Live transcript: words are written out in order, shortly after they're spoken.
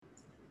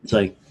It's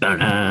like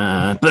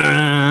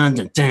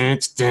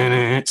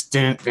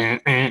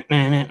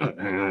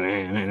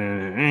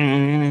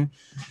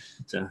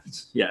so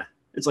yeah,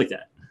 it's like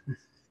that.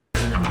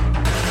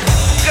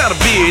 Got a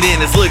beard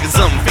and it's looking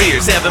something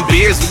fierce. Having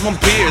beers with my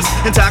peers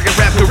and talking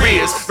rap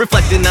careers.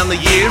 Reflecting on the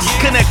years,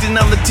 connecting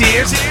on the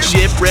tears.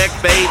 Shipwreck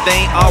faith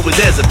ain't always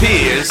as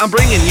appears. I'm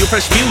bringing you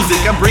fresh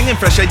music, I'm bringing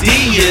fresh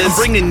ideas. I'm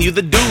bringing you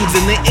the dudes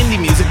in the indie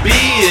music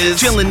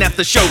biz. Chilling at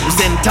the shows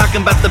and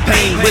talking about the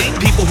pain with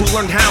people who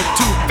learned how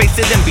to face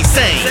it and be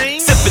sane.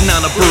 Sipping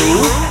on a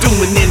brew,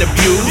 doing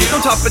interviews. No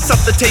topics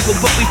off the table,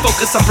 but we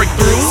focus on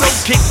breakthroughs.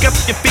 So kick up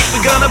your feet,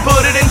 we're gonna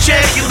put it in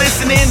check. You're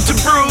listening to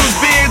Brews,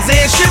 Beards,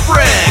 and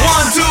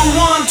Shipwrecks. 1, 2,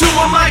 1,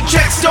 a mic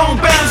check, stone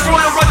bounce.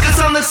 Royal Ruckus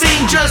on the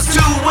scene just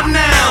to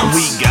announce.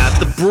 We got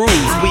the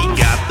brews, we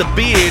got the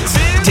beards.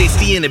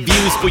 Tasty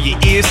interviews for your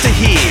ears to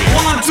hear.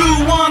 1,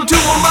 2, 1, 2,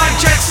 a mic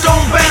check,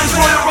 stone bounce.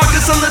 Royal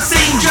Ruckus on the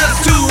scene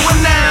just to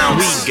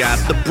announce. We got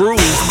the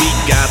brews, we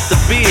got the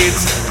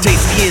beards.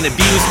 Tasty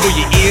interviews for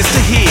your ears to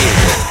hear.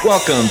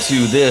 Welcome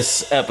to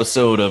this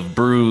episode of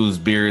Brews,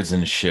 Beards,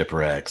 and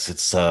Shipwrecks.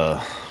 It's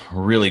a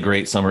really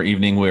great summer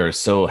evening. We are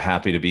so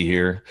happy to be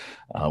here.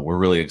 We're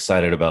really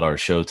excited about our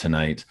show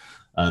tonight.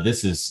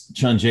 This is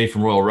Chun Jay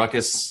from Royal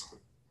Ruckus.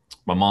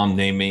 My mom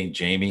named me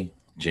Jamie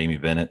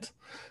Bennett.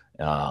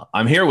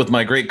 I'm here with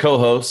my great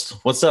co-host.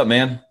 What's up,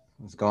 man?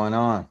 What's going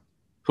on?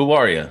 Who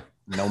are you?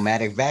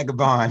 Nomadic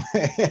Vagabond.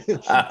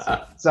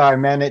 Sorry,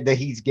 man, the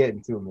heat's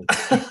getting to me.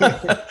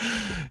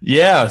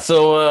 Yeah,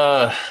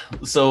 so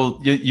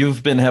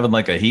you've been having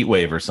like a heat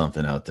wave or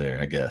something out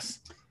there, I guess.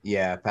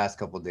 Yeah, past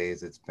couple of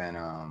days it's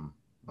been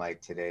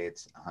like today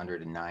it's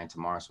 109,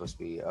 tomorrow it's supposed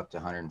to be up to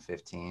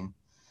 115.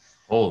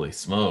 Holy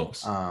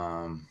smokes.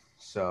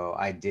 So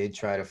I did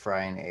try to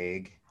fry an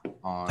egg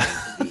on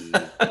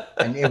the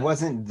and it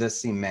wasn't the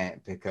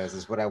cement because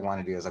it's what I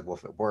wanted to do. I was like, well,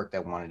 if it worked, I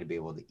wanted to be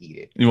able to eat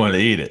it. You wanted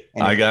to eat it.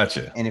 I got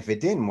you. you. And if it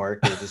didn't work,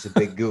 it was just a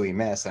big gooey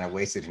mess and I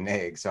wasted an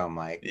egg. So I'm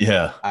like,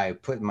 yeah. I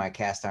put my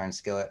cast iron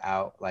skillet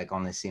out like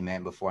on the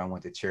cement before I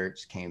went to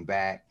church, came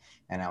back,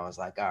 and I was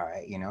like, all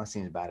right, it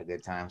seems about a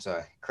good time. So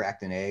I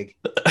cracked an egg.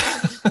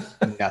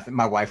 Nothing.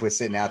 My wife was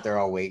sitting out there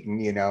all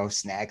waiting,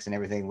 snacks and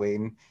everything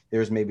waiting. There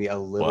was maybe a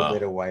little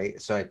bit of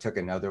white. So I took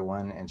another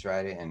one and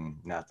tried it and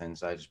nothing.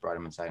 So I just brought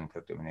them inside and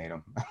cooked them and ate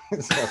them.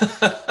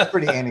 So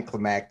pretty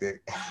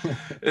anticlimactic.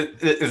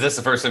 Is this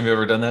the first time you've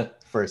ever done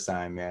that? First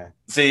time, yeah.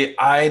 See,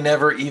 I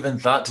never even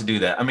thought to do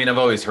that. I mean, I've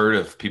always heard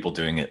of people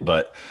doing it,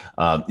 but,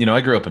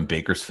 I grew up in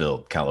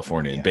Bakersfield,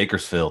 California, and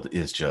Bakersfield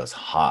is just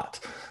hot.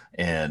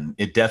 And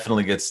it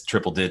definitely gets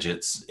triple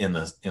digits in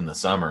the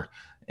summer.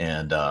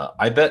 And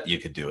I bet you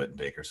could do it in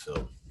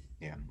Bakersfield.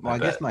 Yeah. Well, I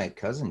guess my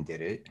cousin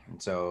did it.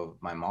 And so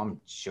my mom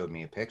showed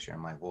me a picture.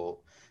 I'm like, well,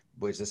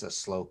 was this a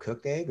slow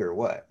cooked egg or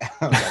what?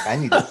 I was like, I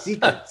need the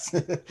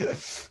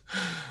secrets.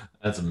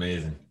 That's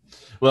amazing.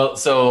 Well,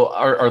 so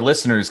our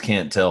listeners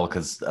can't tell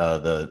because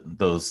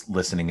those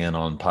listening in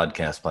on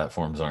podcast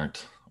platforms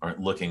aren't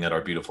looking at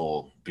our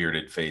beautiful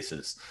bearded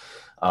faces.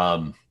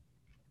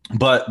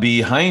 But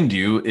behind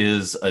you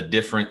is a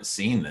different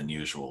scene than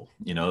usual.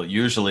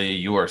 Usually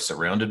you are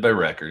surrounded by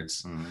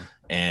records,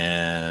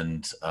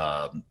 and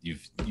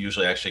you've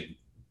usually actually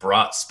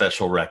brought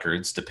special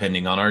records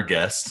depending on our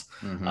guests,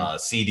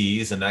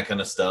 CDs and that kind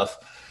of stuff.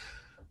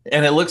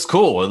 And it looks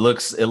cool. It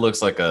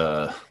looks like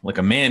a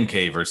man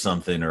cave or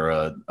something, or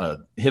a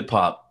hip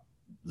hop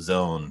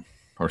zone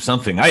or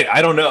something.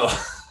 I don't know.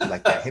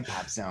 Like that hip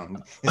hop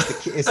zone.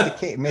 It's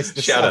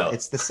the Shout cellar. out.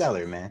 It's the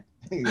cellar, man.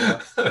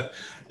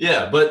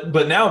 Yeah,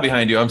 but now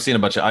behind you, I'm seeing a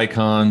bunch of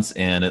icons,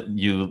 and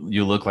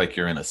you look like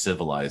you're in a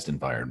civilized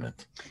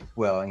environment.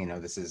 Well,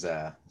 this is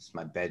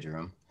my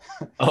bedroom.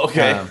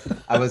 Okay.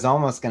 I was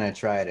almost gonna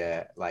try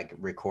to like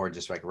record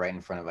just like right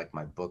in front of like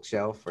my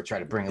bookshelf, or try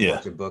to bring a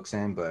bunch of books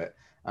in, but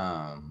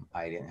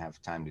I didn't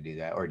have time to do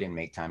that, or didn't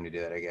make time to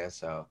do that, I guess.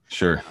 So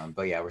sure.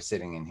 But yeah, we're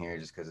sitting in here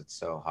just because it's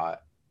so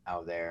hot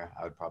out there.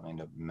 I would probably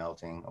end up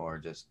melting or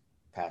just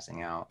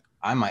passing out.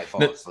 I might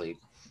fall asleep.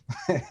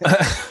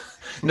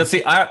 No,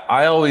 see,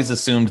 I always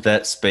assumed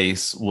that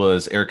space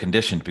was air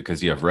conditioned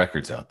because you have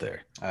records out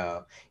there.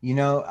 I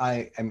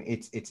mean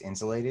it's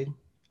insulated.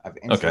 I've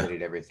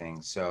insulated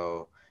everything,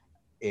 so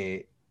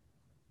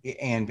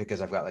and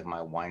because I've got like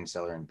my wine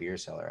cellar and beer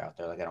cellar out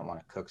there, like I don't want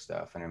to cook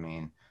stuff. And I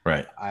mean,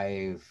 right.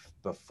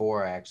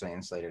 Before I actually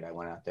insulated, I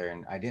went out there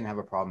and I didn't have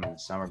a problem in the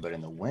summer, but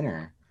in the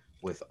winter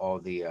with all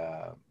the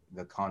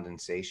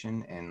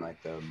condensation and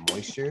like the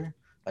moisture,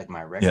 like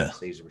my record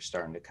sleeves were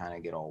starting to kind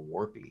of get all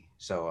warpy.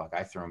 So like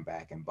I threw them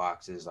back in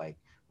boxes, like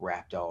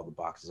wrapped all the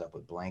boxes up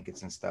with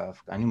blankets and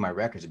stuff. I knew my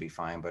records would be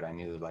fine, but I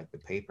knew like the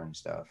paper and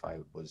stuff, I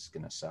was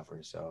going to suffer.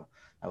 So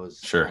that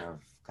was kind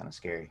of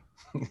scary.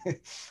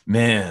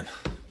 Man.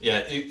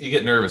 Yeah. You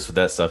get nervous with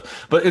that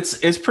stuff, but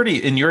it's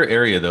pretty in your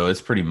area though. It's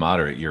pretty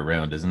moderate year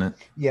round, isn't it?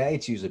 Yeah.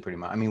 It's usually pretty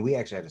moderate. I mean, we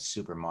actually had a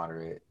super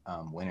moderate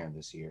winter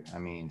this year. I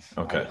mean,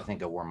 I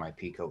think I wore my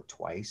pea coat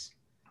twice.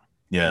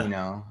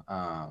 Yeah.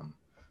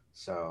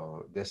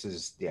 So this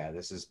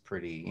is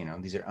pretty,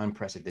 these are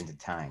unprecedented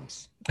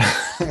times.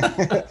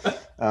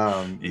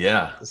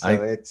 Yeah.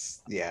 So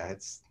it's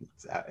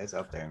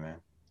up there, man.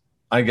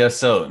 I guess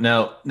so.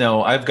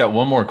 Now I've got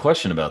one more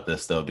question about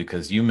this though,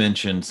 because you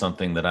mentioned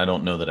something that I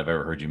don't know that I've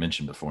ever heard you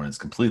mention before, and it's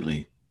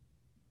completely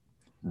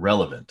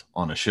relevant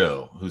on a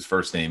show whose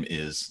first name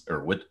is,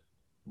 or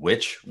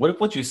which what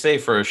would you say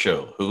for a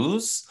show?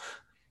 Whose?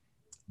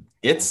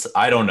 It's,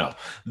 I don't know.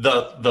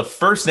 The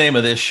first name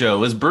of this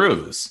show is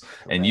Brews,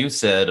 and you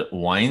said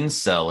wine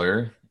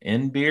cellar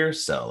and beer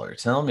cellar.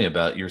 Tell me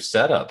about your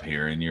setup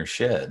here in your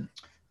shed.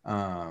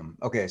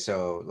 Okay,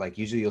 so like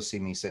usually you'll see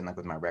me sitting like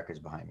with my records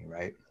behind me,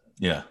 right?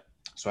 Yeah.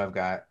 So I've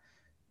got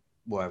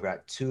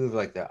two of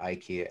like the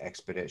IKEA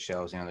Expedit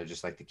shelves, they're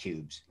just like the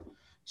cubes.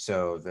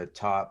 So the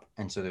top,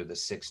 and so they're the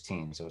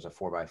 16, so it's a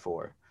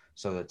 4x4.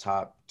 So the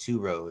top 2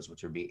 rows,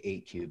 which would be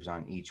 8 cubes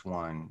on each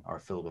one, are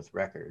filled with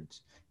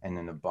records. And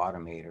then the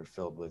bottom 8 are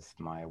filled with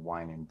my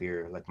wine and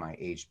beer, like my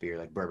aged beer,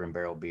 like bourbon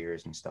barrel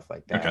beers and stuff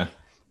like that. Okay.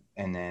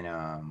 And then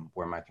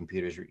where my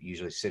computer's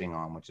usually sitting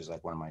on, which is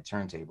like one of my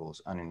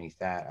turntables, underneath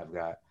that, I've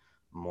got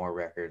more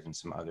records and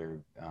some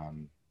other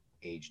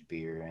aged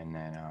beer, and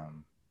then,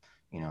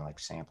 like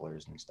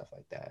samplers and stuff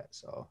like that.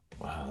 So.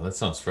 Wow, that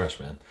sounds fresh,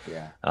 man.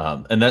 Yeah.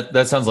 And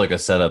that sounds like a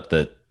setup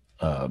that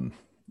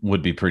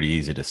would be pretty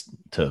easy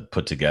to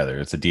put together.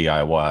 It's a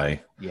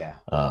DIY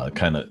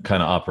kind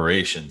of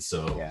operation.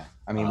 So yeah,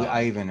 I mean,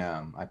 I even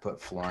I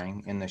put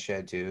flooring in the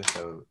shed too.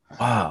 So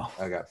wow,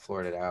 I got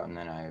floored it out, and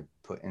then I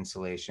put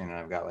insulation, and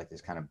I've got like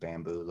this kind of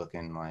bamboo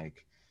looking,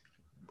 like,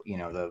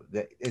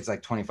 it's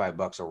like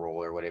 $25 a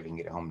roll or whatever you can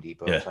get at Home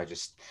Depot. Yeah. So I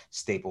just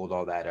stapled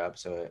all that up,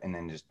 and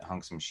then just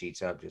hung some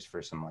sheets up just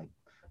for some like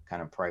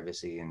kind of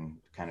privacy and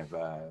kind of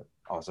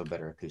also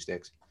better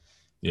acoustics.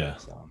 Yeah.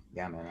 So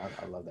yeah, man,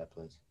 I love that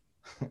place.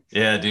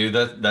 Yeah, dude,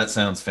 that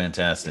sounds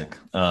fantastic.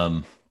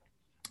 Now,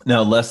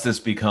 lest this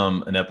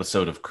become an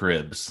episode of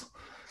Cribs,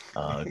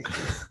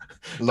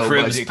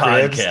 Cribs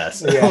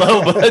podcast, Yeah.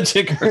 Low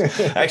budget.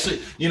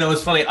 Actually,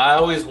 it's funny. I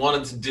always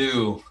wanted to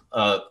do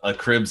a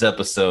Cribs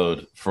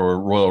episode for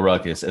Royal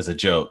Ruckus as a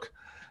joke,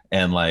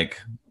 and like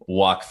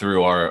walk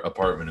through our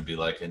apartment and be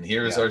like, and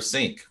here's our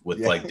sink with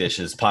like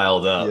dishes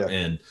piled up,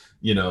 and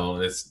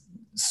it's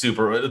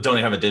super. Don't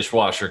even have a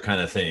dishwasher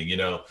kind of thing,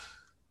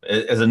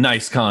 as a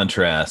nice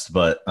contrast,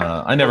 but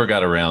I never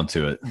got around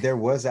to it. There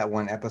was that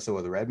one episode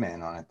with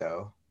Redman on it,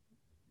 though.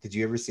 Did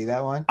you ever see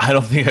that one? I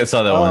don't think I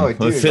saw that one.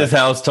 Was dude, his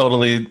house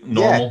totally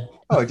normal? Yeah.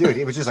 Oh, dude,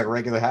 it was just like a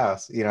regular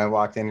house. I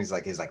walked in, his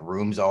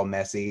room's all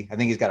messy. I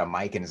think he's got a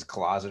mic in his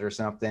closet or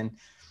something.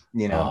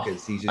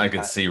 Because he's. I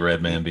could see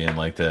Redman being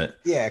like that.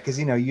 Yeah, because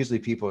usually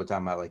people are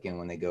talking about like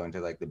when they go into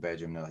like the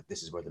bedroom, they're like,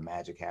 "This is where the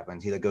magic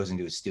happens." He like goes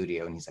into his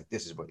studio and he's like,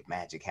 "This is where the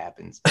magic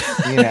happens."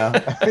 So,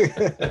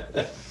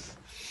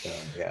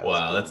 yeah,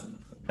 wow,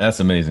 that's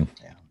amazing.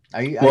 Yeah.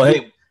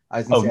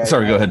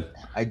 Sorry, go ahead.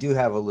 I do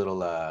have a little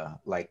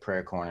like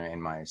prayer corner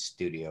in my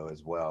studio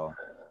as well.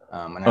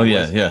 And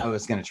I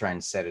was gonna try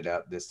and set it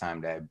up this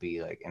time to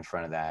be like in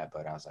front of that,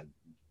 but I was like,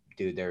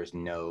 dude, there's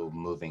no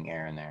moving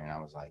air in there, and I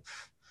was like,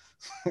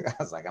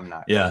 I'm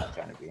not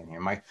trying to be in here.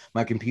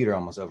 My computer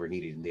almost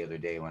overheated the other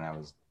day when I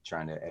was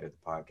trying to edit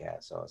the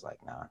podcast, so I was like,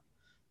 nah.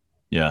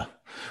 Yeah.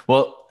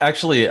 Well,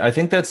 actually, I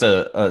think that's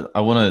I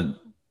want to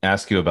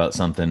ask you about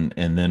something,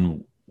 and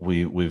then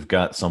we've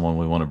got someone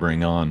we want to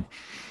bring on.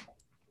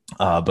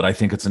 But I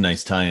think it's a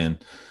nice tie-in.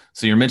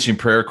 So you're mentioning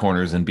prayer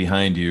corners, and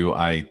behind you,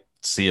 I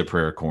see a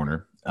prayer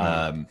corner.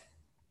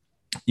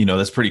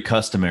 That's pretty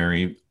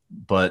customary,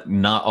 but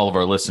not all of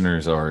our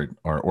listeners are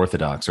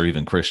Orthodox or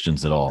even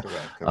Christians at all.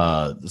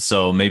 Correct.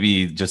 So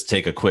maybe just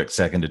take a quick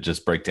second to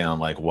just break down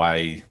like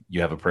why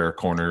you have a prayer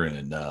corner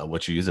and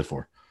what you use it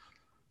for.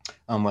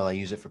 Well, I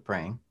use it for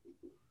praying.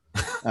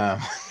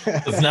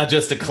 It's not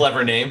just a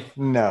clever name.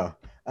 No.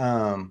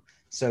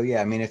 So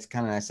yeah, I mean, it's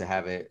kind of nice to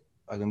have it.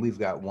 I mean, we've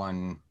got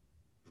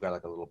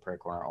like a little prayer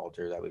corner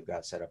altar that we've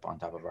got set up on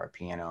top of our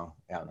piano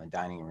out in the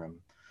dining room.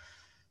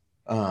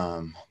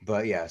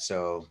 But yeah,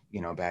 so,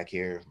 back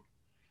here,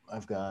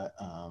 I've got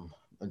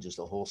just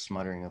a whole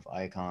smattering of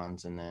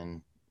icons and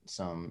then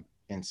some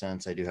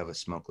incense. I do have a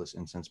smokeless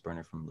incense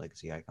burner from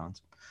Legacy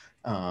Icons.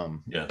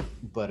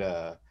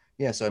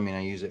 So I mean,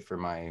 I use it for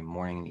my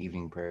morning and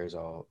evening prayers.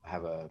 I'll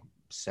have a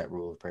set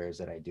rule of prayers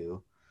that I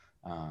do.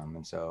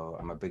 And so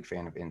I'm a big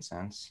fan of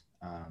incense.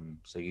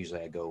 So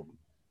usually I go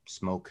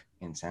smoke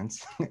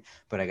incense,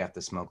 but I got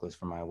the smokeless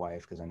for my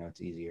wife because I know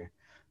it's easier.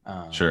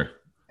 Sure.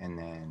 And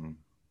then,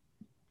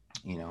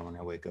 when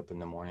I wake up in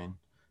the morning,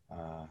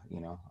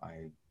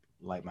 I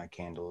light my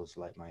candles,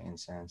 light my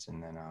incense,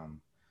 and then,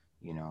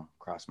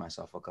 cross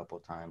myself a couple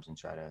of times and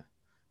try to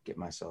get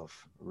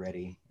myself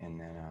ready, and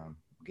then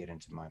get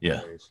into my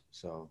prayers.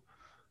 So,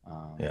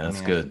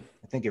 that's good.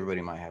 I think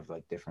everybody might have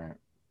like different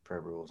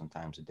prayer rules and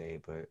times a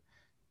day, but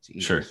it's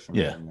easier for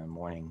me in the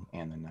morning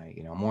and the night.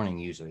 Morning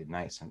usually,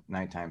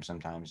 nighttime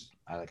sometimes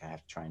I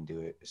have to try and do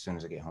it as soon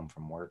as I get home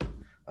from work.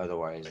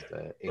 Otherwise,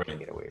 it can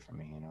get away from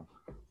me.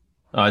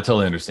 I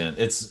totally understand.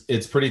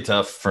 It's pretty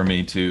tough for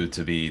me to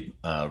be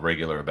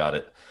regular about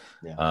it.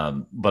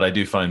 But I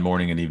do find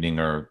morning and evening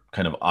are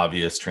kind of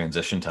obvious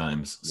transition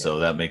times. Yeah. So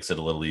that makes it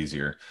a little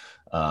easier.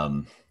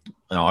 Now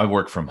I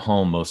work from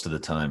home most of the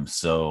time.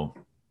 So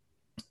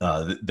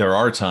there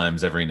are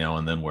times every now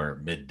and then where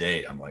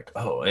midday I'm like,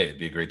 oh, hey, it'd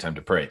be a great time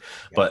to pray.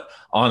 But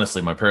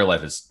honestly, my prayer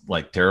life is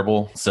like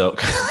terrible. So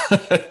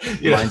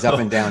mine's up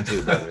and down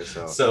too, brother.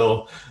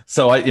 So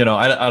I don't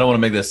want to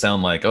make this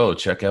sound like, oh,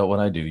 check out what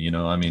I do.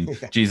 I mean,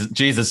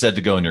 Jesus said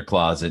to go in your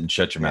closet and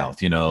shut your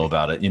mouth,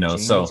 about it,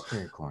 so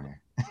prayer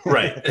corner.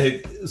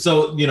 right.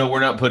 So, we're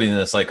not putting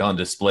this like on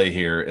display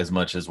here as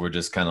much as we're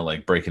just kind of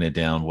like breaking it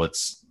down,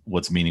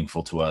 what's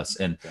meaningful to us.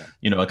 And,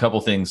 a couple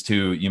things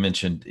too, you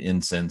mentioned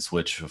incense,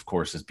 which of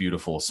course is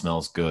beautiful,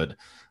 smells good.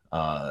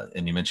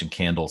 And you mentioned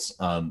candles.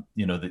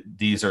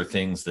 These are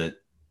things that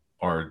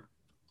are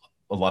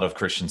a lot of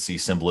Christians see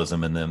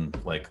symbolism in them,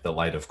 like the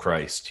light of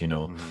Christ,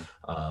 in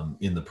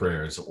the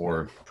prayers,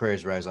 or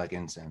prayers rise like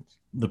incense.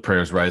 The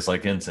prayers rise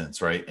like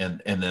incense. Right.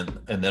 And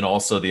then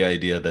also the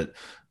idea that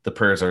the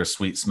prayers are a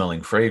sweet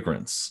smelling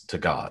fragrance to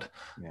God,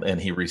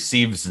 and he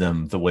receives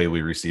them the way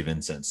we receive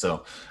incense.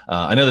 So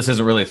I know this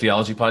isn't really a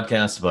theology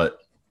podcast, but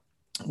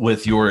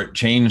with your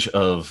change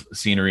of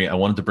scenery, I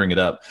wanted to bring it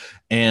up.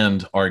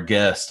 And our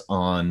guest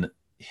on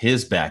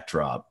his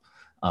backdrop,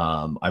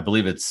 I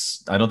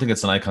don't think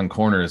it's an icon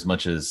corner as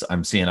much as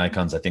I'm seeing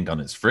icons, I think, on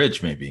his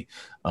fridge, maybe.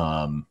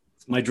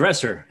 It's my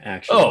dresser,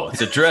 actually. Oh, it's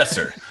a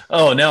dresser.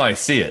 Oh, now I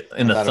see it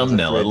in the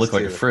thumbnail. It looked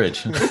like a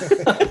fridge.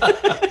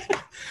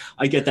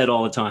 I get that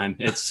all the time.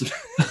 It's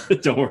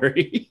don't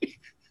worry.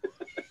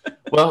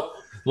 Well,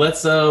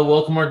 let's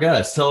welcome our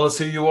guest. Tell us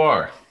who you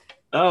are.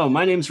 Oh,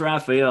 my name's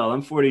Raphael.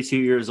 I'm 42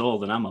 years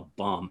old and I'm a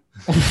bum.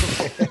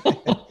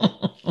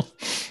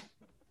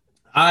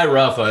 Hi,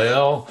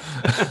 Raphael.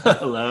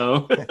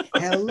 Hello.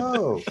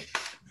 Hello.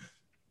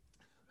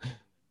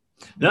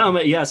 No,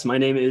 yes, my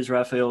name is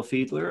Raphael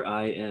Fiedler.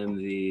 I am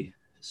the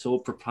sole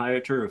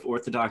proprietor of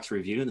Orthodox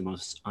Review, the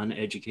most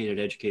uneducated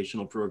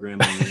educational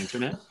program on the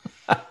internet.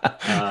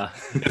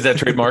 Is that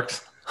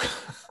trademarked?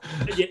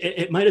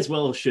 It might as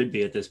well should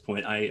be at this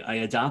point. I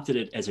adopted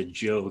it as a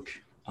joke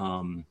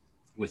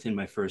within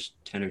my first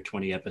 10 or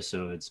 20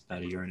 episodes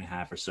about a year and a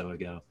half or so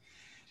ago.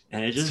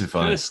 And it just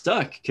kind of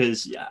stuck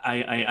because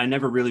I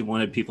never really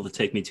wanted people to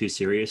take me too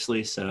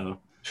seriously. So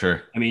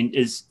sure. I mean,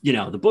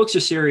 the books are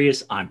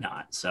serious. I'm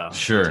not. So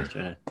sure.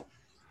 To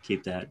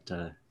keep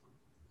that.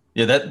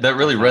 Yeah, that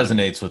really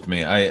resonates with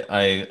me.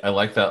 I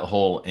like that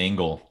whole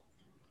angle.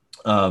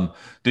 Do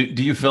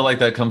you feel like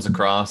that comes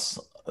across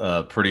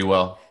pretty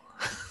well?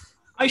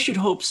 I should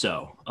hope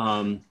so.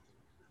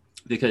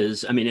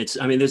 Because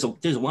there's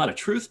a lot of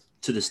truth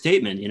to the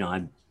statement.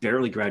 I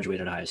barely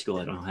graduated high school.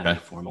 I don't have any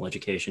formal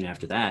education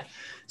after that.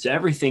 So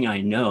everything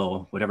I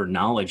know, whatever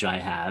knowledge I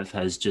have,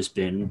 has just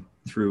been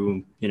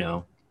through,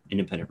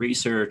 independent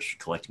research,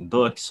 collecting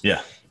books,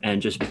 and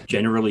just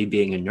generally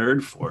being a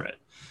nerd for it.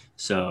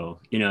 So,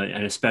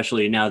 and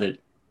especially now that,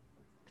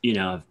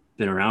 I've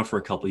been around for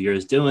a couple of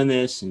years doing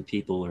this and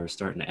people are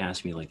starting to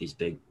ask me like these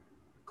big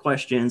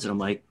questions. And I'm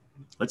like,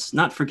 let's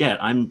not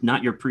forget, I'm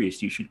not your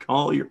priest. You should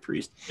call your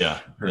priest. Yeah.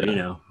 Or,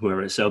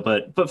 whoever. So,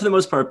 but for the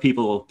most part,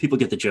 people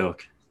get the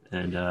joke.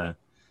 And,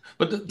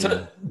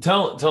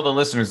 tell the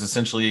listeners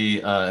essentially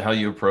how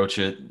you approach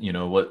it.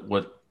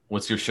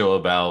 What's your show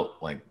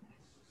about? Like,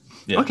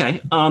 Okay.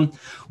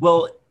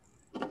 Well,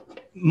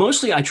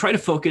 mostly I try to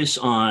focus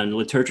on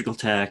liturgical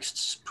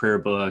texts, prayer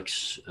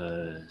books,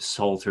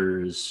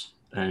 psalters,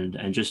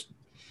 and just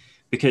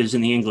because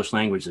in the English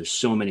language, there's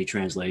so many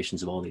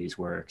translations of all these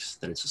works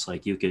that it's just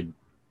like you could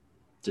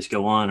just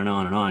go on and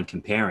on and on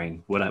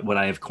comparing what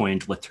I have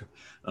coined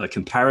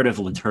comparative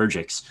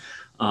liturgics.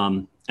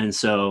 And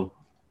so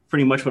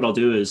pretty much what I'll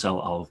do is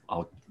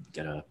I'll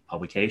get a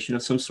publication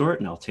of some sort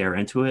and I'll tear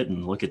into it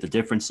and look at the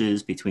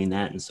differences between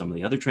that and some of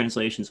the other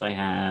translations I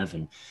have,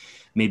 and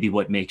maybe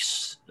what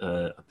makes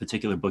a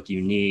particular book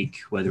unique,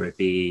 whether it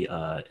be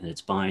in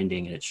its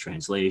binding and its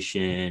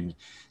translation,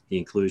 the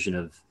inclusion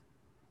of,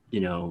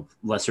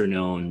 lesser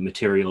known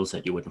materials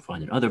that you wouldn't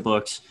find in other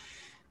books.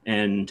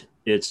 And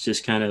it's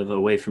just kind of a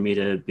way for me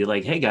to be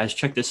like, hey guys,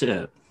 check this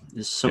out.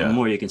 There's something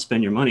more you can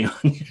spend your money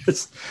on.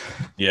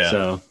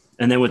 So,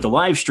 and then with the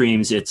live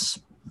streams,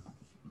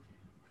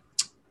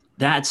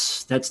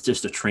 that's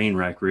just a train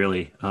wreck,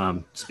 really.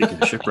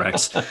 Speaking of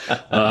shipwrecks,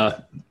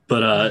 but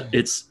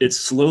it's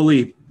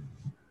slowly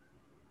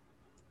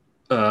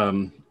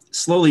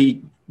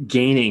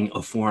gaining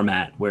a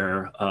format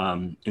where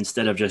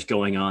instead of just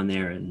going on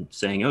there and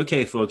saying,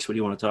 "Okay, folks, what do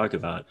you want to talk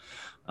about?"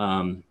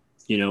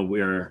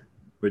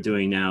 We're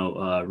doing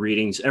now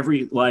readings.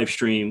 Every live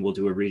stream, we'll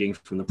do a reading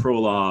from the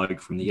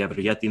prologue, from the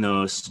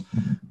Evangelios.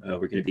 We're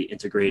going to be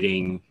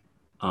integrating.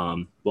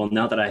 Now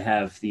that I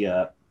have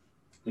the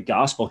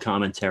gospel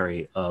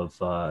commentary of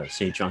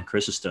St. John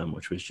Chrysostom,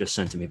 which was just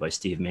sent to me by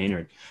Steve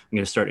Maynard, I'm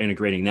going to start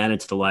integrating that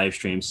into the live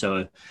stream.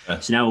 So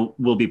now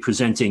we'll be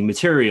presenting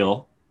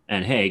material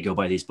and, hey, go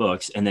buy these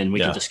books. And then we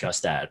can discuss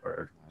that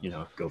or,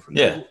 go from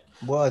there.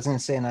 Well, I was going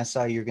to say, and I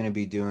saw you're going to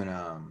be doing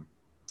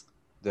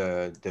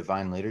the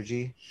Divine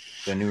Liturgy,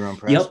 the New Rome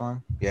Press Yep.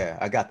 one. Yeah,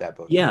 I got that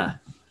book. Yeah.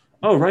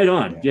 Oh, right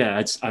on. Yeah.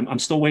 Yeah, I'm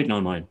still waiting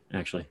on mine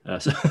actually.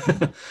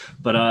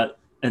 But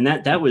and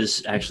that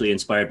was actually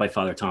inspired by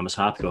Father Thomas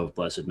Hopko of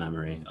blessed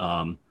memory.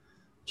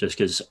 Just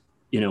because,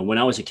 when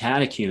I was a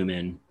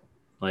catechumen,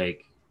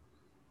 like,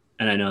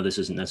 and I know this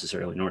isn't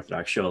necessarily an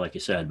Orthodox show, like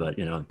you said, but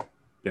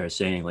they're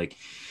saying like,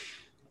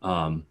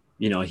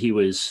 he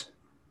was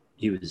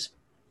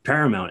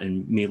paramount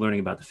in me learning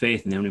about the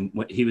faith, and then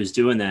when he was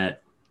doing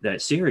that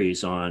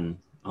series on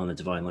the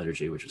Divine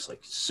Liturgy, which was like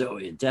so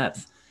in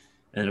depth,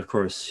 and of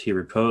course he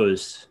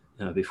reposed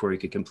before he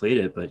could complete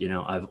it. But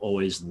I've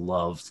always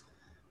loved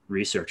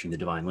researching the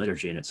Divine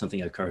Liturgy, and it's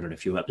something I've covered in a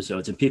few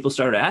episodes, and people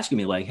started asking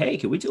me like, hey,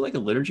 can we do like a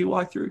liturgy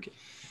walkthrough?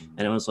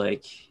 And I was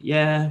like,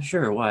 yeah,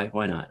 sure, why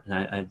not? And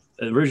I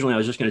originally I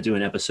was just going to do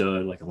an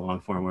episode, like a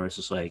long form, where it's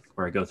just like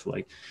where I go through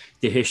like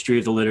the history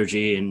of the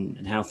liturgy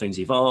and how things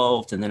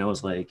evolved. And then I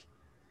was like,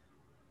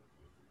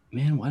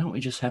 man, why don't we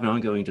just have an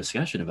ongoing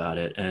discussion about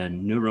it?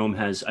 And New Rome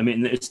has,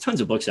 it's tons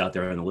of books out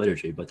there on the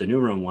liturgy, but the New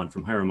Rome one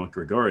from Hieromonk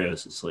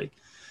Gregorios, it's like,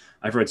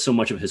 I've read so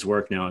much of his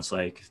work now. It's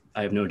like,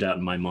 I have no doubt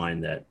in my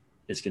mind that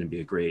it's going to be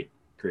a great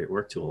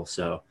work tool.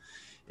 So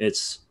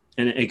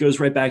it goes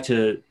right back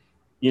to,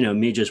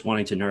 me just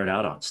wanting to nerd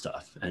out on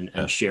stuff and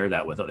share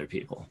that with other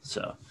people.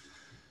 So.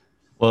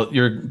 Well,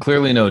 you're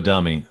clearly no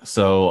dummy,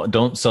 so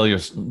don't sell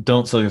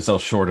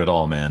yourself short at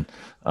all, man.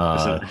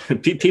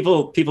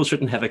 People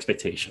shouldn't have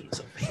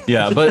expectations.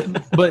 Yeah,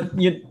 but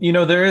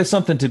there is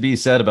something to be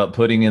said about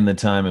putting in the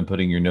time and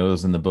putting your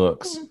nose in the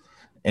books.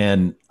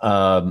 And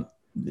I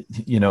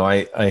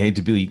hate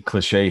to be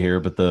cliche here,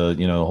 but the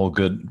whole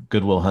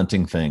Good Will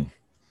Hunting thing.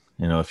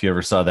 If you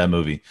ever saw that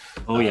movie.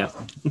 Oh yeah.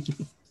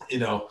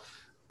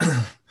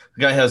 The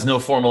guy has no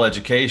formal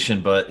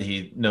education, but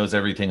he knows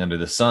everything under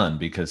the sun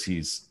because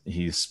he's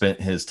spent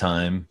his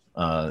time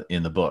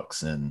in the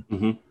books. And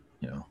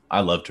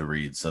I love to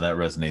read, so that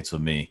resonates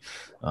with me.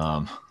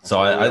 So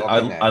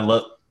I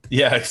love,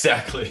 yeah,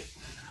 exactly.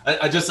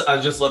 I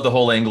just love the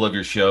whole angle of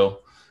your show,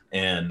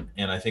 and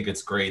I think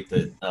it's great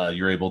that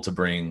you're able to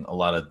bring a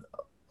lot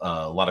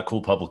of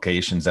cool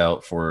publications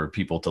out for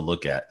people to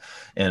look at.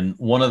 And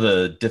one of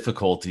the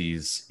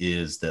difficulties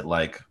is that,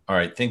 like, all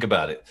right, think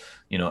about it.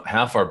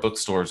 Half our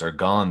bookstores are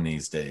gone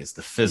these days,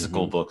 the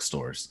physical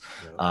bookstores.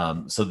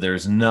 So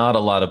there's not a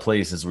lot of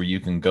places where you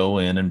can go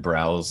in and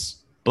browse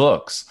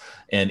books.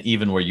 And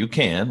even where you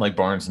can, like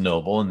Barnes &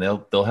 Noble, and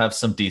they'll have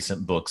some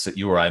decent books that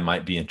you or I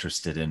might be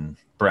interested in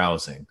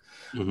browsing.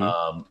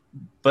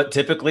 But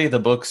typically the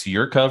books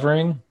you're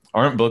covering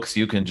aren't books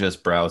you can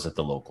just browse at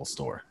the local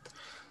store.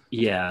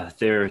 Yeah,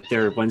 they're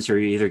ones that you're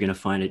either going to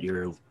find at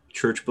your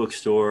church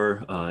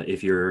bookstore,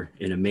 if you're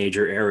in a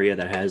major area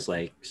that has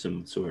like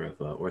some sort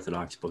of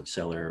Orthodox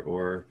bookseller,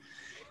 or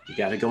you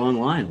got to go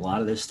online. A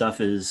lot of this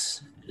stuff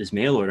is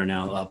mail order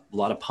now. A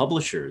lot of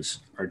publishers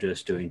are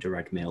just doing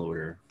direct mail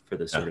order for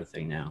this sort of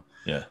thing now.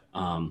 Yeah.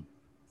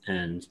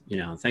 And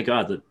thank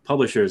God the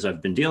publishers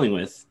I've been dealing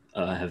with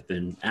have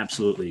been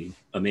absolutely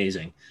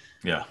amazing.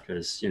 Yeah.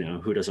 Because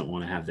who doesn't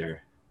want to have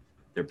their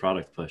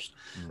product pushed,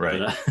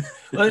 right?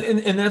 But,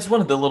 and that's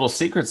one of the little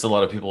secrets a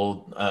lot of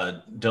people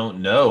don't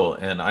know,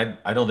 and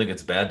I don't think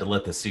it's bad to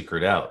let the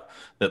secret out,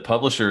 that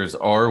publishers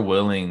are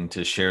willing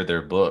to share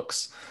their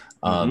books.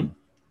 A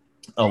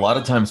lot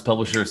of times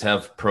publishers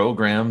have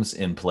programs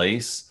in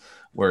place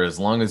where as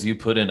long as you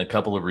put in a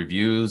couple of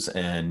reviews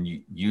and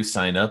you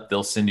sign up,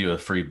 they'll send you a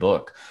free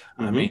book.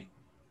 I mean,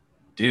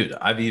 dude,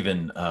 I've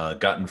even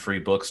gotten free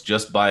books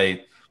just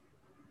by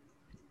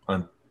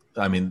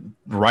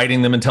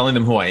writing them and telling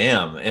them who I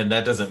am. And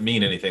that doesn't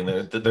mean anything.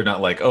 They're not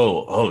like,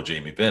 oh,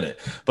 Jamie Bennett.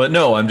 But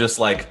no, I'm just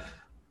like,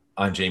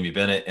 I'm Jamie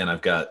Bennett, and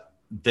I've got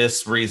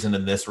this reason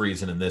and this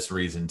reason and this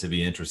reason to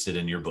be interested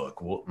in your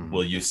book.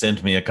 Will you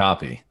send me a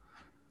copy?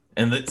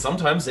 And that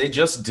sometimes they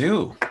just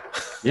do.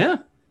 Yeah.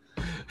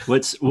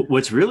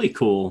 What's really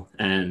cool,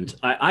 and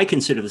I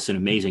consider this an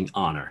amazing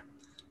honor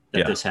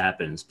that this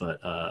happens, but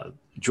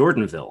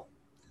Jordanville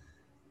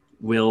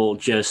will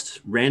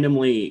just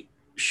randomly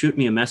shoot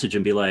me a message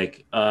and be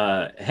like,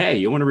 hey,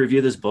 you want to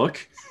review this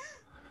book?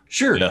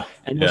 Sure. Yeah.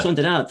 And we'll send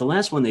it out. The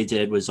last one they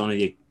did was on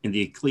in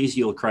the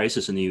ecclesial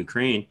crisis in the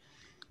Ukraine.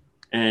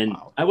 And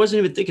I wasn't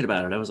even thinking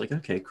about it. I was like,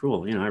 okay,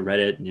 cool. I read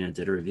it and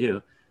did a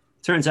review.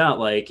 Turns out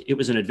like it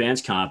was an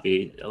advanced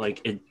copy. Like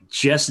it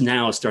just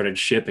now started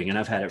shipping, and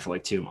I've had it for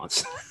like 2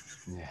 months.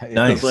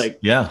 Nice. Like,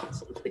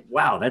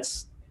 wow,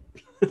 that's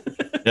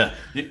yeah,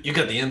 you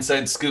got the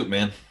inside scoop,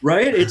 man.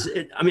 Right?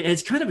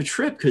 It's kind of a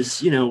trip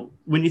because,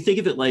 when you think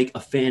of it like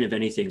a fan of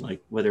anything,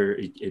 like whether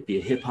it be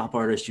a hip hop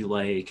artist you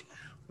like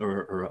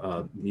or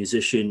a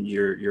musician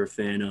you're a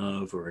fan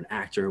of, or an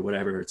actor or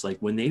whatever, it's like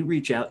when they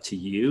reach out to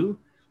you,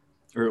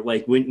 or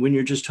like when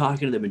you're just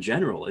talking to them in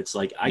general, it's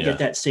like I get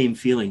that same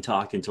feeling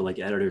talking to like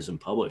editors and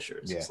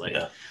publishers. It's like,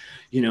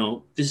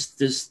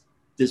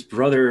 this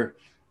brother,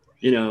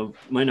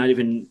 might not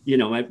even,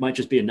 might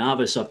just be a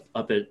novice up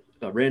at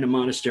a random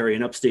monastery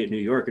in upstate New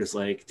York. It's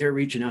like they're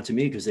reaching out to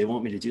me because they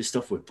want me to do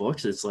stuff with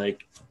books. It's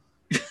like,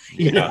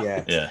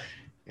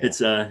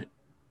 it's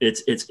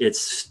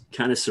it's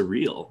kind of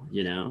surreal,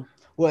 you know.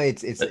 Well,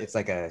 it's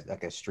like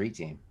a street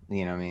team.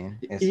 You know what I mean?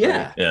 It's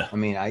Yeah. like, Yeah. I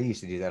mean, I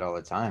used to do that all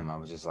the time. I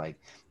was just like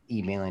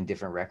emailing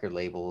different record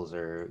labels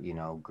or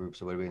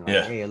groups or whatever, being like,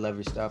 Yeah. hey, I love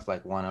your stuff.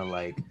 Like, want to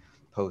like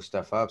post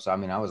stuff up. So I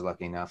mean, I was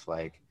lucky enough.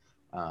 Like,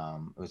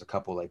 it was a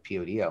couple like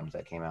POD albums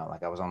that came out.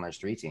 Like, I was on their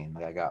street team.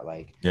 Like, I got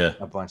like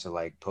a bunch of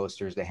like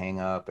posters to hang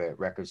up at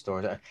record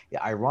stores.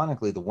 Yeah,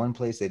 ironically, the one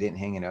place they didn't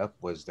hang it up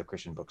was the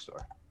Christian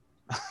bookstore.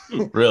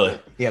 Really?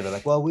 Yeah, they're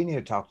like, well, we need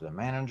to talk to the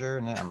manager,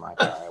 and then I'm like,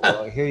 all right,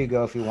 well, here you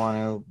go if you want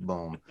to,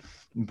 boom.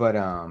 But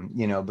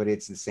but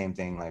it's the same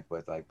thing like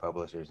with like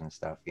publishers and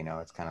stuff.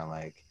 It's kind of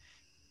like,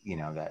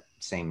 that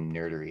same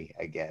nerdery,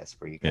 I guess,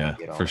 where you can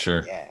get all for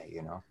sure.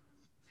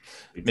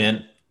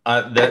 Man,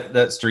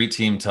 that street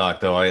team talk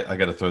though, I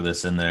got to throw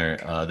this in there.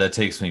 That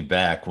takes me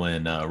back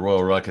when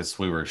Royal Ruckus,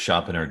 we were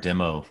shopping our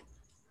demo,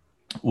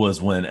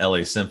 was when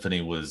LA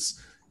Symphony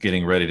was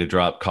getting ready to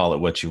drop Call It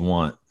What You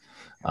Want.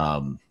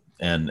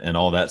 And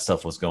all that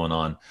stuff was going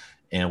on,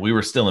 and we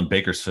were still in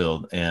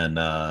Bakersfield, and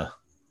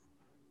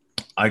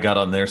I got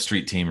on their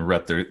street team and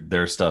rep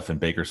their stuff in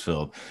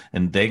Bakersfield,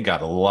 and they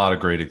got a lot of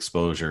great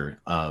exposure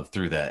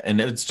through that.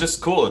 And it's just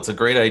cool. It's a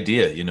great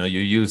idea. You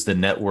use the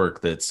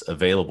network that's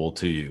available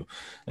to you.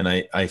 And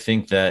I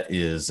think that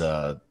is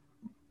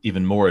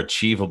even more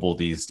achievable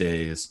these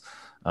days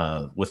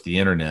with the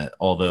internet,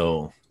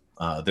 although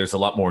there's a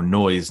lot more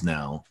noise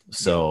now.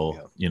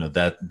 So,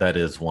 that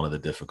is one of the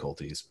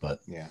difficulties, but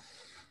yeah.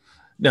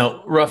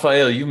 Now,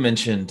 Raphael, you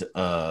mentioned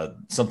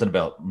something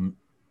about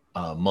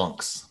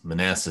monks,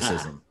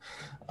 monasticism.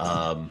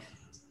 I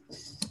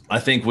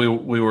think we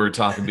were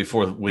talking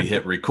before we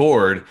hit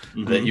record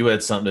that you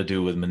had something to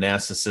do with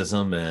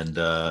monasticism, and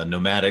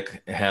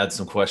Nomadic had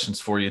some questions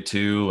for you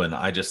too. And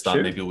I just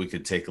thought maybe we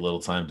could take a little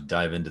time to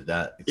dive into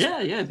that. Yeah,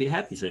 I'd be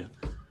happy to.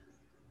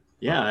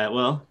 Yeah,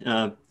 well,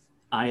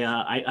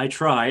 I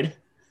tried.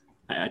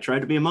 I tried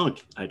to be a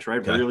monk. I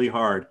tried really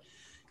hard.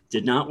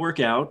 Did not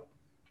work out.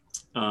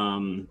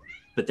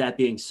 But that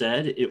being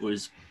said, it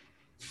was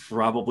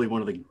probably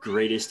one of the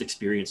greatest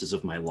experiences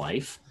of my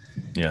life.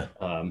 Yeah.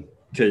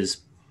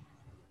 Because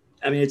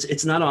I mean,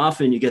 it's not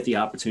often you get the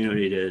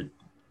opportunity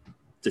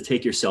to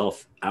take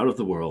yourself out of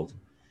the world,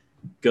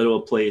 go to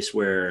a place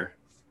where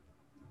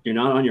you're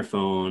not on your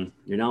phone,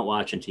 you're not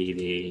watching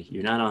TV,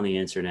 you're not on the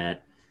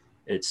internet.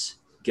 It's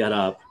get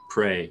up,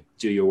 pray,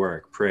 do your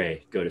work,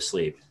 pray, go to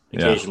sleep.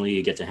 Occasionally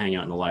you get to hang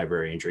out in the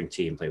library and drink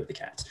tea and play with the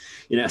cats,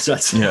 so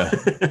it's,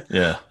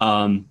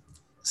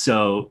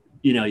 so,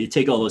 you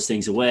take all those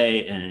things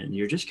away and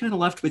you're just kind of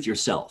left with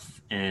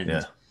yourself.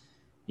 And,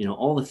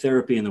 all the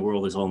therapy in the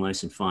world is all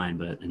nice and fine,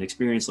 but an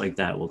experience like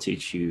that will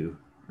teach you,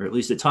 or at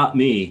least it taught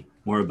me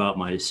more about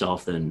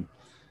myself than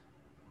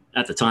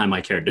at the time I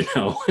cared to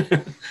know.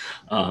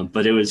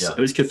 But it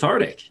was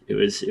cathartic. It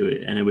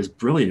was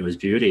brilliant. It was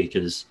beauty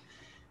because,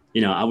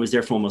 I was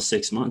there for almost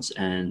 6 months,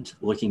 and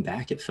looking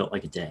back, it felt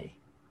like a day.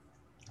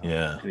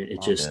 Yeah. I mean,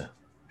 it just,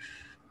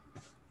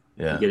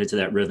 you get into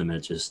that rhythm.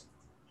 It's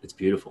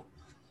beautiful.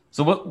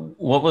 So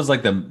what was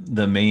like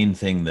the main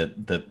thing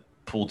that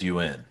pulled you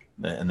in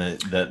and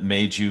that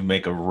made you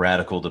make a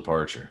radical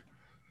departure?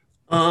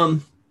 There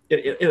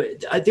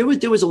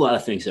was a lot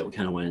of things that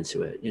kind of went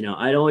into it.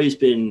 I'd always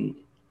been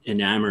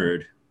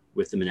enamored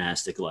with the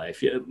monastic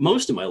life.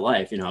 Most of my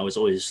life, I was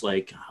always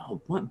like,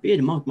 oh, being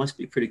a monk must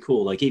be pretty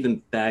cool. Like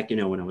even back, when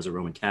I was a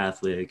Roman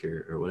Catholic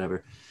or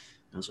whatever,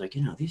 I was like,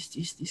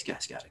 these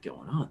guys got it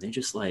going on. They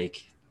just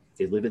like,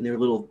 they live in their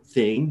little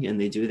thing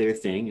and they do their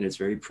thing and it's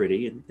very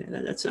pretty and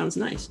that sounds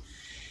nice.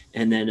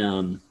 And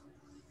then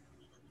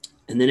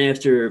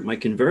after my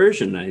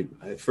conversion,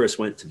 I first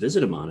went to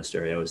visit a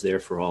monastery. I was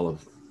there for all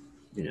of,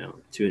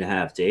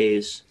 2.5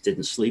 days,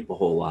 didn't sleep a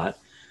whole lot,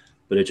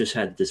 but it just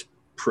had this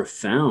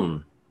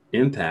profound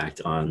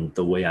impact on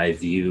the way I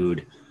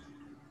viewed,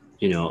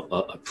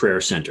 a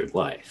prayer-centered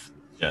life.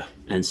 Yeah.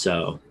 And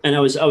so, and I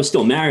was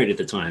still married at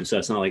the time, so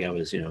it's not like I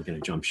was, going to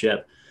jump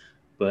ship.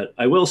 But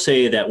I will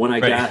say that when I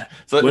got,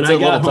 so when it's I a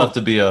little got tough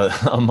to be a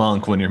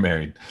monk when you're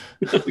married.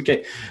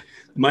 Okay,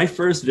 my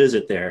first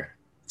visit there,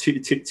 two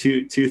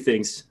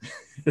things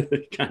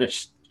kind of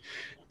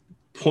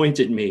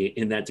pointed me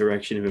in that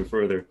direction even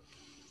further.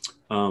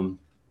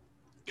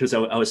 Because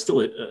I was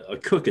still a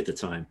cook at the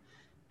time,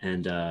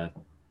 and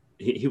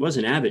he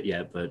wasn't abbot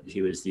yet, but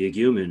he was the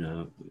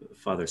igumen,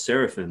 Father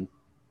Seraphim.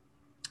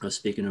 I was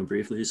speaking to him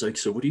briefly. He's like,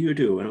 "So what do you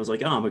do?" And I was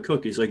like, "Oh, I'm a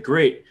cook." He's like,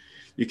 "Great,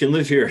 you can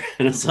live here."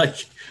 And it's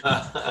like,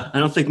 I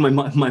don't think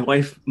my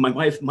wife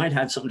might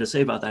have something to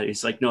say about that.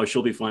 He's like, "No,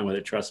 she'll be fine with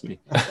it. Trust me."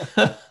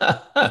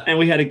 And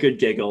we had a good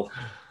giggle.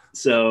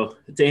 So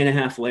a day and a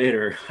half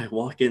later, I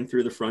walk in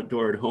through the front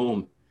door at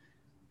home,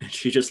 and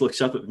she just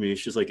looks up at me.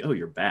 She's like, "Oh,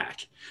 you're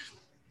back."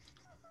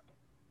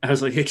 I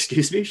was like,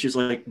 "Excuse me?" She's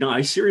like, "No, I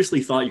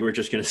seriously thought you were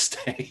just going to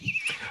stay."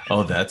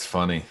 Oh, that's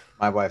funny.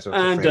 My wife's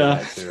afraid of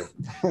that too.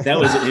 That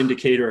was an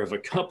indicator of a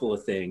couple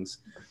of things,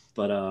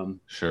 but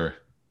sure.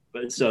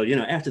 But so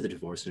after the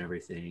divorce and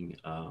everything,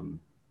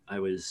 I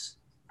was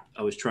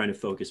trying to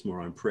focus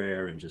more on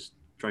prayer and just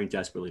trying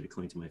desperately to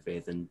cling to my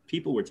faith. And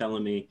people were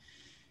telling me,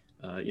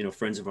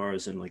 friends of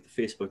ours in like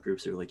the Facebook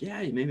groups, they were like,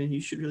 yeah, maybe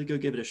you should really go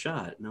give it a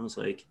shot. And I was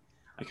like,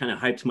 I kind of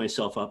hyped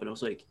myself up and I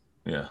was like,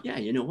 yeah,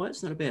 you know what?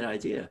 It's not a bad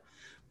idea.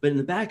 But in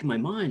the back of my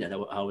mind,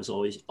 I was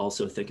always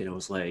also thinking, I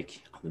was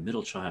like, I'm the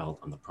middle child.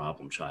 I'm the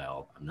problem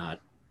child. I'm not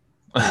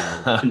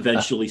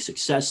conventionally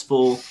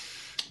successful.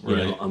 You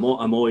know,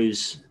 I'm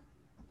always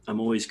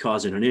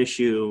causing an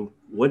issue.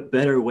 What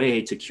better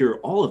way to cure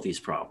all of these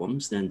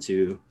problems than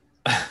to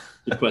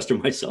sequester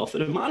myself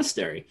in a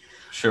monastery?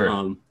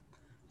 Sure.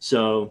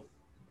 So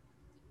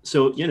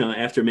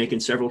after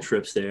making several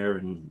trips there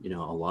and a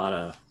lot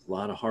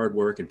of hard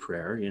work and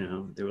prayer,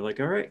 they were like,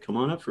 all right, come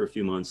on up for a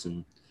few months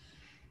and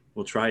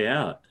we'll try you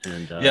out.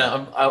 And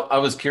I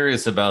was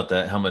curious about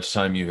that, how much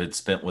time you had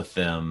spent with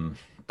them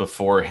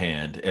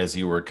beforehand as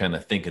you were kind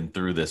of thinking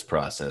through this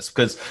process,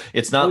 because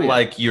it's not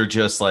like you're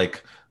just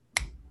like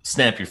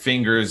snap your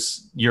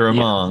fingers, you're a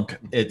monk.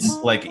 It's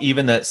like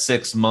even that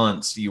 6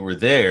 months you were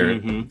there,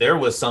 there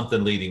was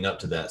something leading up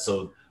to that.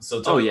 So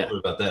tell me a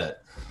little bit about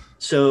that.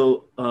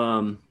 So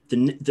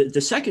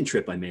the second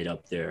trip I made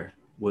up there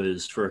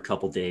was for a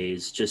couple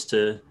days just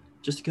to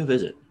go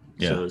visit.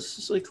 So it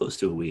was like close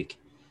to a week.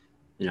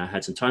 I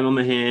had some time on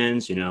my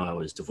hands. I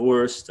was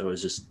divorced. I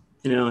was just,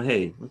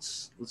 hey,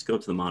 let's go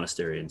to the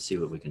monastery and see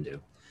what we can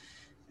do.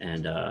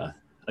 And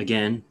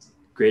again,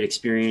 great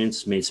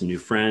experience. Made some new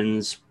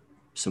friends.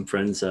 Some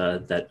friends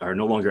that are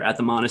no longer at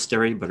the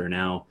monastery but are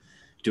now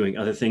doing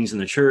other things in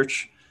the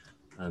church.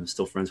 I'm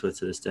still friends with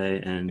to this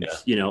day. And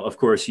of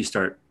course, you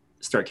start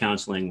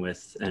counseling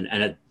with,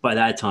 and by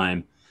that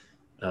time,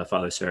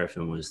 Father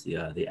Seraphim was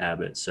the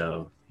abbot.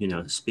 So,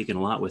 speaking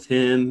a lot with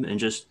him and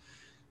just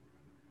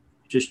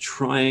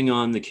trying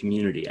on the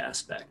community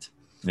aspect.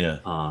 Yeah.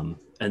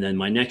 And then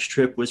my next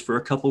trip was for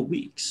a couple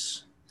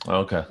weeks.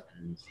 Okay.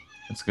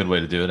 That's a good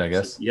way to do it, I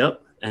guess.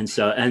 Yep. And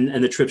so,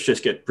 and the trips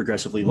just get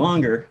progressively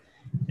longer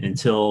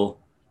until,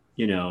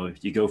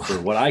 you go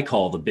for what I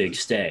call the big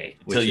stay.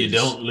 Until you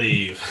don't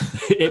leave.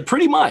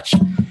 Pretty much.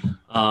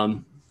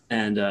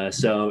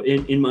 So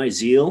in my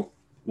zeal,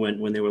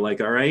 when they were like,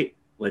 all right,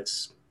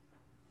 let's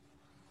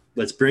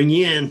bring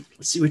you in,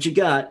 let's see what you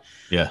got.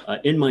 Yeah.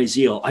 In my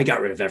zeal, I got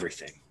rid of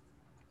everything,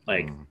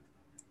 like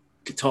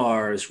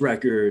guitars,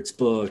 records,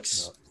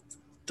 books,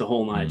 the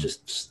whole night.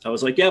 I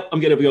was like, yep, I'm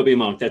going to go be a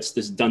monk. That's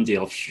this done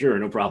deal. Sure.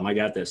 No problem. I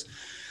got this.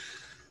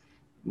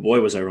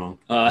 Boy, was I wrong.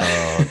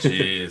 Oh,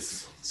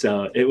 geez.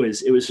 So it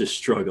was a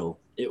struggle.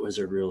 It was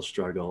a real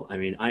struggle. I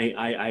mean,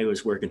 I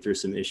was working through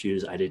some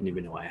issues I didn't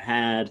even know I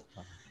had.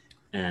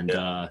 And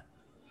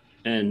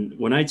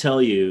when I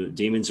tell you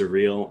demons are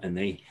real and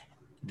they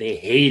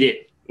hate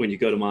it when you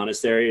go to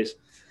monasteries,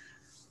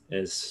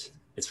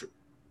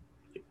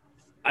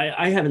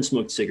 I haven't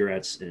smoked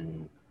cigarettes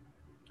in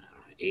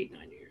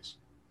 8-9 years.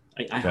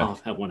 I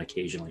have one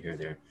occasionally here or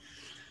there.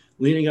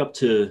 Leading up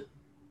to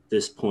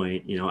this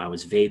point, I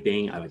was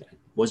vaping. I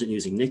wasn't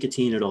using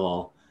nicotine at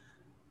all.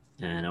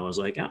 And I was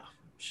like,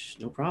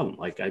 no problem.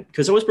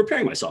 Because I was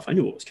preparing myself. I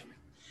knew what was coming.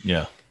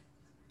 Yeah.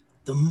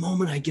 The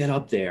moment I get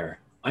up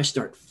there, I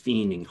start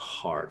fiending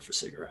hard for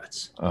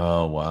cigarettes.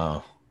 Oh,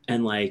 wow.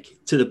 And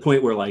to the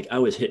point where I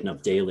was hitting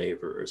up day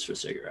laborers for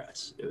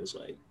cigarettes. It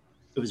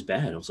was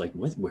bad. I was like,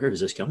 where is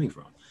this coming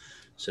from?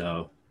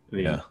 So, I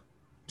mean,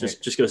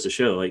 just goes to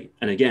show,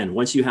 and again,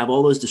 once you have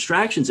all those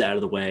distractions out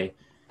of the way,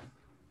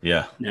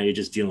 now you're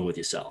just dealing with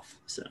yourself.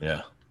 So,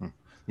 yeah.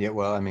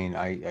 Well, I mean,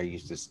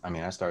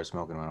 I started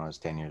smoking when I was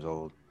 10 years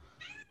old.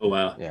 Oh,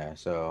 wow. Yeah.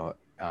 So,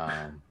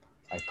 I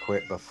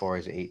quit before I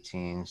was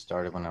 18,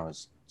 started when I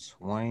was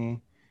 20.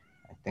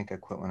 I think I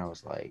quit when I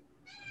was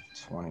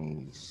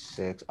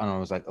 26. I don't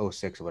know, it was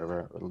 06 or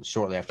whatever,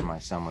 shortly after my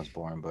son was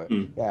born. But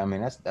yeah, I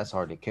mean, that's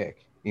hard to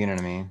kick. You know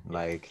what I mean?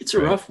 It's a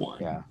rough one.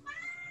 Yeah.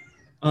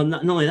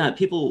 Not only that,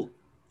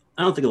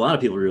 I don't think a lot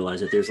of people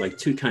realize that there's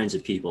two kinds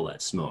of people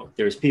that smoke.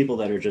 There's people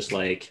that are just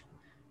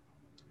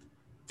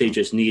they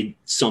just need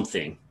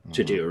something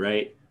to do,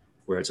 right?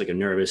 Where it's a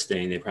nervous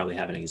thing. They probably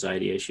have an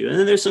anxiety issue. And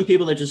then there's some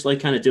people that just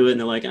kind of do it and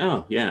they're like,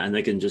 oh yeah. And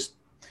they can just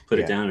put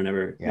it down and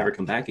never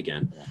come back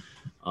again.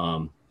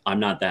 Yeah. I'm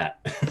not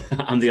that.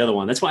 I'm the other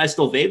one. That's why I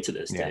still vape to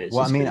this day.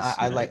 Well, I mean,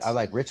 I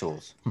like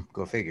rituals.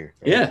 Go figure.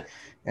 Right? Yeah.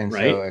 And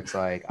so it's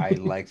I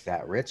like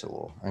that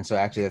ritual. And so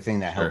actually the thing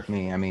that helped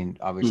me, I mean,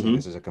 obviously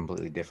this is a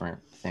completely different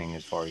thing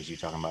as far as you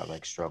talking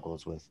about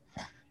struggles with,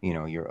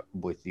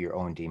 your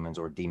own demons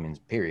or demons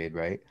period.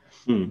 Right.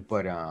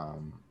 But,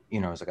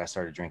 it's I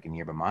started drinking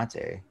yerba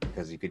mate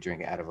because you could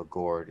drink it out of a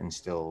gourd and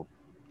still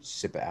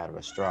sip it out of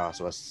a straw.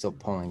 So I was still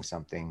pulling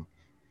something,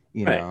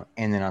 know,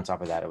 and then on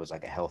top of that, it was a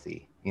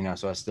healthy,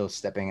 so I was still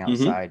stepping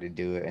outside to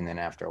do it. And then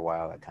after a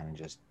while, I kind of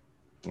just,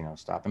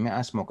 stop. I mean,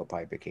 I smoke a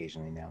pipe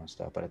occasionally now and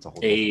stuff, but it's a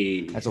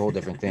whole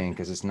different thing.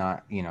 Cause it's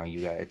not,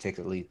 it takes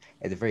at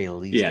the very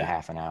least a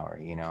half an hour,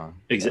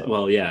 Exactly. So,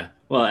 well, yeah.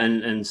 Well,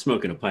 and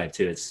smoking a pipe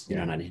too, it's,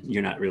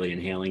 you're not really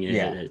inhaling it.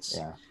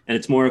 And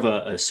it's more of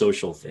a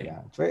social thing. Yeah.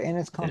 It's very, and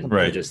it's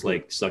right. Just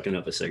sucking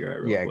up a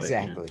cigarette. Real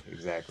quick,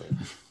 Exactly.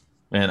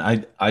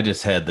 Man, I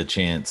just had the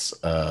chance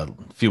a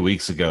few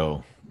weeks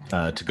ago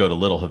to go to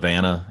Little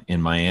Havana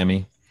in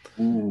Miami.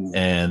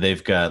 and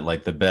they've got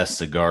like the best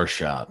cigar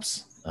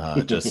shops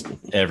just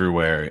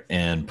everywhere.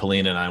 And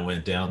Paulina and I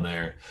went down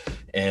there,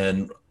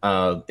 and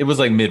it was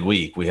like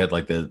midweek. We had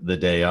like the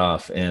day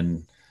off,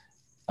 and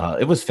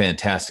it was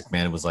fantastic,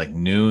 man. It was like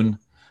noon,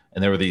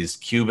 and there were these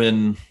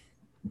Cuban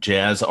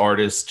jazz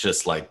artists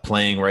just like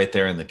playing right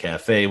there in the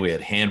cafe. We had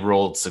hand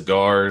rolled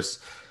cigars.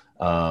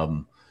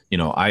 You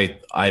know,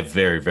 I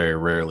very, very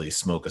rarely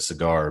smoke a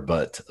cigar,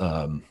 but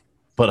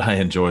I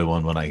enjoy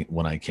one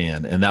when I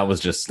can. And that was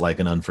just like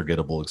an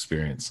unforgettable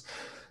experience.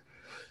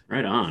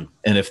 Right on.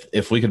 And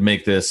if we could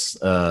make this,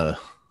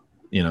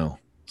 you know,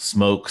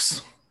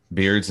 smokes,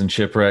 beards, and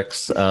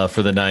shipwrecks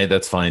for the night,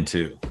 that's fine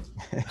too.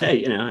 Hey,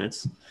 you know,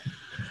 it's.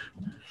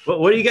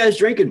 What are you guys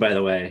drinking, by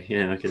the way?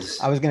 You know, because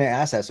I was going to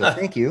ask that. So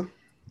thank you,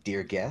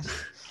 dear guest.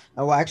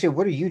 Oh, well, actually,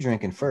 what are you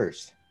drinking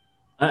first?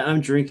 I'm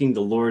drinking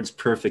the Lord's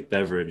perfect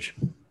beverage,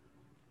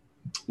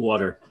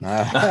 water.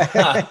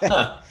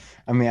 I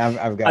mean,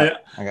 I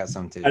got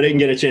some too. I didn't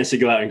get a chance to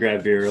go out and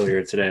grab beer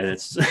earlier today.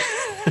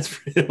 That's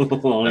pretty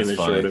long and the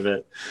short of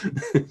it.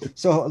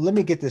 So let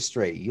me get this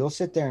straight. You'll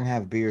sit there and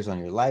have beers on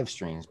your live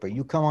streams, but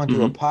you come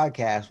onto a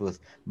podcast with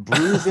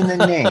brews in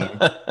the name,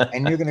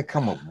 and you're going to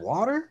come with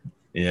water?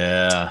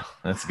 Yeah,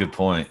 that's a good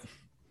point.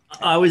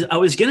 I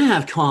was gonna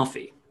have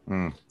coffee,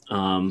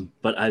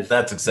 but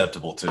that's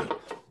acceptable too.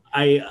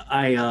 I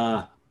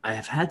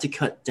have had to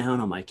cut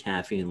down on my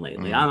caffeine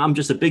lately. I'm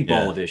just a big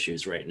ball of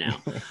issues right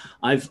now.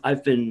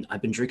 I've been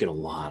drinking a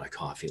lot of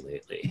coffee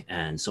lately,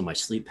 and so my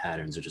sleep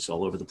patterns are just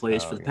all over the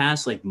place. For the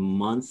past like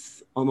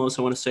month almost,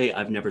 I want to say,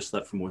 I've never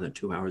slept for more than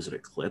 2 hours at a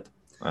clip.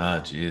 Ah,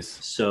 geez.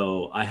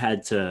 So I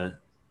had to.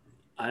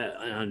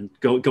 I'm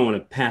going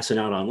to pass it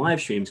out on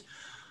live streams.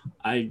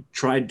 I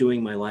tried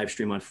doing my live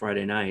stream on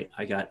Friday night.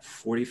 I got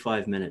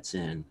 45 minutes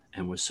in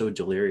and was so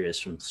delirious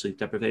from sleep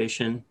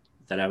deprivation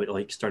that I would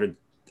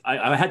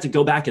I had to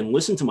go back and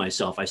listen to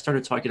myself. I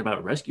started talking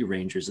about rescue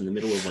rangers in the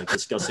middle of like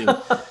discussing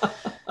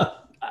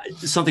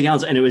something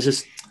else. And it was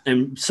just,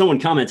 and someone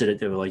commented it.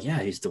 They were like, yeah,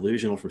 he's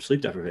delusional from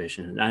sleep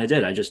deprivation. And I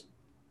did. I just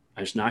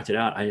knocked it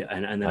out.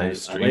 And then I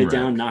laid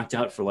down, knocked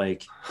out for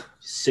like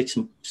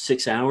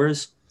six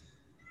hours.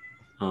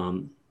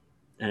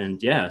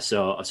 And yeah,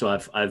 so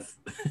I've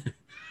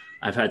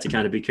I've had to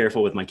kind of be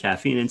careful with my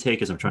caffeine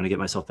intake as I'm trying to get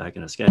myself back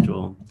in a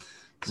schedule.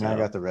 So, now I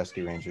got the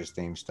Rescue Rangers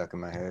theme stuck in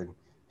my head.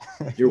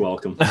 You're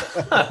welcome.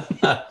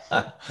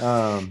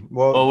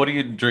 Well, what are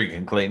you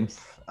drinking, Clayton?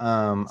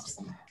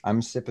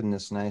 I'm sipping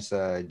this nice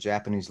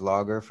Japanese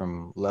lager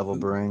from Level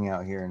Brewing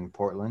out here in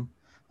Portland.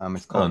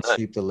 It's called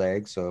Sweep the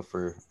Leg. So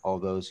for all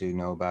those who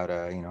know about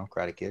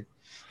Karate Kid.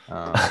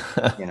 So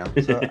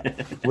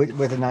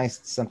with a nice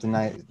something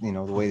nice, the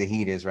way the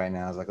heat is right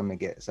now, I was like, let me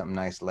get something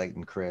nice, light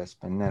and crisp,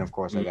 and then of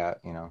course I got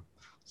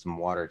some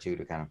water too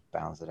to kind of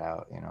balance it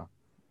out.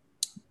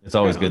 It's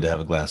always good to have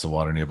a glass of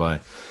water nearby.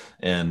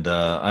 And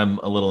I'm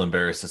a little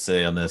embarrassed to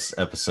say on this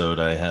episode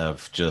I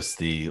have just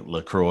the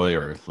LaCroix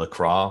or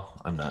LaCroix.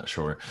 I'm not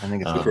sure. I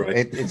think it's LaCroix.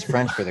 It's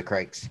French for the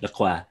crikes.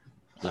 LaCroix.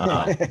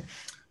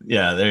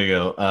 Yeah, there you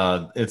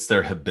go. It's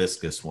their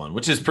hibiscus one,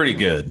 which is pretty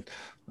good.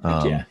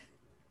 Yeah.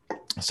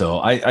 So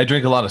I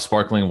drink a lot of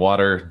sparkling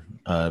water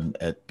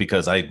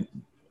because I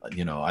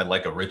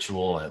like a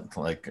ritual.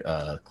 Like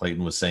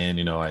Clayton was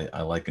saying,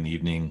 I like an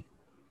evening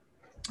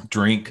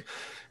drink,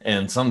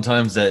 and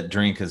sometimes that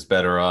drink is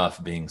better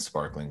off being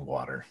sparkling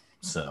water.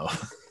 So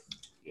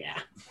yeah.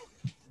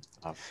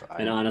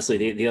 And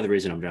honestly, the other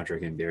reason I'm not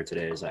drinking beer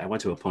today is I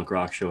went to a punk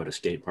rock show at a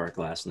skate park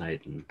last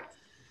night, and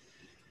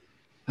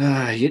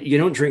you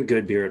don't drink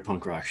good beer at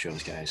punk rock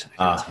shows, guys. I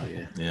gotta tell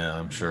you. Yeah,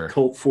 I'm sure.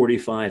 Colt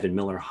 45 and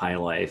Miller High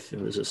Life.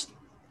 It was just,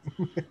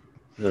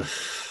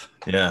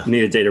 yeah.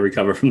 Need a day to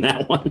recover from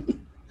that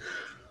one.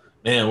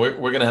 Man,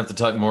 we're gonna have to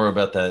talk more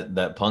about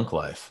that punk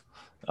life.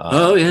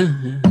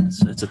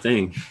 It's a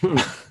thing.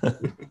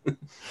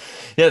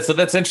 Yeah, so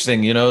that's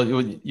interesting.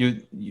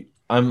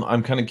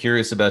 I'm kind of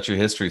curious about your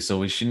history, so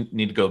we should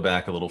need to go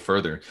back a little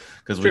further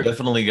because we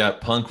definitely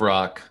got punk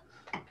rock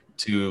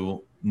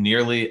to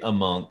nearly a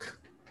monk.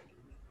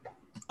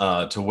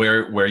 To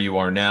where you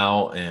are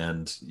now,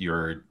 and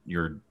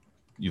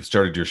you've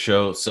started your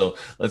show. So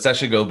let's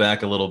actually go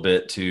back a little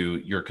bit to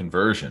your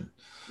conversion.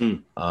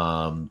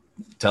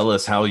 Tell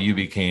us how you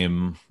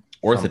became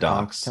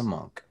Orthodox.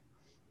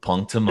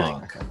 Punk to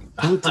monk.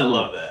 I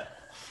love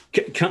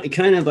that.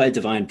 Kind of by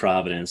divine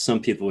providence.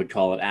 Some people would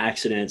call it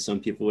accident. Some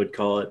people would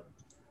call it,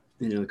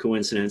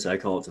 coincidence. I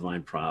call it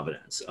divine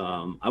providence.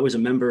 I was a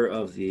member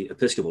of the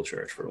Episcopal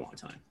Church for a long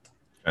time.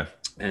 Okay.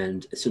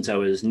 And since I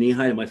was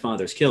knee-high to my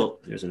father's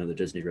kilt, there's another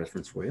Disney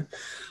reference for you.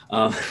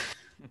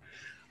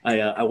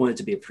 I wanted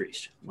to be a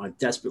priest. I wanted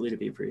desperately to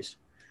be a priest.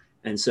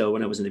 And so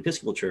when I was in the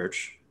Episcopal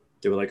Church,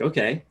 they were like,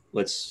 okay,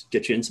 let's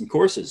get you in some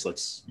courses.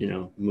 Let's,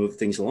 move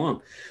things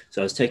along.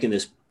 So I was taking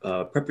this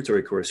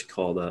preparatory course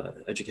called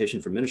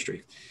Education for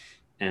Ministry.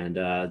 And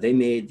they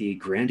made the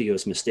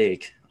grandiose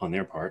mistake on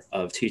their part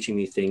of teaching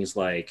me things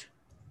like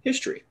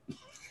history.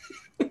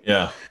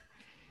 Yeah.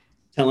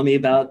 Telling me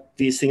about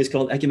these things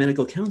called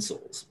ecumenical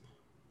councils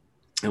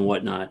and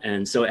whatnot.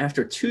 And so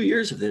after 2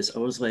 years of this, I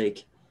was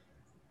like,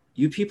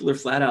 you people are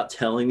flat out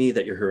telling me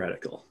that you're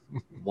heretical.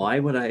 Why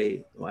would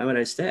I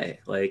stay?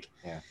 Like,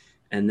 Yeah.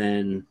 And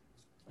then,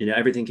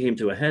 everything came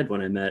to a head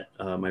when I met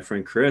my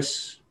friend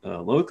Chris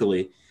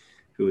locally,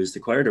 who is the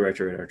choir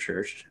director at our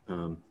church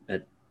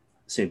at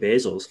St.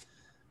 Basil's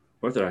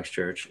Orthodox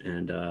Church.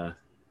 And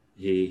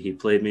he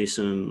played me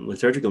some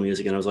liturgical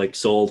music, and I was like,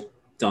 sold,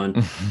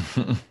 done.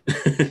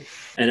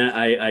 And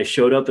I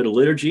showed up at a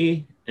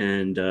liturgy,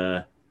 and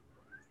I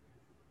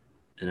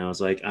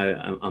was like,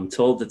 I'm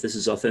told that this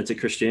is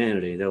authentic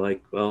Christianity. They're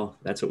like, well,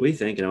 that's what we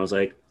think. And I was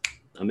like,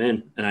 I'm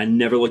in. And I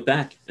never looked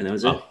back. And that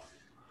was it.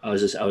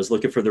 I was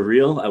looking for the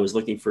real. I was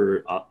looking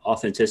for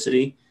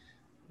authenticity,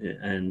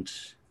 and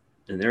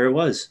there it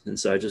was. And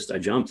so I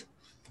jumped.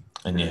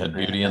 And you had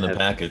beauty in the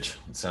package.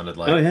 It sounded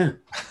like. Oh yeah.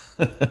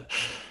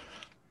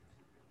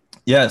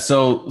 Yeah.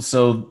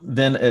 So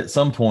then at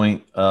some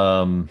point,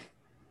 that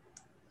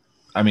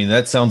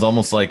sounds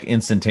almost like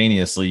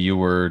instantaneously you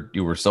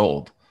were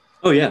sold.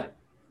 Oh yeah.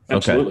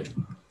 Absolutely. Okay.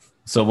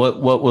 So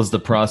what was the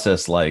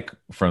process like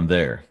from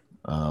there?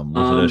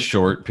 Was it a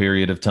short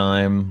period of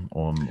time,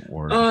 or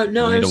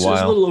no, it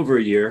was a little over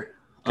a year.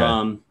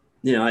 Okay.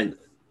 I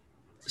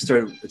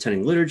started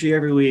attending liturgy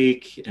every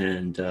week,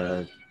 and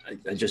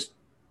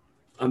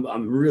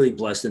I'm really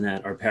blessed in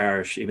that our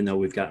parish, even though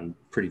we've gotten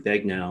pretty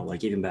big now,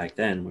 like even back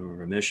then when we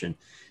were a mission,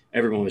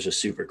 everyone was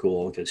just super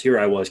cool, because here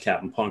I was,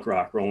 Captain Punk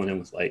Rock, rolling in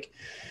with like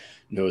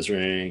nose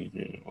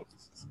ring,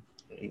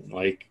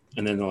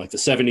 and then like the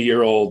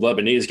 70-year-old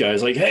Lebanese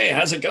guy's like, hey,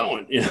 how's it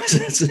going?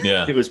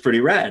 It was pretty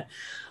rad.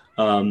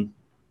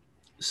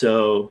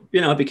 So,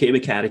 I became a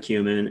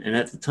catechumen, and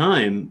at the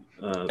time,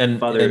 and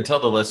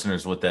tell the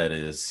listeners what that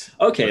is.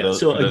 Okay. For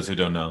those who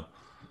don't know.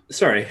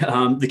 Sorry.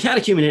 The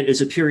catechumenate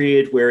is a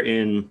period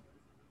wherein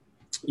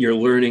you're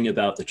learning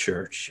about the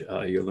church.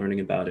 You're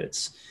learning about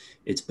its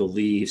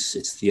beliefs,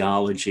 its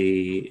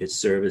theology, its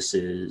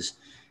services,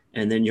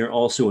 and then you're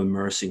also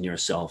immersing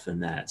yourself in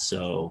that.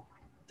 So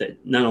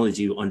that not only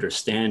do you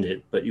understand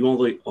it, but you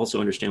also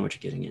understand what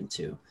you're getting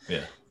into.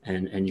 Yeah.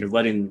 And you're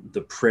letting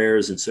the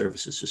prayers and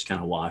services just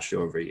kind of wash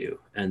over you.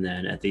 And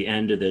then at the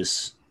end of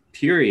this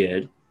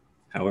period,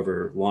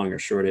 however long or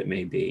short it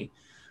may be,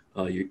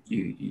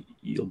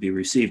 you'll be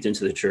received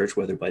into the church,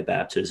 whether by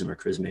baptism or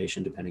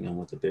chrismation, depending on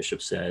what the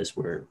bishop says,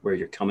 where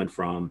you're coming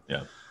from.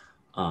 Yeah.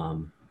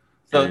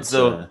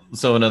 So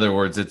in other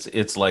words,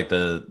 it's like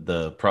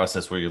the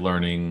process where you're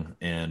learning,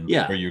 and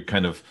where you're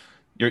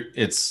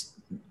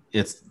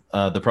it's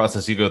the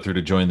process you go through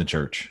to join the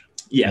church.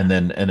 Yeah. And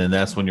then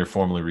that's when you're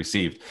formally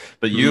received.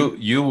 But you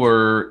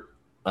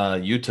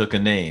took a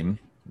name,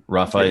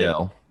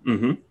 Raphael,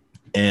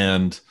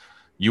 and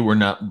you were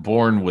not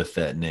born with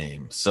that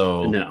name.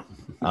 So no.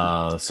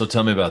 So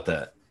tell me about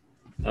that.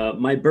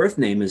 My birth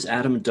name is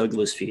Adam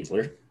Douglas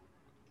Fiedler.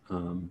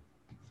 And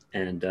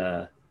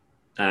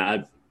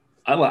I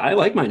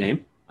like my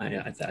name.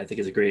 I think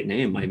it's a great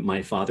name.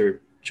 My father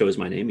chose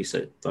my name. He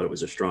thought it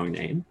was a strong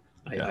name.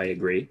 I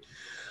agree.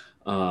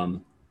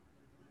 But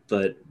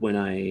when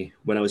I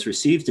was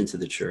received into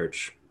the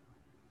church,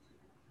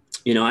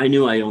 I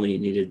knew I only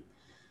needed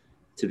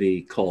to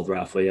be called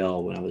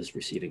Raphael when I was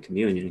receiving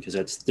communion, because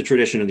that's the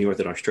tradition of the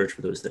Orthodox Church.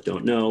 For those that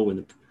don't know,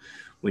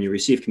 when you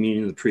receive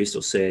communion, the priest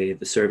will say,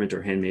 "The servant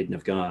or handmaiden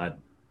of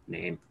God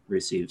name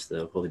receives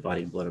the holy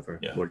body and blood of our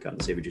Lord God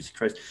and Savior Jesus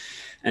Christ."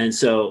 And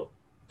so,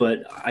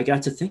 but I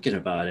got to thinking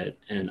about it,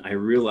 and I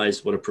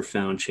realized what a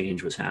profound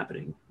change was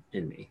happening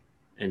in me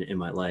and in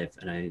my life.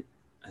 And I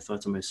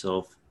thought to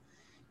myself,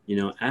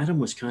 Adam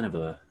was kind of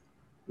a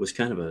he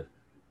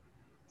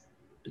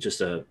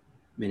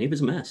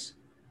was a mess.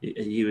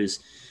 He was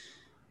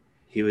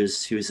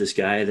this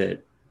guy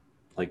that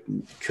like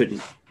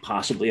couldn't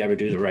possibly ever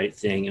do the right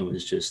thing, and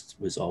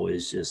was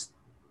always just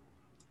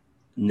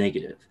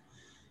negative.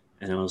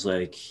 And I was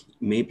like,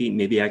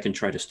 maybe I can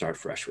try to start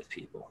fresh with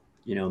people.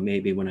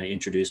 Maybe when I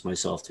introduce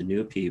myself to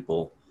new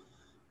people,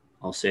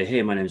 I'll say,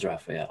 hey, my name is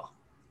Raphael,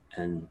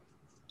 and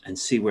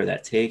see where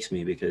that takes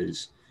me,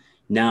 because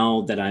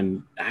now that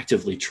I'm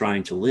actively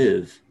trying to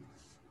live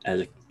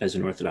as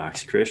an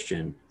Orthodox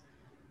Christian,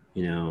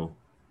 I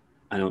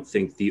don't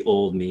think the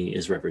old me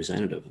is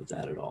representative of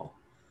that at all.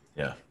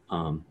 Yeah.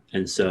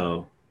 And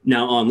so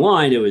now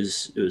online, it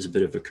was a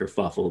bit of a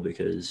kerfuffle,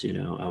 because,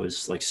 I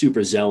was like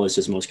super zealous,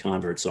 as most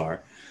converts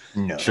are.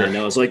 No. Sure. And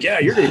I was like, yeah,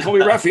 you're going to call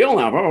me Raphael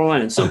now. Blah, blah, blah.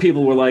 And some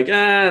people were like,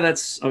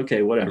 that's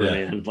okay. Whatever,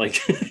 man.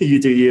 Like you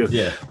do you.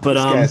 Yeah. But,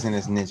 this guy's in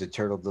his Ninja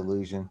Turtle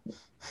delusion.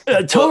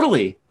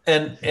 Totally.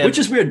 And which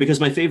is weird, because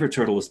my favorite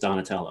turtle was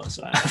Donatello.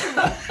 So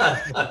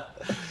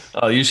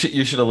oh, you should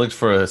have looked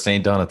for a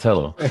Saint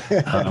Donatello.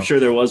 I'm sure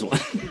there was one.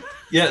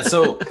 Yeah,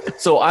 so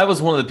I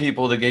was one of the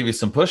people that gave you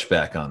some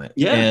pushback on it.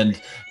 Yeah.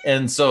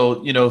 And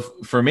so,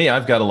 for me,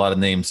 I've got a lot of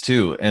names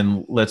too.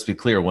 And let's be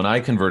clear, when I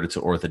converted to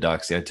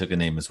Orthodoxy, I took a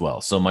name as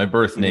well. So my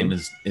birth name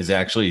is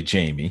actually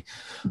Jamie.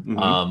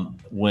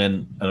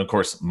 And of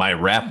course my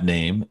rap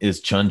name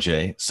is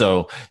Chunjay.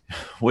 So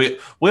we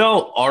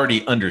all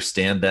already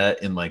understand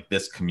that in like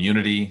this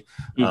community.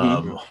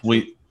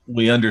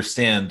 We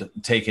understand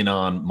taking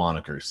on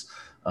monikers.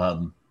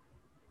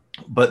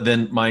 But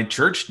then my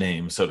church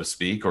name, so to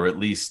speak, or at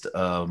least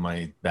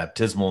my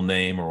baptismal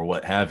name or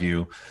what have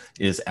you,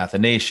 is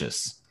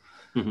Athanasius.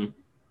 Mm-hmm.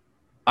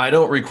 I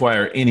don't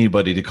require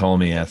anybody to call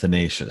me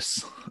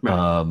Athanasius.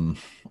 Right.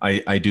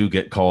 I do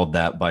get called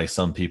that by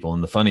some people.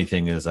 And the funny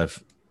thing is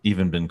I've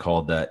even been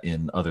called that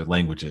in other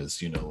languages,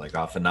 like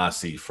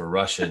Afanasi for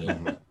Russian.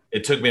 And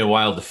it took me a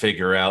while to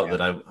figure out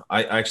that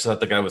I actually thought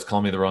the guy was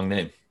calling me the wrong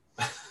name.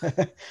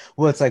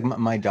 Well, it's like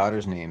my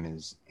daughter's name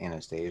is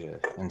Anastasia.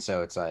 And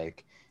so it's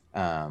like,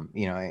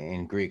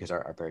 in Greek, because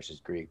our parish is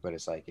Greek, but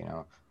it's like,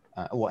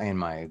 and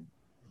my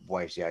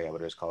wife's Yaya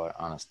would just call her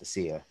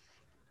Anastasia.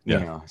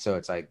 So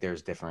it's like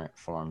there's different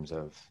forms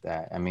of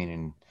that. I mean,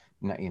 and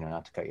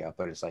not to cut you off,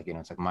 but it's like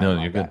it's like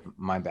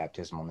my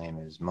baptismal name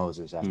is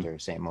Moses after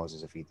Saint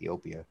Moses of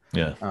Ethiopia.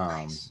 Yeah.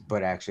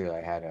 But actually,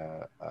 I had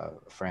a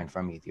friend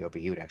from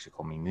Ethiopia. He would actually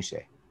call me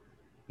Mushe.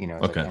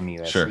 It's okay. like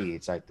MUSC. Sure.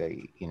 It's like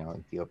the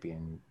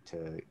Ethiopian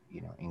to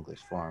English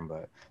form.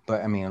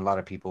 But I mean, a lot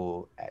of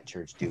people at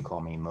church do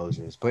call me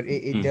Moses. But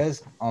it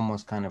does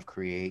almost kind of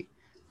create,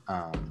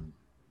 I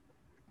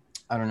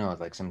don't know,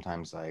 like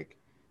sometimes like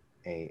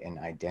an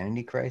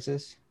identity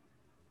crisis.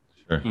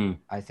 Sure.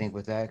 I think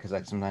with that, because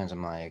like sometimes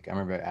I'm like, I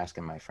remember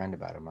asking my friend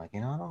about it. I'm like, I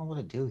don't know what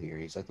to do here.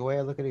 He's like, the way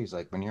I look at it, he's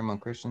like, when you're among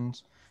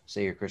Christians,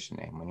 say your Christian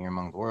name. When you're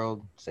among the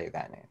world, say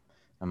that name.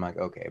 I'm like,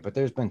 okay, but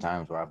there's been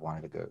times where I've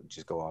wanted to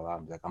go all out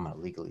and be like, I'm gonna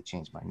legally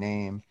change my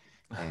name,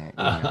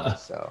 and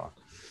so.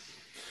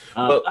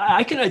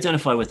 I can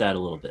identify with that a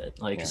little bit,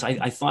 like, because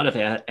I thought of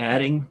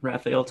adding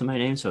Raphael to my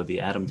name, so it'd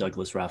be Adam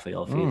Douglas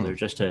Raphael Fiedler,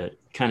 just to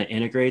kind of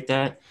integrate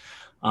that.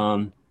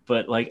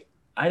 But like,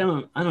 I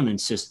don't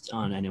insist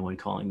on anyone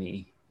calling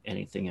me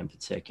anything in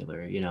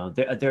particular.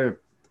 There are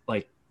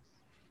like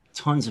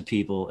tons of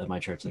people at my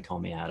church that call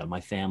me Adam.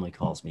 My family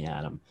calls me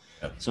Adam.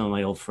 Yep. Some of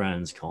my old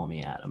friends call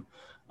me Adam.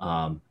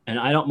 And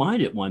I don't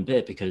mind it one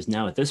bit, because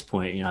now at this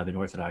point, I've been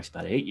Orthodox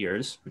about 8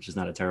 years, which is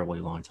not a terribly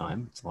long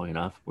time. It's long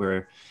enough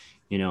where,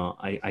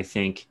 I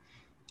think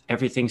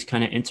everything's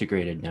kind of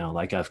integrated now.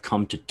 Like, I've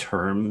come to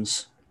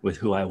terms with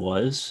who I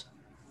was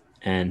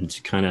and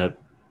kind of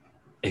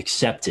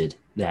accepted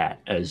that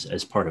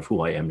as part of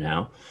who I am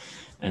now.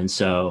 And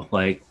so,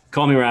 like,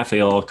 call me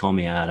Raphael, call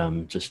me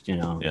Adam, just,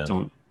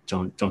 don't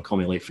call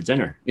me late for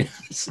dinner.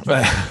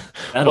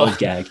 That old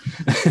gag.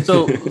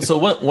 so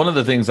one of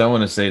the things I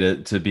want to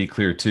say to be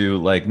clear too,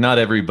 like, not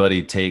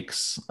everybody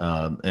takes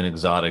an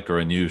exotic or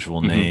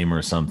unusual name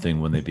or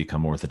something when they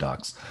become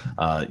Orthodox.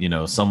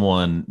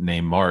 Someone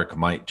named Mark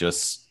might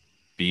just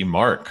be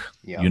Mark.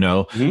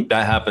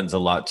 That happens a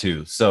lot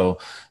too. So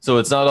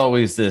it's not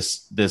always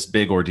this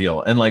big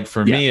ordeal. And like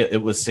for me,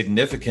 it was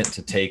significant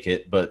to take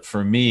it, but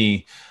for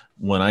me,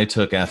 when I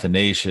took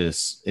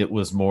Athanasius, it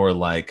was more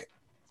like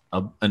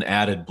an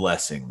added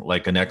blessing,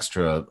 like an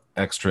extra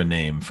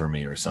name for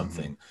me or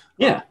something.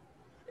 Yeah.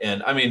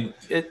 And I mean,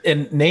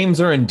 and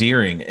names are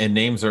endearing and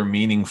names are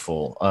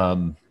meaningful.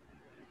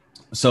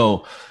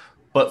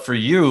 But for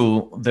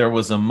you, there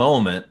was a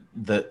moment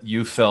that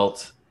you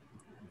felt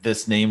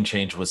this name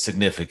change was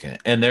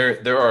significant. And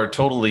there are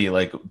totally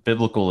like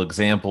biblical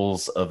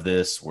examples of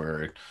this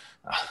where,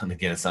 and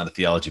again, it's not a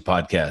theology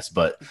podcast,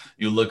 but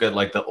you look at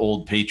like the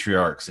old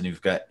patriarchs and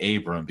you've got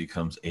Abram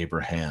becomes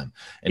Abraham.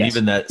 And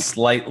even that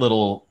slight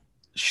little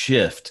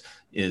shift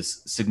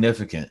is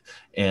significant.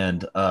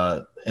 And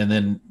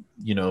then,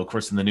 of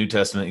course, in the New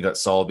Testament, you got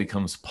Saul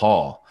becomes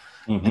Paul.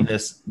 And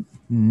this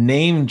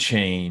name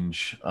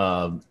change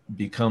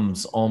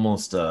becomes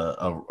almost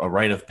a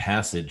rite of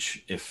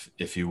passage,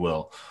 if you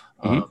will.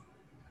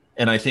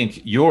 And I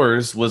think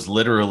yours was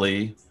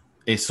literally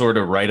a sort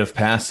of rite of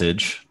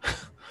passage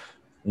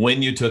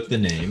when you took the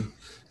name,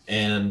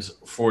 and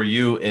for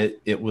you,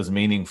 it was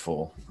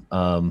meaningful.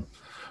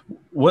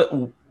 What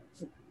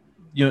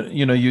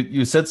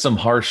you said some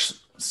harsh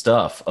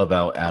stuff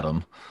about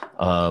Adam,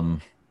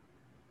 but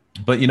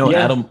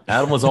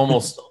Adam was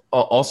almost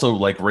also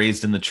like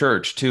raised in the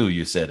church too.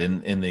 You said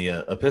in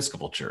the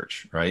Episcopal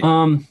Church, right?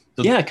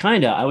 Yeah,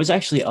 kind of. I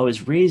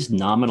was raised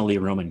nominally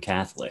Roman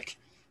Catholic,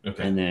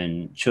 and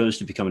then chose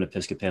to become an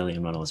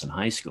Episcopalian when I was in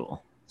high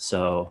school.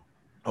 So,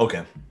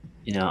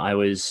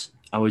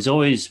 I was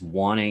always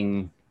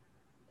wanting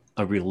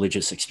a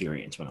religious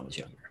experience when I was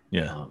younger.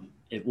 Yeah.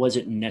 It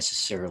wasn't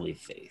necessarily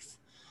faith.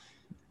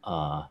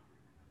 And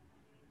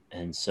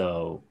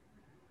so.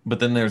 But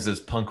then there's this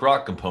punk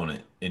rock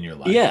component in your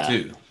life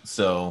too.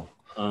 So.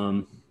 For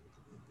a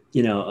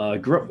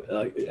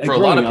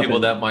lot of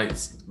people, that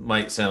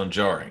might sound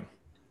jarring.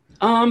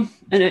 And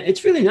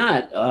it's really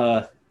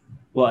not.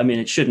 Well, I mean,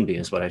 it shouldn't be,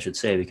 is what I should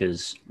say,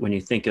 because when you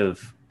think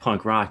of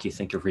punk rock, you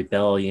think of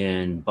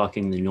rebellion,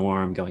 bucking the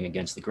norm, going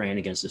against the grain,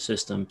 against the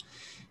system.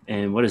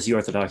 And what does the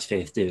Orthodox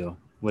faith do?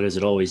 What has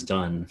it always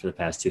done for the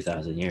past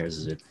 2,000 years?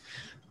 Is it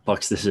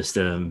bucks the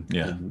system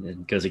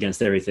and goes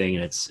against everything,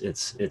 and it's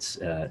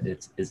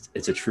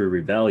a true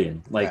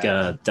rebellion, like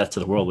Death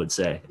to the World would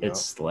say.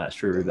 It's the last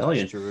true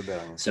rebellion.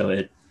 So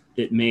it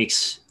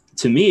makes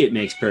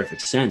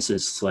perfect sense.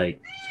 It's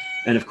like,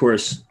 and of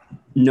course,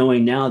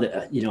 knowing now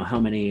that how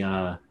many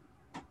there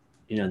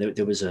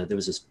was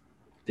this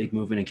big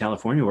movement in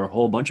California where a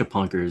whole bunch of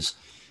punkers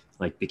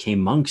like became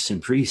monks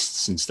and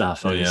priests and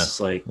stuff. And it's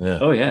like,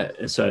 oh yeah.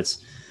 So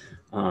it's,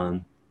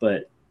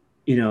 but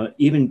you know,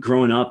 even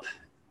growing up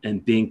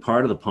and being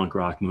part of the punk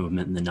rock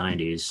movement in the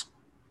 90s,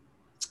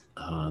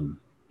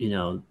 you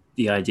know,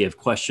 the idea of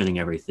questioning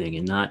everything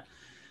and not,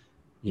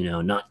 you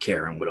know, not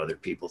caring what other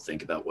people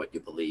think about what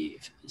you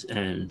believe.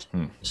 And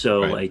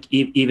so like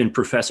even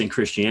professing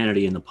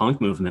Christianity in the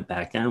punk movement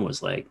back then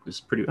was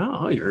pretty,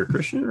 oh, you're a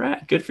Christian,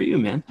 right? Good for you,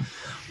 man.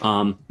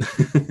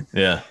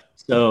 Yeah.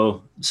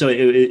 So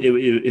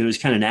it was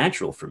kind of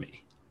natural for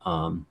me.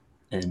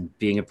 And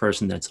being a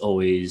person that's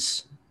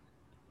always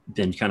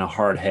been kind of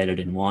hard-headed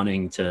and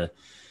wanting to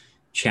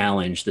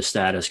challenge the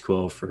status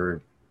quo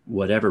for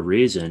whatever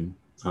reason,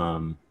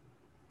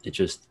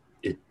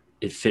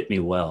 it fit me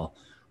well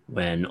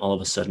when all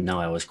of a sudden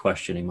now I was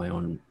questioning my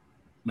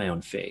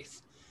own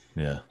faith.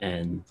 Yeah.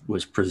 And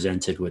was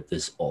presented with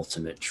this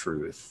ultimate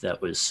truth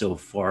that was so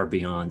far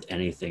beyond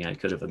anything I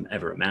could have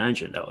ever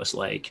imagined. I was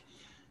like,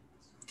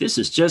 this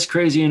is just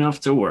crazy enough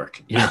to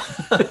work. You know?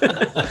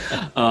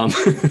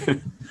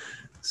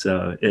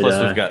 So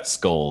plus we've got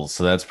skulls,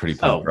 so that's pretty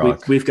punk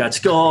rock. We've got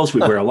skulls.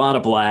 We wear a lot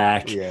of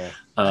black. Yeah.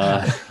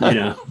 You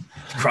know,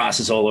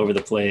 crosses all over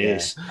the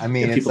place. Yeah. I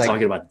mean, it's people like,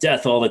 talking about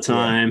death all the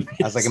time.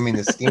 Yeah. I was like, I mean,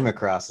 the schema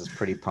cross is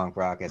pretty punk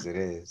rock as it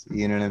is.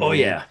 You know what I mean? Oh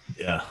yeah,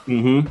 yeah.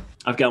 Mm-hmm.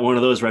 I've got one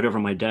of those right over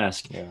my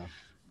desk. Yeah.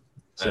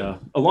 So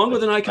along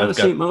with an icon of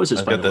St. Moses.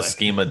 I've got the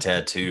schema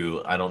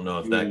tattoo. I don't know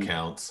if that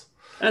counts.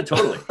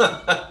 Totally.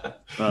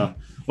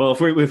 Well,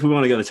 if we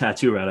want to go the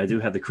tattoo route, I do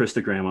have the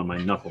Christogram on my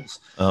knuckles.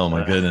 Oh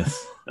my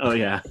goodness. Oh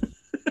yeah.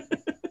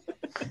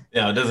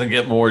 Yeah, it doesn't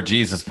get more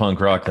Jesus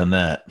punk rock than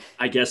that.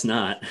 I guess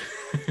not.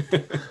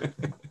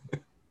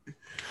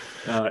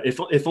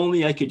 If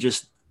only I could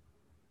just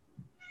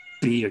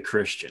be a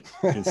Christian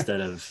instead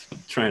of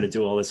trying to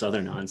do all this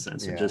other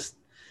nonsense, and just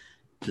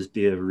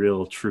be a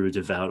real, true,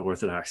 devout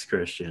Orthodox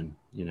Christian,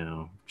 you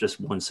know, just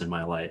once in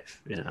my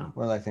life, you know.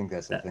 Well, I think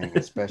that's the thing,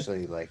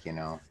 especially like, you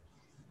know,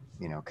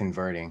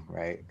 converting,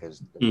 right?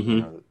 Because you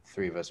know, the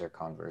three of us are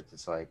converts.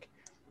 It's like,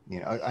 you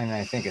know, and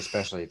I think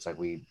especially it's like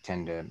we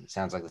tend to, it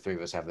sounds like the three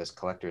of us have this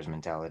collector's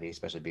mentality,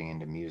 especially being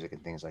into music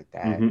and things like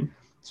that.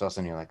 So all of a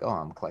sudden you're like, oh,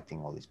 I'm collecting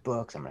all these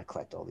books, I'm going to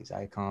collect all these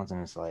icons.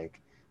 And it's like,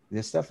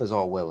 this stuff is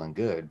all well and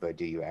good, but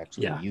do you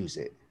actually use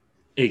it?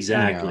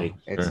 Exactly. You know,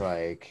 it's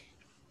like,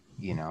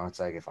 you know, it's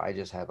like if I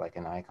just had like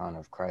an icon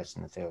of Christ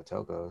and the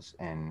Theotokos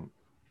and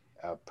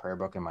a prayer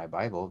book in my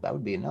Bible, that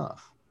would be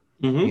enough.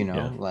 You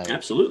know, like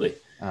absolutely.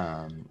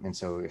 And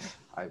so if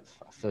I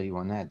feel you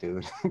on that,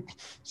 dude.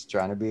 Just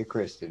trying to be a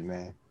Christian,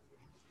 man.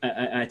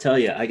 I tell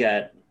you, I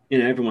got, you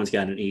know, everyone's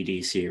got an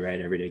EDC, right?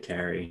 Everyday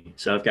carry.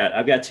 So I've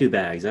got two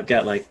bags. I've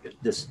got like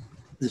this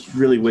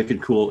really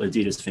wicked cool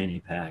Adidas fanny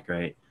pack,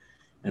 right?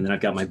 And then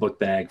I've got my book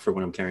bag for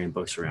when I'm carrying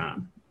books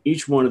around.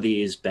 Each one of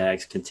these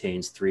bags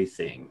contains three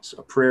things: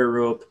 a prayer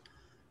rope,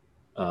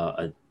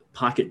 a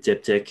pocket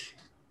diptych,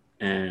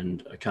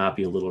 and a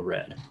copy of Little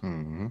Red.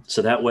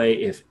 So that way,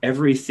 if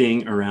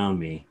everything around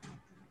me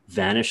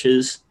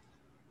vanishes,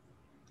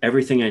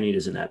 everything I need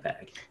is in that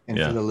bag. And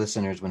for the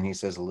listeners, when he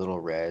says Little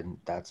Red,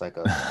 that's like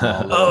a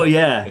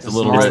it's a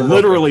little red,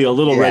 literally a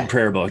little red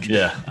prayer book.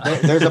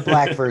 There's a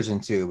black version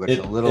too, but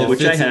it's a little,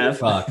 which I have.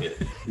 Pocket.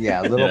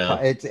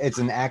 It's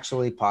an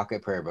actually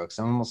pocket prayer book.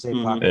 Someone will say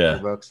pocket prayer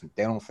books,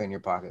 they don't fit in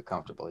your pocket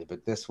comfortably,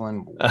 but this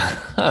one,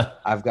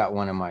 I've got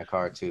one in my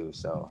car too.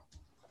 So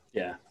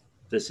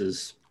this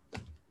is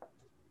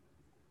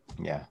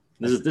Yeah.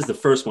 This is the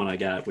first one I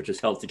got, which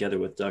is held together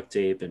with duct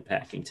tape and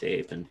packing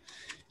tape, and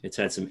it's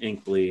had some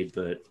ink bleed,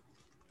 but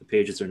the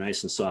pages are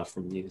nice and soft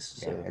from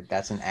use. So. Yeah,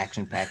 that's an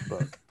action-packed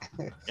book.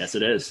 Yes,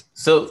 it is.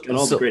 So it's got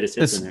all the greatest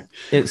hits in there.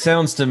 It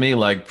sounds to me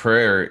like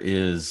prayer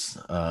is,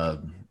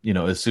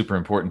 is super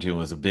important to you. It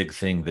was a big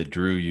thing that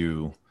drew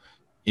you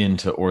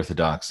into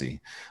Orthodoxy.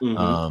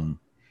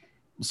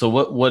 So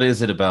what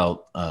is it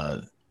about?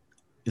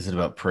 Is it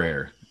about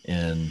prayer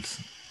and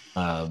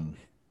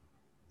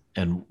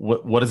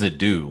what does it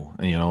do?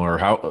 You know, or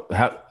how?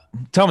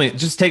 Tell me,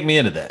 just take me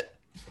into that.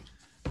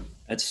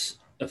 That's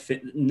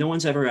no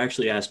one's ever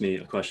actually asked me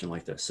a question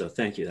like this, so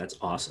thank you. That's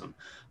awesome.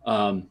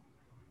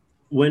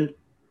 When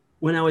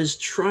I was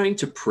trying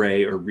to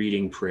pray or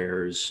reading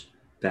prayers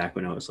back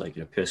when I was like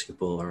an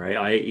Episcopal, or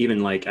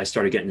I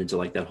started getting into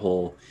like that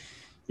whole,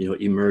 you know,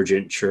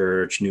 emergent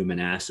church, new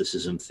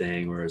monasticism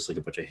thing, where it's like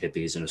a bunch of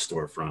hippies in a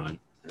storefront.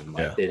 And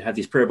like they'd have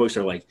these prayer books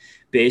that are like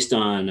based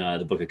on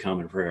the Book of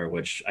Common Prayer,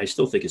 which I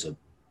still think is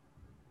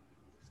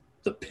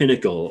the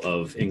pinnacle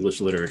of English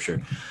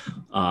literature.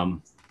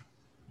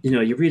 You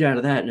know, you read out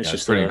of that, and it's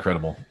just pretty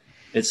incredible.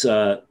 It's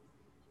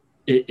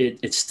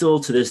it still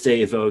to this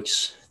day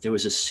evokes. There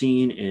was a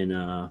scene in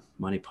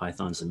Monty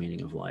Python's The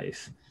Meaning of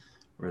Life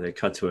where they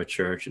cut to a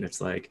church, and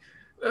it's like,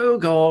 "Oh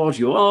God,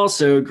 you are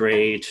so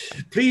great.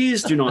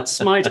 Please do not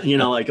smite," you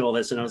know, like all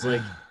this. And I was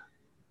like,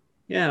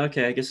 yeah,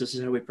 okay, I guess this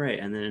is how we pray.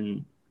 And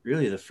then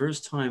really the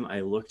first time I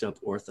looked up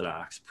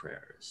Orthodox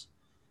prayers,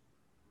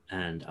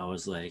 and I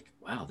was like,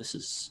 wow, this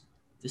is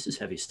this is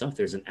heavy stuff.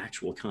 There's an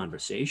actual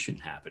conversation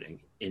happening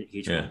in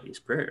each one of these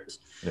prayers.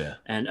 Yeah.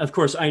 And of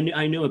course, I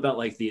knew about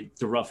like the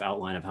rough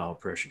outline of how a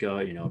prayer should go,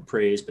 you know,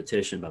 praise,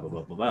 petition, blah, blah,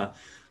 blah, blah, blah.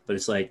 But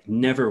it's like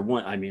never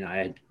one. I mean,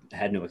 I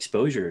had no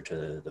exposure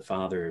to the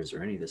fathers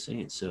or any of the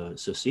saints. So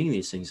seeing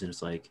these things, and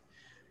it's like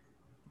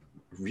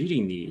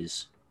reading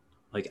these,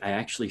 like I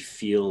actually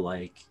feel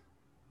like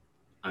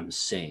I'm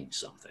saying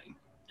something,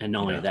 and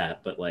not only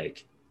that, but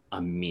like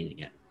I'm meaning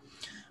it.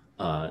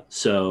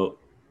 So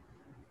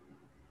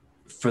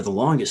for the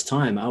longest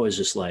time, I was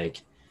just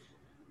like,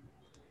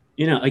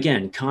 you know,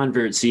 again,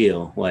 convert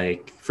zeal.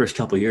 Like first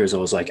couple of years, I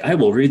was like, I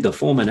will read the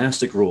full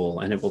monastic rule,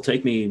 and it will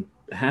take me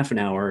half an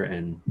hour,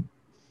 and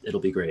it'll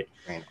be great.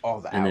 And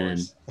all the and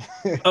hours.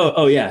 Then,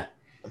 oh yeah.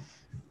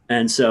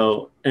 And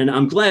so, and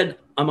I'm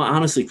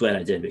honestly glad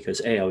I did,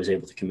 because A, I was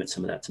able to commit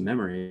some of that to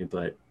memory,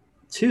 but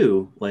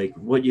two, like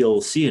what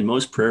you'll see in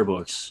most prayer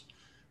books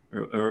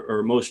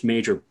or most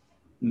major,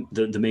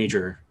 the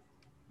major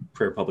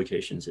prayer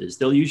publications is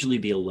there'll usually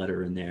be a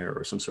letter in there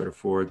or some sort of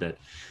foreword that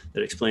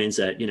explains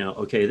that, you know,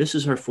 okay, this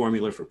is our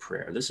formula for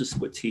prayer. This is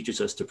what teaches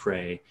us to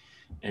pray.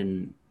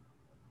 And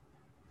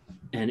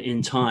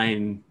in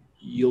time,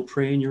 you'll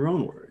pray in your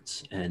own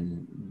words,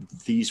 and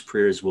these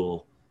prayers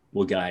will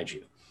guide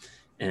you.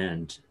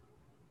 And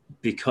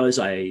because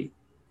I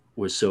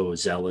was so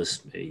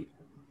zealous, I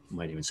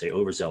might even say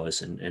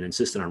overzealous, and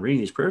insisted on reading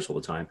these prayers all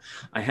the time,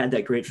 I had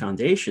that great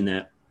foundation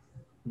that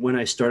when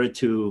I started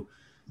to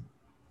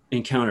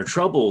encounter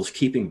troubles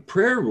keeping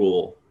prayer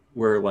rule,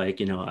 where like,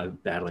 you know, I'm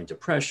battling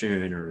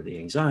depression or the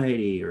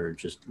anxiety or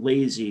just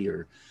lazy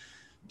or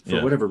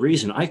for whatever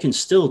reason, I can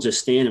still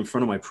just stand in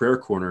front of my prayer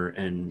corner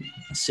and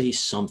say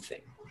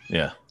something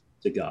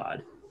to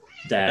God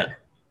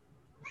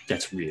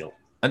that's real.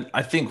 And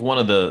I think one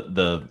of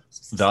the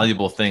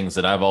valuable things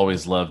that I've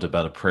always loved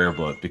about a prayer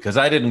book, because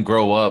I didn't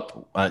grow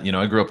up, you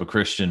know, I grew up a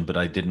Christian, but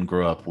I didn't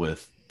grow up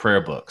with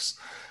prayer books.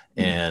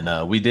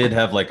 And we did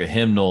have like a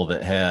hymnal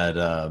that had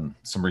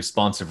some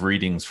responsive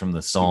readings from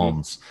the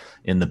Psalms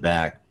in the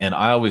back. And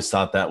I always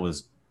thought that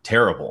was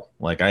terrible.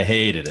 Like I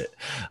hated it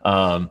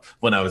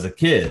when I was a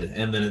kid.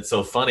 And then it's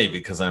so funny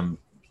because I'm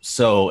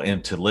so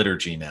into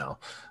liturgy now.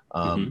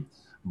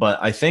 But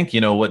I think,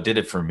 you know, what did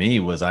it for me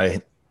was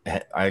I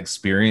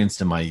experienced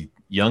in my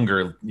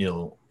younger, you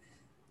know,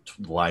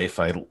 life,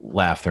 I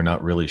laugh, they're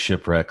not really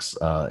shipwrecks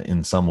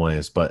in some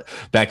ways, but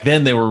back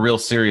then they were real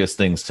serious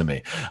things to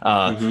me.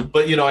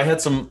 But, you know, I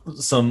had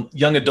some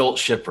young adult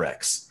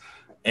shipwrecks,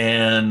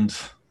 and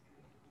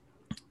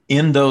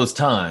in those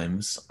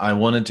times I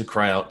wanted to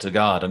cry out to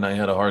God, and I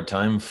had a hard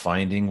time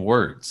finding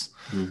words.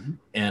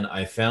 And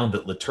I found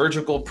that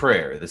liturgical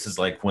prayer, this is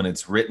like when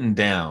it's written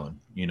down,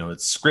 you know,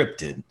 it's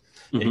scripted.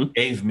 It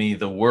gave me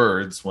the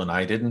words when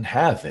I didn't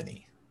have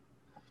any.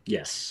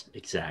 Yes,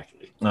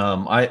 exactly.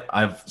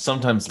 I've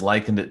sometimes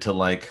likened it to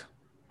like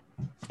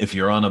if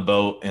you're on a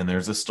boat and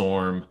there's a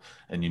storm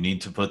and you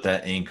need to put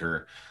that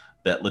anchor,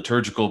 that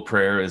liturgical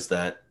prayer is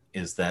that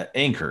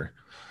anchor.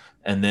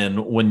 And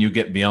then when you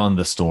get beyond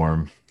the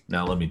storm,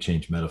 now let me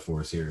change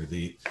metaphors here.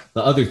 The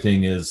other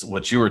thing is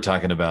what you were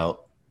talking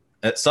about.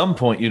 At some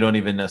point, you don't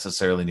even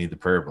necessarily need the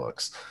prayer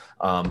books.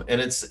 And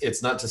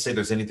it's not to say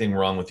there's anything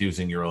wrong with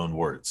using your own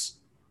words.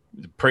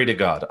 Pray to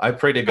God. I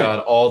pray to God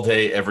all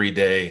day, every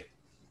day.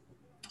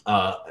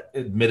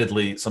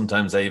 Admittedly,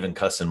 sometimes I even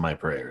cuss in my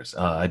prayers.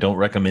 I don't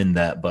recommend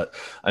that, but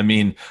I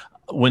mean,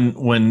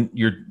 when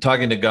you're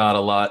talking to God a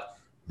lot,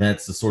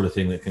 that's the sort of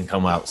thing that can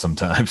come out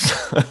sometimes.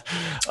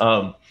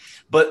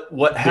 But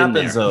what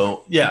happens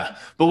though? Yeah.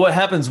 But what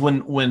happens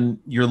when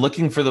you're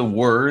looking for the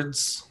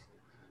words?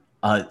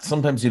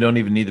 Sometimes you don't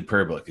even need the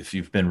prayer book. If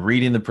you've been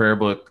reading the prayer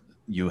book,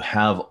 you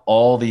have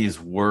all these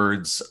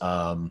words,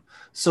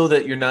 so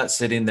that you're not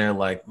sitting there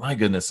like, my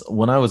goodness,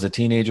 when I was a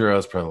teenager, I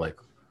was probably like,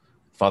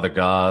 Father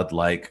God,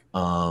 like,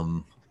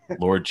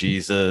 Lord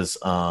Jesus,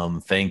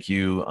 thank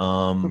you,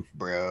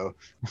 bro.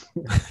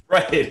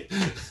 Right,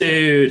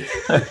 dude.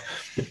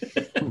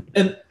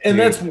 and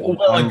that's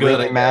well I'm and good.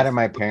 really mad at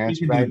my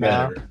parents right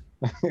now.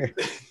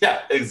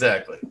 Yeah,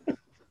 exactly.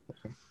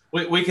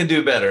 We can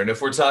do better, and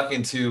if we're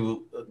talking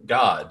to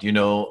God, you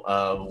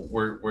know,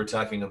 we're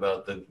talking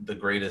about the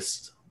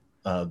greatest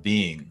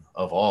being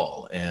of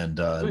all, and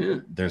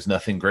there's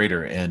nothing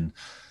greater. And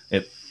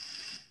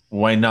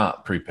why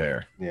not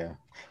prepare? Yeah.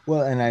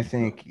 Well, and I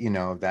think, you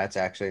know, that's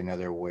actually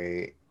another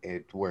way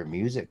where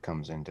music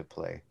comes into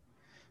play.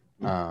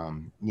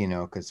 You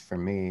know, because for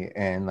me,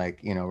 and like,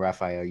 you know,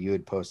 Raphael, you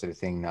had posted a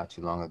thing not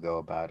too long ago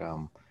about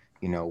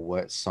you know,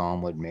 what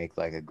psalm would make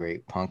like a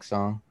great punk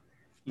song.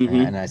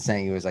 And I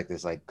sent you as like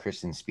this like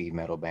Christian speed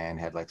metal band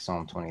had like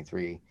Psalm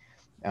 23.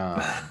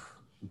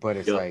 But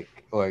it's like,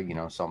 or, you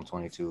know, Psalm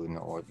 22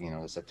 or, you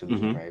know, the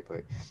Septuagint, right?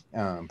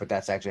 But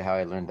that's actually how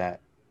I learned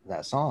that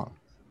song,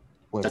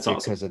 was that's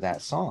because awesome. of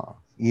that song,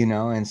 you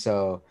know? And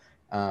so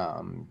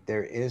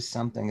there is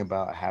something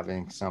about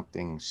having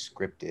something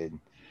scripted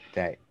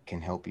that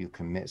can help you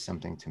commit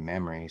something to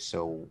memory,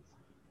 so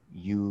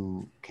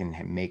you can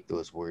make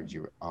those words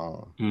your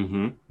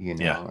own, you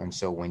know? And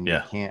so when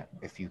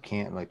if you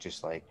can't like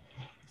just like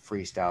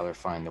freestyle or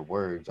find the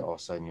words, all of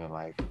a sudden you're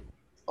like,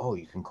 oh,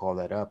 you can call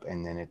that up,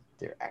 and then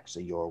they're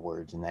actually your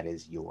words, and that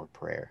is your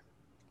prayer.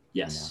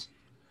 Yes.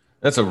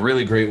 That's a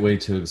really great way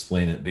to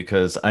explain it,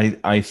 because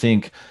I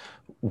think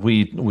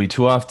we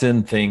too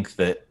often think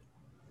that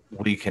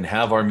we can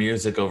have our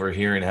music over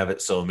here and have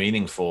it so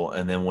meaningful,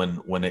 and then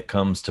when it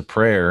comes to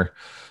prayer,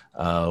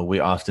 we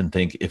often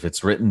think if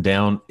it's written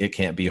down, it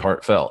can't be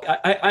heartfelt.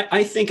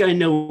 I think I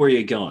know where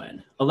you're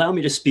going. Allow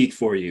me to speak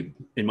for you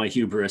in my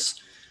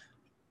hubris.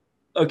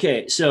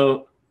 Okay,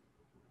 so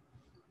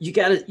you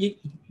got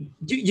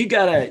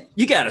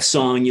a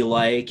song you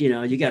like,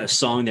 you got a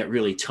song that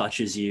really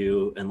touches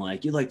you, and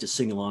like you like to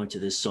sing along to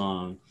this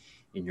song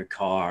in your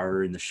car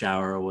or in the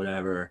shower or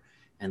whatever,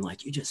 and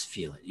like you just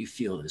feel it. You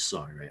feel this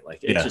song, right?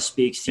 Like it just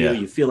speaks to you.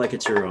 You feel like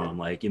it's your own.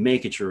 Like you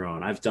make it your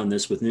own. I've done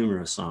this with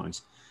numerous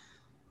songs.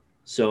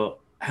 So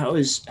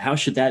how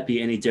should that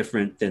be any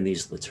different than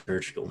these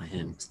liturgical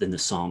hymns, than the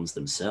Psalms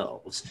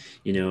themselves?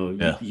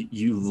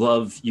 You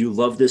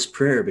love this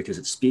prayer because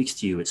it speaks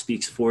to you. It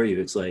speaks for you.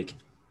 It's like,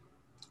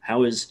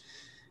 how is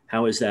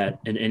that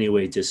in any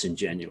way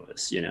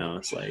disingenuous?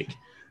 It's like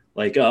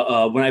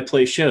when I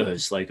play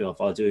shows, like if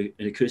I'll do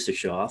an acoustic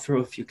show, I'll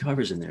throw a few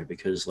covers in there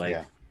because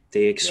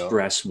they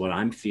express what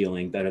I'm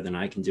feeling better than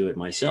I can do it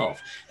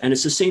myself. And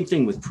it's the same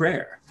thing with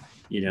prayer.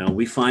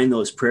 We find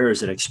those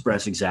prayers that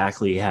express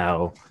exactly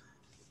how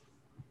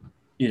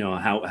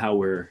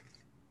we're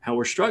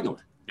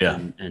struggling,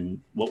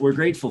 and what we're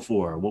grateful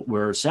for, what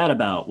we're sad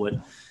about, what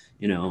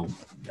the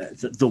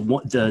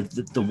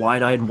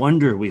wide-eyed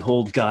wonder we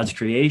hold God's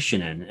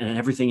creation in, and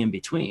everything in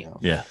between.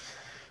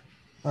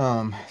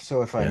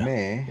 So if I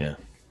may,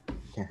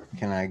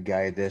 can I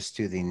guide this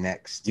to the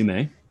next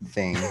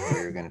thing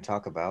we're going to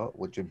talk about,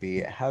 which would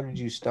be, how did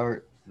you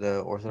start the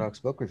Orthodox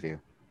Book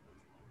Review?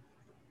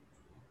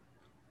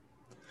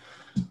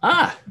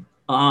 Out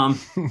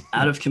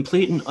of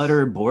complete and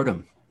utter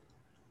boredom.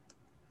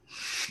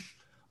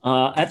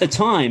 At the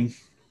time,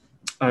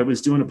 I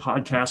was doing a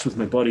podcast with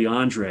my buddy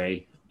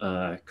Andre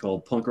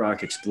called Punk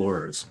Rock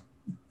Explorers,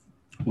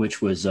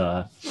 which was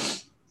kind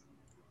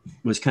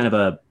of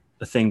a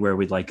thing where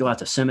we'd like go out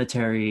to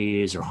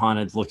cemeteries or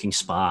haunted looking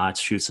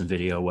spots, shoot some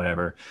video,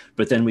 whatever.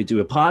 But then we'd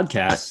do a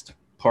podcast,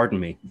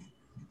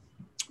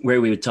 where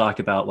we would talk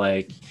about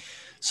like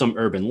some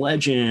urban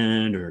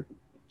legend or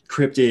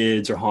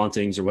cryptids or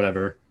hauntings or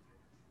whatever.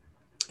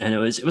 And it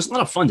was a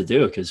lot of fun to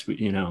do because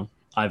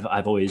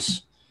I've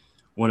always,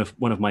 one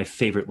of my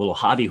favorite little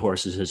hobby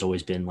horses has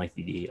always been like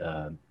the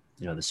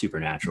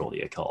supernatural,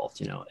 the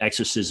occult.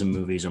 Exorcism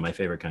movies are my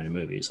favorite kind of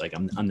movies. Like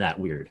I'm that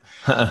weird.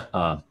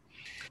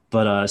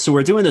 But so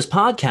we're doing this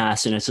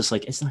podcast, and it's just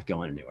like it's not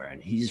going anywhere,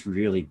 and he's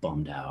really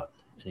bummed out,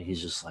 and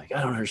he's just like,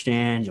 I don't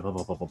understand, blah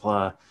blah blah blah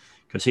blah,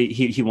 because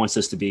he wants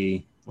this to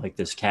be like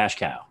this cash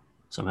cow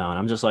somehow, and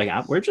I'm just like,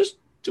 we're just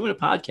doing a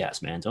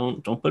podcast, man.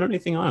 Don't put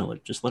anything on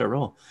it. Just let it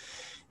roll.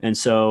 And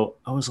so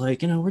I was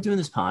like, we're doing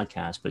this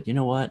podcast, but you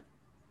know what?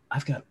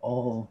 I've got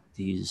all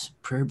these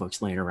prayer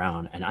books laying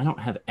around, and I don't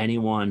have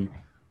anyone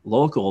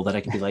local that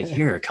I can be like,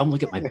 here, come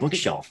look at my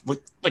bookshelf.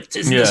 Look,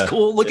 isn't this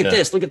cool? Look at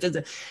this,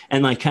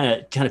 and like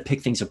kind of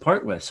pick things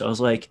apart with. So I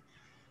was like,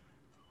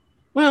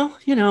 well,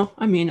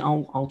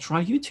 I'll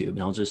try YouTube,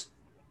 and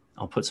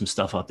I'll put some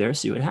stuff up there,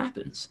 see what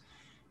happens.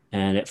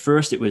 And at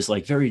first it was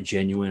like very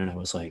genuine, and I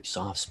was like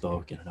soft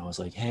spoken, and I was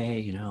like,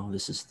 hey,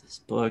 this is this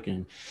book,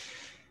 and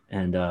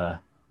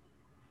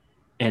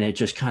it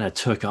just kind of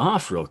took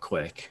off real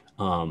quick.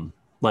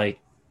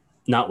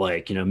 Not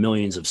like,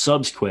 millions of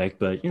subs quick,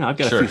 but I've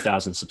got a few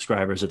thousand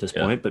subscribers at this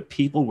point, but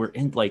people were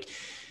in like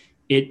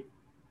it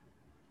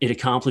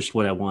accomplished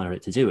what I wanted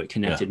it to do. It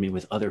connected me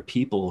with other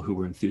people who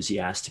were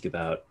enthusiastic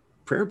about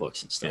prayer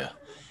books and stuff.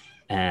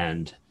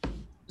 And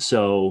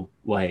so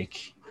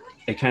like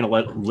it kind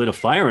of lit a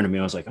fire into me.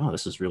 I was like, oh,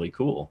 this is really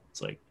cool.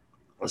 It's like,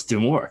 let's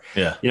do more.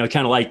 Kind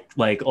of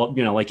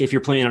like if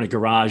you're playing on a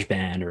garage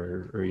band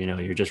or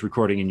you're just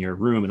recording in your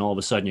room, and all of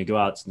a sudden you go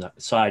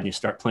outside and you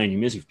start playing your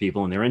music for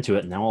people and they're into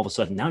it, and now all of a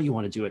sudden now you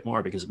want to do it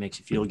more because it makes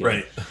you feel good.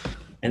 Right.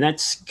 And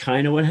that's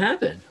kind of what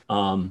happened.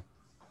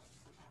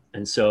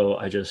 And so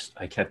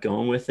I kept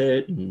going with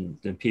it, and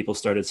then people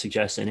started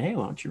suggesting, hey,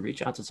 why don't you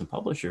reach out to some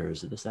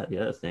publishers, this, that, the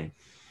other thing.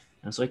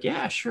 And I was like,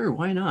 yeah, sure,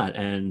 why not?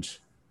 And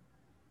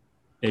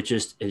it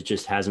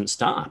just hasn't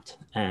stopped.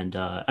 And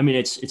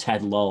it's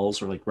had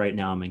lulls, or like right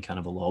now I'm in kind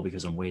of a lull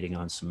because I'm waiting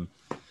on some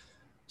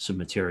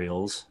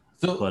materials.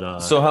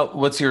 So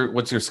what's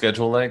your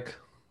schedule like?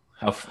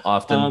 How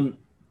often?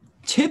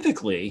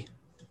 Typically,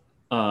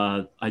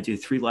 I do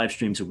 3 live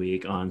streams a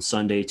week on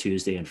Sunday,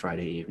 Tuesday, and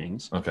Friday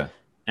evenings. Okay.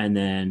 And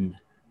then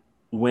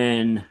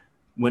when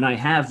I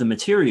have the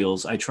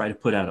materials, I try to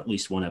put out at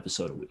least 1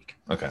 episode a week.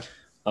 Okay.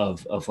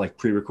 Of like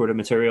pre-recorded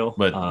material.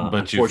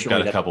 But you've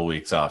got a couple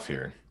weeks off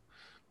here.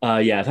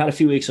 I've had a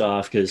few weeks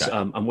off because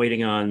I'm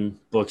waiting on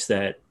books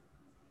that,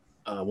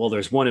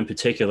 there's one in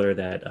particular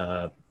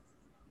that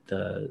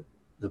the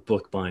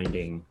book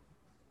binding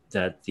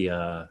that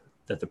the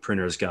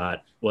printers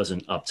got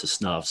wasn't up to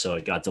snuff, so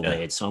it got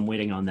delayed. So I'm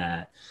waiting on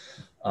that.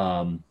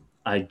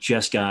 I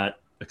just got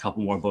a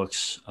couple more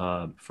books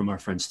from our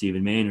friend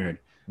Stephen Maynard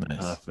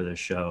Nice. for the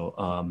show.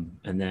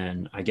 And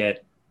then I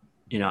get,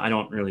 I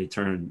don't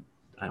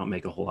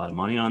make a whole lot of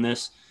money on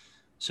this.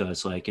 So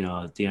it's like,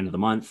 at the end of the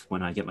month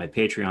when I get my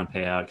Patreon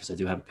payout, because I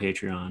do have a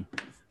Patreon,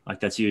 like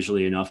that's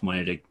usually enough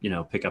money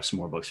to, pick up some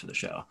more books for the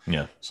show.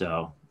 Yeah.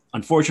 So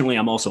unfortunately,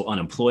 I'm also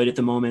unemployed at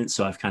the moment.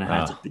 So I've kind of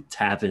had to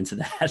tap into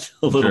that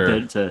a little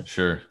bit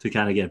to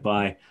kind of get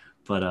by.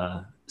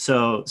 But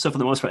so for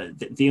the most part,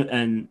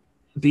 and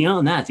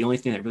beyond that, the only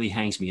thing that really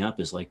hangs me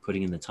up is like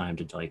putting in the time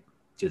to like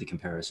do the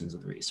comparisons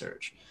of the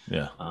research.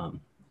 Yeah.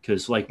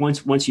 Because like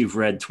once you've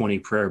read 20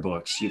 prayer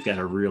books, you've got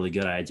a really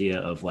good idea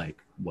of like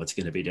what's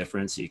going to be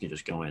different. So you can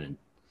just go in and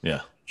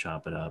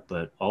chop it up.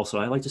 But also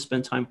I like to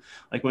spend time,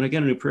 like when I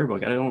get a new prayer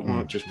book, I don't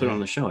want to just put it on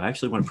the show. I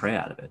actually want to pray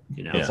out of it.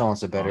 It's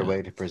almost a better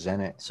way to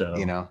present it. So,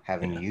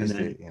 having used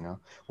it,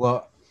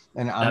 well,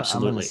 and I'm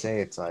going to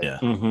say it's like,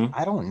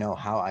 I don't know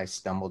how I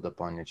stumbled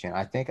upon your channel.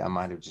 I think I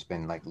might've just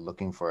been like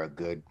looking for a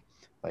good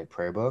like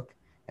prayer book.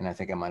 And I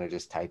think I might've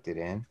just typed it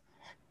in.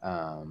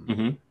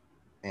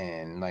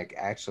 And like,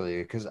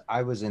 actually, cause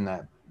I was in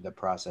the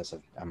process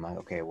of, I'm like,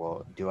 okay,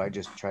 well, do I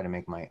just try to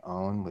make my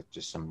own with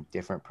just some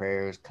different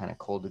prayers kind of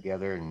culled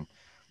together and,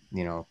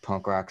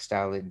 punk rock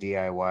style it,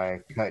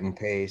 DIY, cut and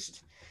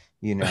paste,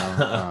 and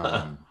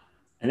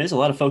there's a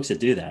lot of folks that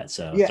do that.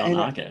 So don't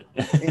knock it.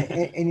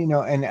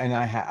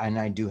 and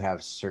I do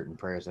have certain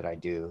prayers that I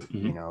do,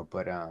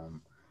 but,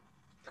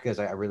 because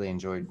I really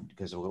enjoyed,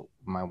 because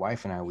my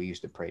wife and I, we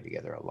used to pray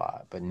together a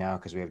lot, but now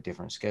because we have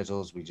different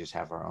schedules, we just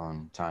have our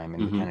own time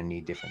and we kind of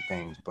need different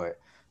things. But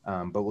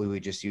we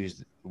would just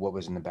use what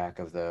was in the back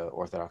of the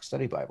Orthodox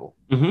Study Bible,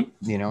 and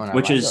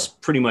which is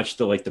pretty much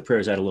the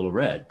prayers out of Little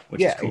Red.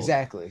 Which is cool.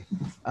 Exactly.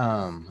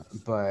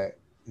 But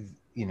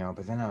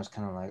then I was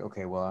kind of like,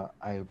 okay, well,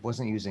 I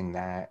wasn't using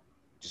that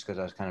just because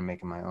I was kind of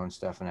making my own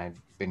stuff, and I'd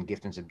been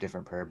gifted some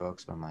different prayer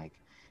books, but I'm like,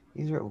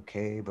 these are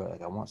okay, but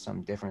like I want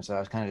something different. So I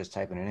was kind of just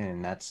typing it in,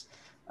 and that's,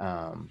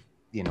 when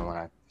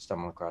I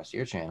stumbled across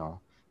your channel,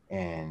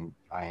 and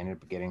I ended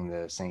up getting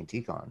the Saint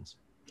Ticons.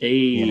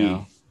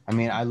 Hey. I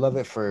mean, I love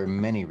it for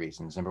many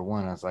reasons. Number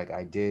one, I was like,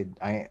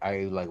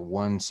 I like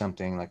won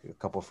something, like a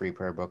couple free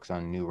prayer books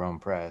on New Rome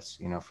Press,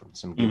 from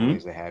some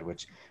giveaways they had,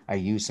 which I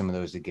used some of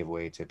those to give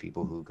away to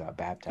people who got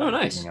baptized. Oh,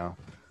 nice.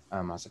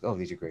 I was like, oh,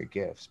 these are great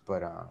gifts,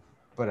 but I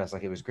was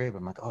like, it was great, but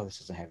I'm like, oh, this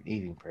doesn't have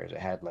evening prayers. It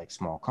had like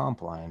small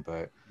comp line,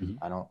 but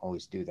I don't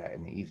always do that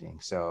in the evening.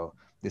 So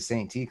the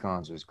Saint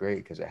Ticons was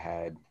great because it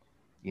had,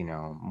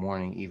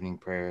 morning, evening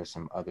prayers,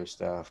 some other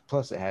stuff.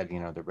 Plus it had,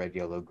 the red,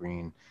 yellow,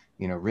 green,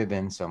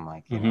 ribbon. So I'm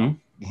like, and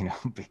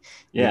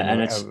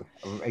it's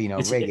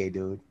reggae,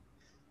 dude.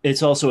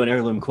 It's also an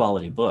heirloom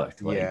quality book.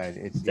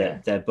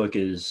 That book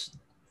is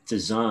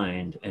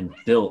designed and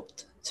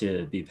built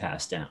to be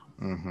passed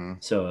down.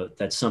 So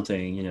that's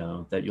something,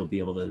 that you'll be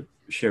able to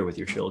share with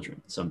your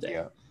children someday.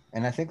 Yeah.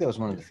 And I think that was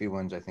one of the few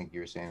ones I think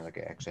you were saying, like,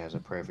 it actually has a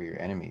prayer for your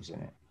enemies in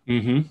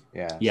it.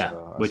 Yeah.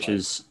 So which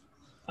is,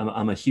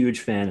 I'm a huge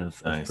fan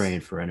of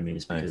praying for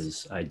enemies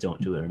because I don't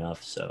do it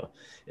enough. So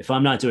if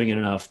I'm not doing it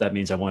enough, that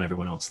means I want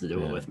everyone else to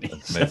do it with me.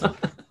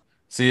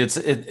 See,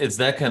 it's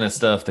that kind of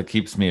stuff that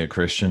keeps me a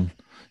Christian.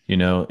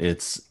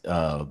 It's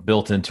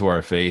built into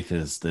our faith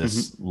is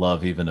this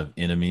love even of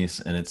enemies.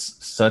 And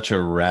it's such a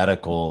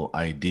radical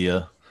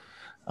idea.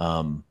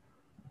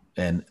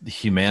 And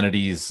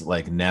humanity's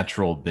like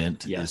natural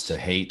bent is to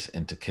hate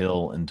and to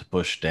kill and to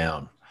push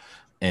down.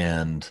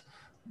 And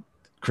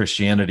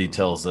Christianity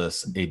tells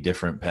us a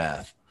different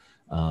path.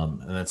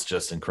 And that's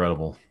just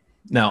incredible.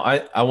 Now,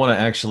 I want to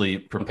actually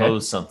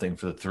propose something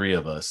for the three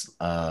of us.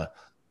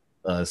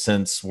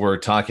 Since we're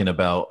talking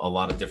about a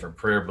lot of different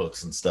prayer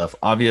books and stuff,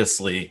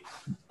 obviously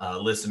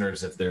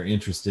listeners, if they're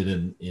interested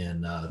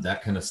in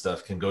that kind of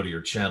stuff, can go to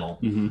your channel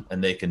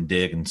and they can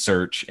dig and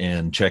search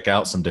and check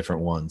out some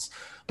different ones.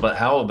 But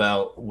how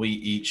about we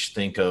each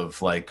think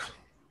of like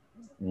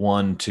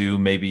 1, 2,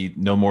 maybe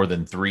no more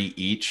than 3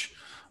 each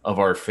of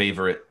our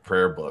favorite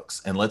prayer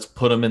books, and let's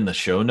put them in the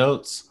show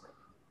notes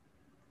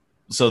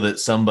so that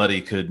somebody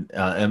could,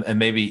 and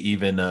maybe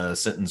even a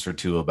sentence or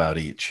two about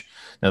each.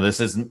 Now, this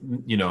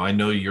isn't, I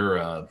know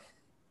you're,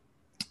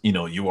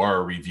 you are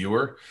a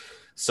reviewer,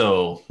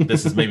 so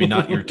this is maybe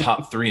not your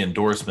top 3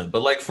 endorsement,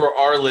 but like for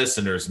our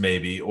listeners,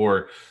 maybe,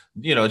 or,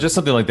 just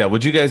something like that.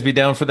 Would you guys be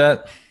down for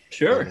that?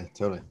 Sure.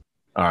 Totally.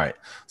 All right.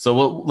 So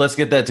let's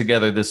get that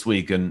together this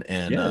week and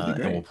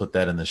we'll put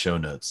that in the show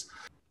notes.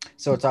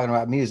 So talking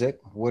about music,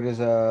 what is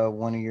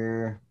one of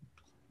your,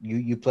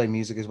 you play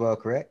music as well,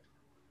 correct?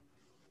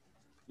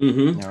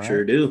 Right.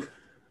 Sure do.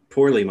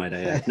 Poorly, might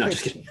I add. No,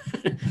 just kidding.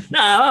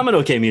 I'm an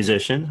okay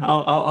musician.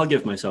 I'll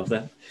give myself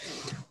that.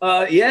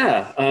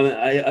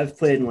 I've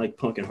played in like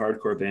punk and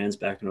hardcore bands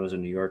back when I was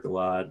in New York a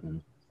lot,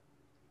 and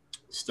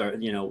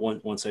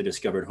once I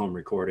discovered home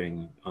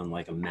recording on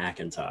like a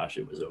Macintosh,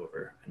 it was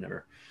over. I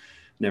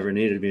never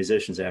needed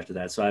musicians after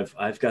that. So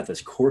I've got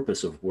this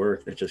corpus of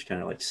work that just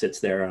kind of like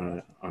sits there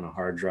on a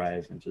hard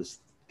drive and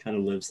just kind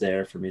of lives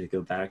there for me to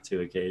go back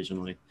to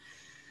occasionally.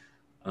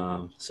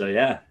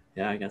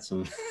 I got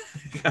some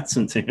got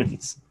some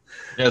tunes.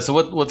 Yeah. So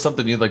what's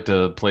something you'd like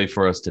to play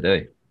for us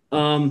today?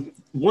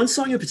 One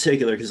song in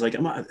particular, because like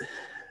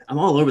I'm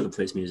all over the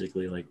place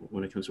musically, like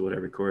when it comes to what I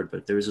record.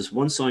 But there's this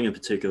one song in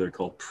particular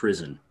called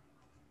 "Prison,"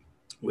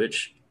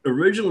 which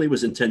originally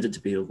was intended to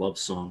be a love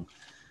song,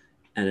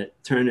 and it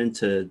turned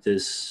into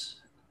this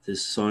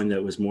song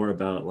that was more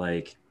about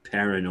like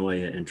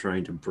paranoia and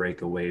trying to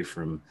break away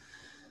from,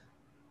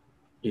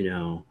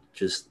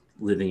 just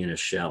living in a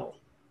shell.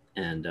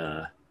 And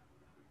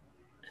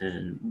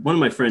one of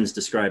my friends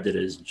described it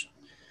as,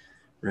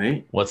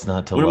 right? What's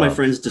not to One love? of my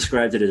friends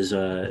described it as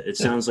it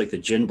sounds like the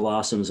gin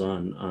blossoms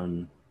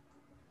on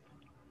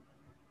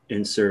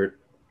insert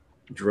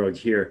drug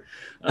here.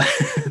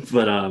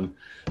 But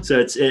so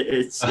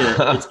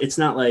it's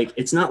not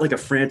like a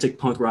frantic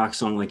punk rock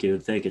song like you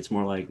would think. It's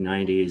more like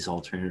 90s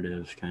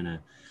alternative kind of.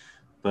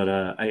 But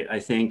I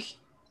think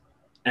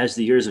as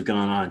the years have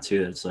gone on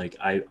too, it's like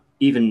I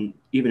even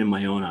in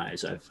my own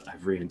eyes, I've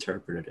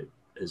reinterpreted it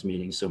as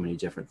meaning so many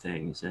different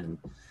things. And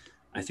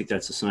I think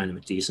that's a sign of a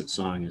decent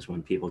song, is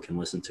when people can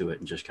listen to it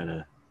and just kind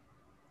of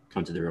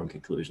come to their own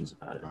conclusions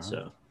about it.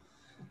 So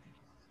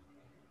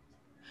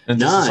I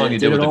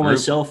did it all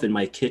myself in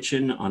my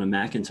kitchen on a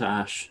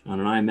Macintosh,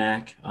 on an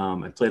iMac.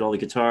 I played all the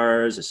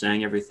guitars, I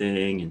sang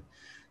everything, and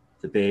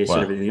the bass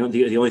and everything.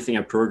 The only thing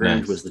I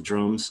programmed was the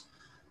drums.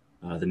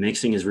 The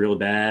mixing is real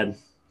bad,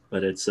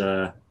 but it's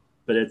a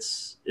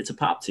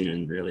pop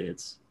tune, really.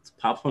 It's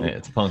pop punk. Yeah,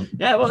 it's punk.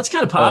 Yeah, well, it's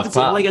kind of pop. It's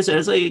pop. Like I said,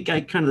 it's like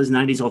kind of this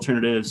 90s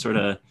alternative sort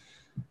of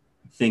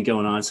thing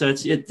going on. So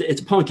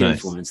it's punk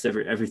influenced.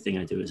 Everything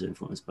I do is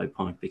influenced by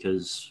punk,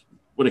 because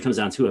when it comes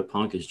down to it,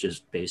 punk is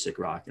just basic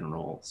rock and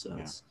roll. So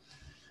it's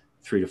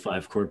 3 to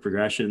 5 chord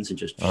progressions and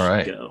just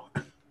go.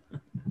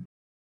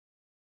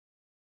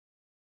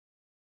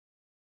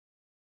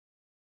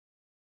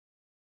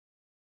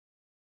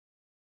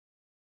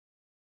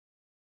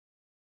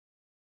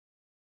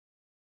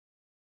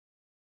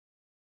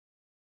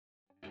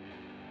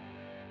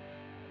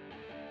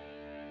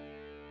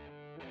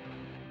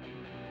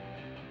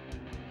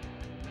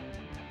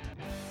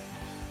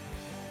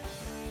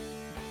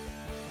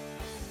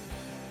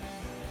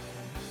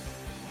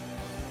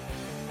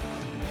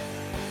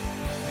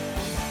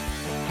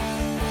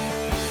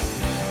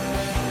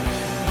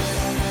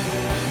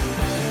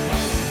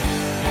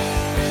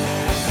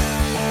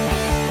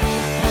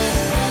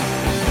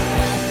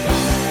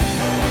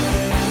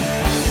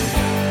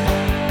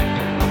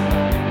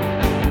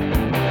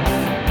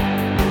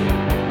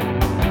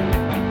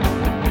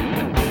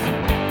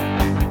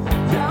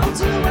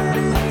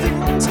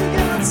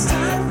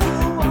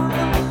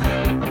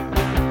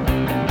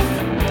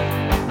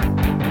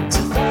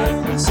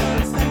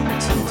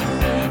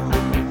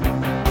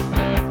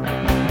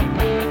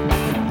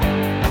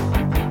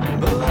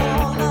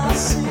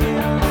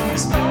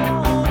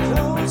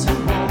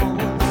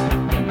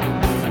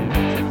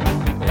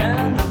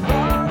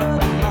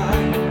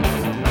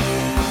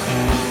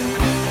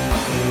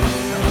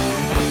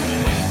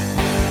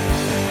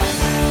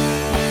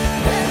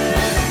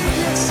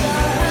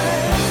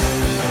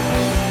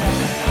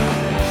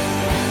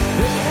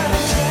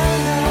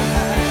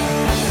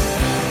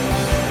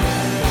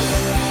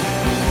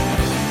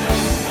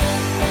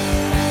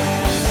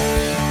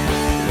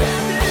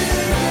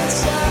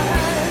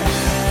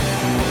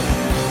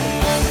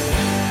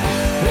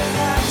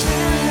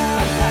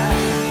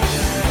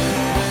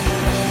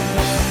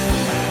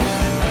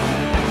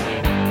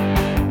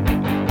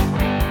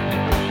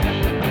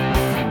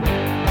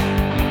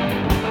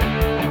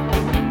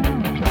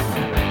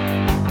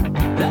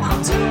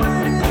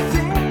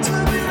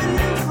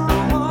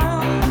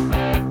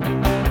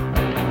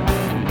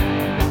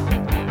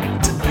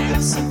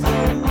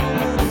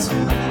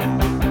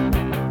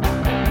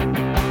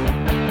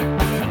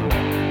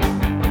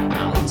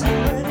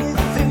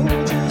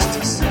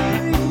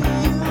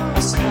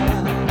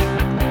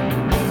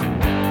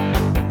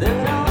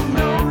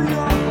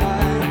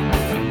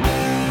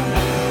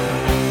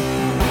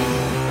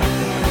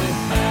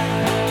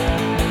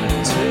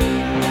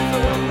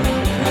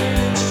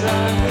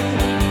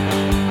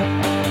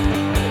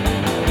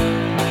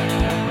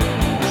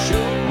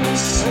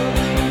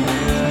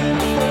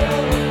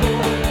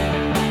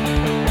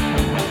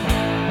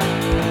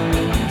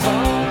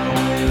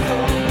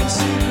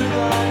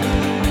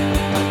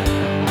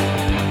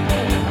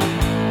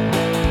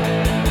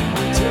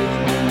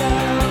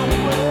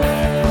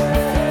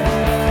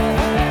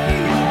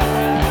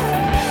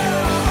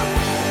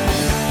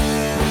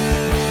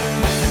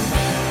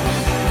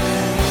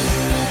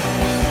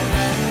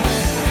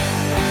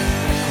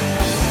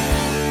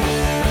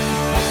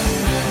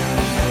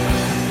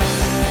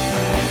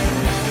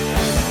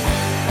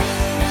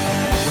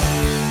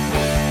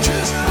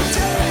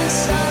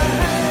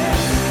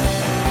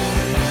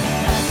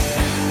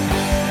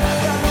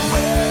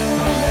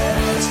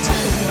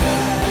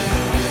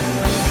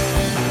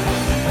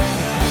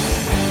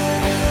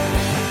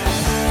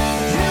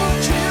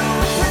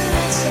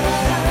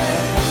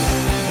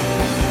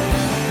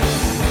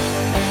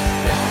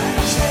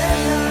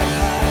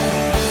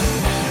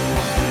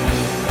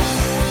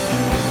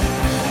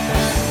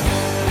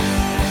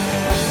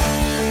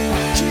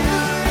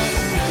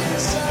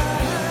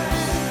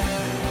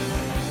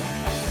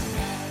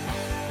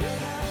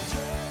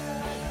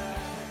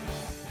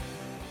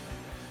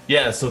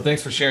 Yeah, so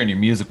thanks for sharing your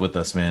music with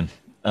us, man.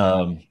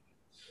 But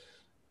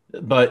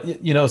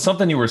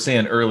something you were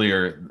saying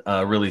earlier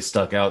really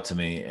stuck out to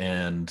me,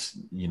 and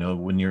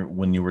when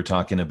you were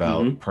talking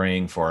about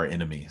praying for our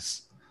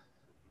enemies,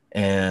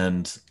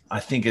 and I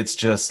think it's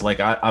just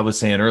like I was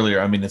saying earlier.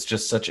 I mean, it's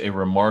just such a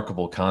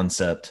remarkable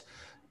concept,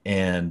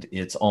 and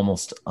it's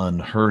almost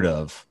unheard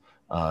of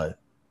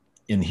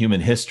in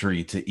human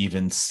history to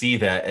even see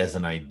that as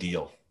an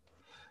ideal.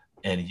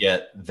 And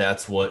yet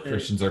that's what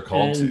Christians are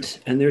called to.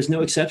 And there's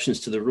no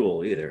exceptions to the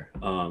rule either.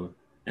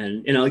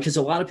 And because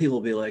a lot of people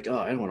will be like, oh,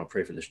 I don't want to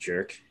pray for this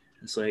jerk.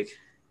 It's like,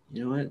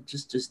 you know what,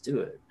 just do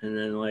it. And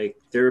then like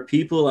there are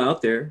people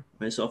out there,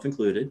 myself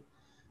included,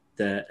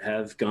 that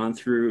have gone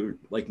through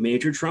like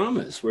major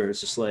traumas where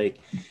it's just like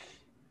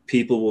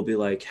people will be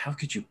like, how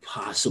could you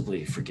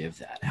possibly forgive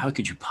that? How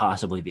could you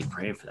possibly be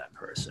praying for that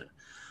person?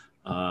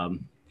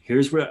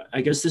 Here's where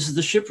I guess this is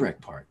the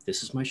shipwreck part.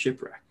 This is my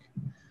shipwreck.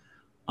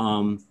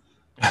 I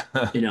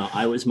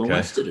was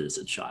molested as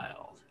a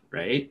child,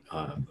 right?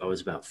 I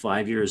was about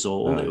 5 years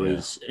old.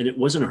 And it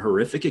wasn't a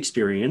horrific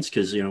experience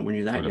because, when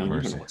you're that young,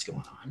 you don't know what's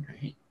going on,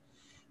 right?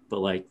 But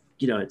like,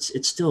 it's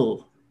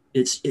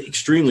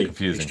extremely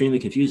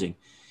confusing.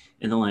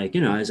 And then like,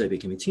 as I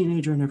became a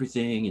teenager and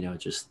everything, it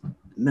just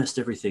messed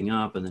everything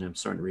up. And then I'm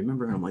starting to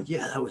remember, and I'm like,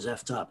 yeah, that was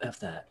effed up, F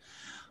that.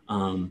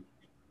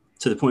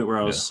 To the point where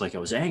I was like, I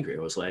was angry.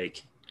 I was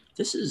like,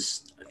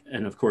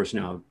 and of course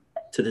now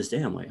to this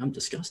day, I'm like, I'm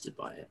disgusted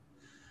by it.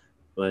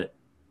 But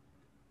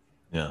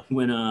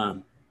when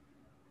I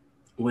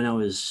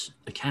was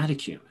a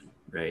catechumen,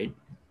 right?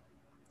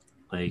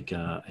 Like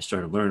I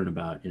started learning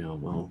about,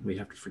 we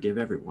have to forgive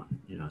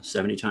everyone,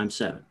 70 times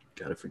 7,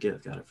 got to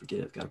forgive, got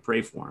to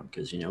pray for them.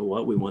 Because you know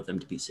what? We want them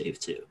to be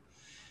saved too.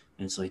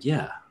 And it's like,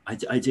 yeah,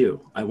 I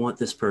do. I want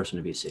this person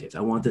to be saved.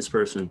 I want this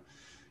person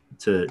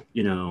to,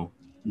 no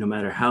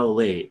matter how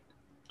late,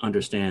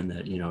 understand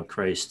that,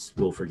 Christ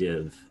will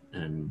forgive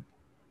and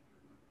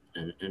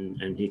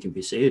he can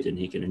be saved and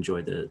he can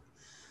enjoy the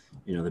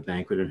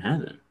banquet in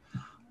heaven.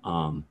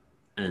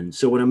 And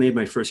so when I made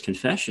my first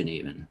confession,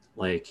 even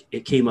like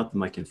it came up in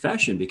my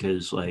confession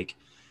because like,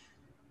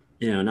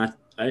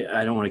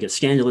 I don't want to get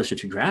scandalous or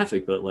too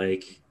graphic, but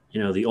like,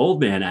 the old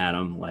man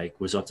Adam like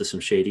was up to some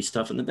shady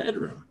stuff in the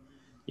bedroom,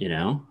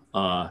 and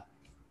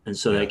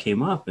so that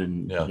came up,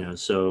 and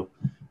so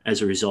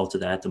as a result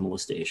of that, the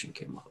molestation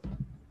came up,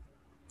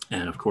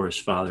 and of course,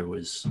 Father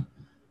was,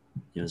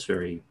 it's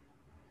very.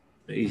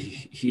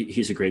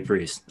 He's a great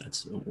priest.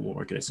 That's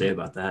what can I say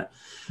about that?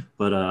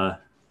 But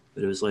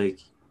it was like,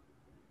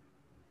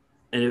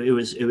 and it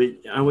was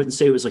I wouldn't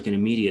say it was like an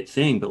immediate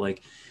thing, but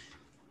like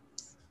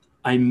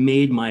I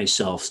made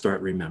myself start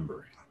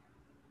remembering,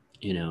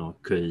 and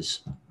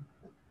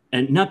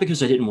not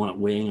because I didn't want it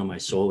weighing on my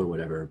soul or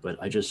whatever, but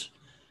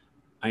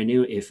I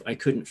knew if I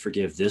couldn't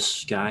forgive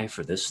this guy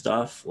for this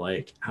stuff,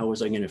 like how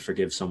was I going to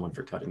forgive someone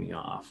for cutting me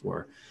off,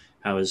 or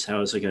how is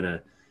I going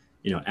to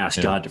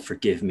ask God to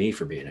forgive me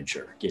for being a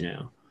jerk, but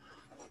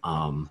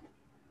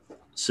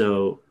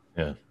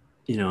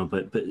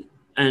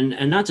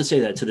and not to say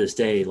that to this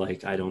day,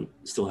 like I don't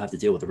still have to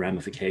deal with the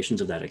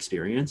ramifications of that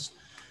experience,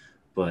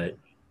 but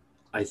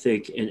I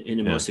think in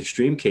the most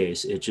extreme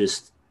case, it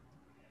just,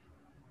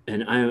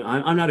 and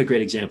I'm not a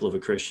great example of a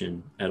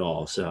Christian at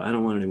all. So I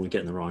don't want anyone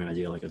getting the wrong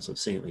idea, like I'm some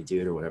saintly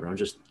dude or whatever. I'm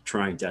just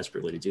trying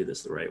desperately to do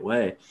this the right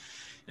way.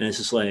 And it's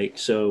just like,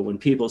 so when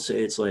people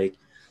say it's like,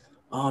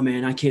 oh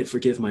man, I can't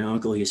forgive my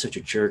uncle, he's such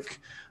a jerk,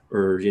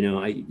 or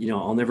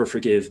I'll never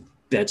forgive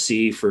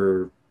Betsy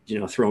for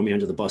throwing me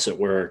under the bus at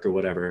work or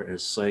whatever.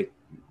 It's like,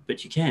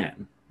 but you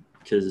can,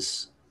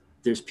 because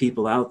there's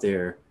people out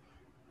there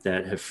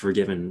that have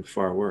forgiven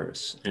far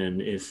worse. And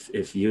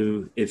if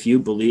you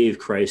believe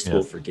Christ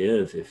will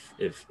forgive,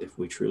 if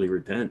we truly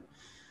repent,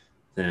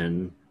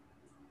 then,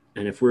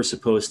 and if we're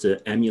supposed to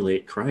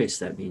emulate Christ,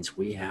 that means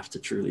we have to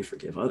truly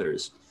forgive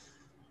others,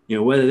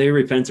 whether they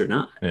repent or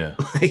not.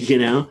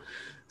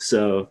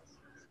 So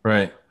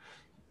right.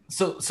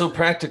 So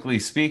practically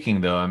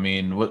speaking, though, I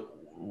mean,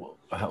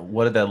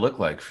 what did that look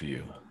like for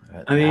you?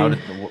 I mean,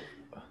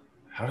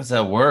 how does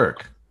that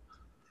work?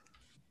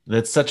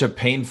 That's such a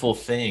painful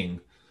thing.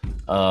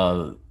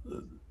 How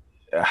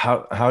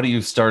do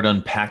you start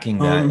unpacking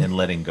that and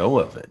letting go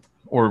of it,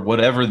 or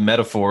whatever the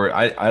metaphor?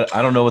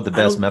 I don't know what the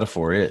best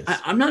metaphor is.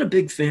 I'm not a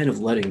big fan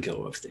of letting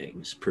go of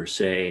things per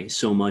se,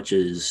 so much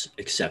as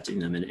accepting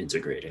them and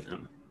integrating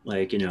them.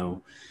 Like,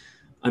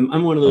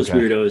 I'm one of those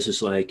weirdos.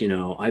 It's like,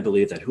 I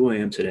believe that who I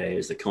am today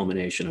is the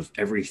culmination of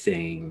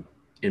everything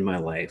in my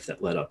life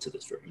that led up to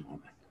this very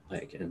moment.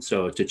 Like, and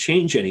so to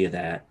change any of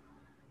that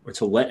or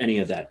to let any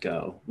of that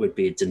go would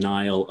be a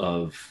denial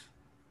of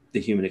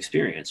the human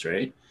experience,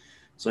 right?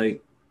 It's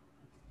like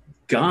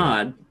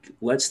God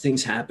lets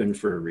things happen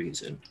for a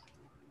reason.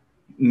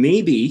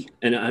 Maybe,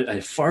 and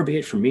I far be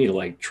it from me to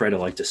like try to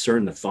like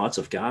discern the thoughts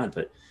of God,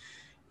 but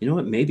you know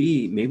what?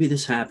 Maybe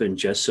this happened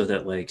just so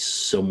that like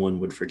someone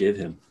would forgive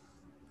him.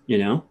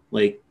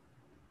 Like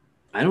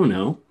I don't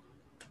know.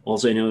 All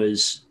I know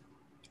is,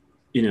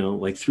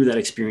 like through that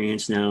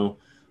experience now,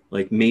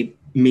 Like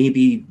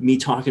maybe me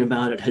talking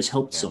about it has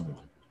helped someone.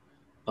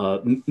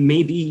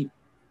 Maybe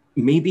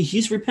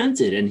he's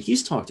repented and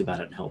he's talked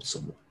about it and helped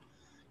someone.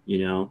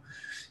 You know,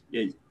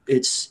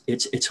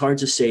 it's hard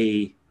to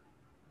say.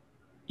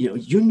 You know,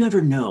 you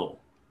never know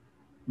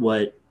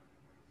what's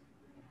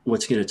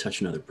going to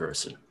touch another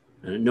person,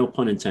 and no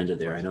pun intended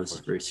there. I know this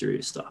is very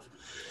serious stuff,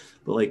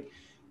 but like,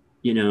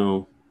 you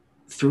know,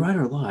 throughout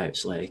our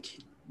lives, like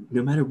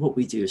no matter what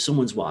we do,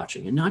 someone's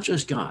watching, and not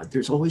just God.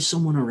 There's always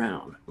someone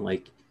around.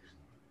 Like,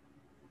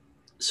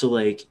 so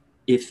like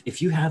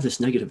if you have this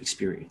negative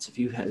experience,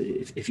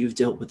 if you've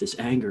dealt with this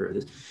anger,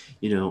 this,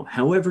 you know,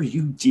 however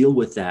you deal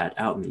with that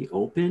out in the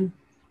open,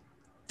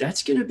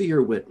 that's going to be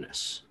your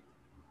witness.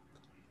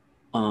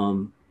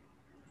 And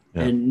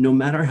no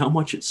matter how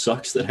much it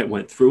sucks that I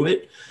went through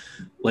it,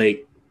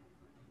 like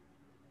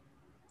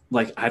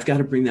I've got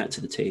to bring that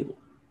to the table,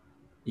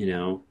 you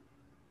know,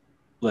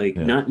 like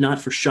not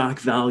for shock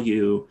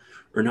value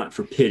or not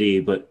for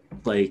pity, but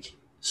like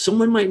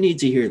someone might need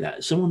to hear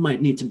that. Someone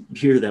might need to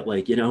hear that,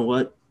 like, you know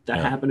what, that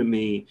happened to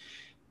me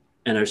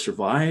and I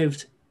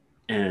survived,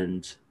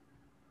 and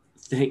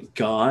thank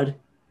God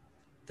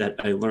that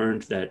I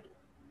learned that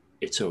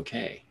it's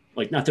okay.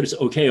 Like, not that it's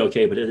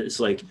okay, but it's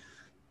like,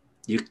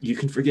 you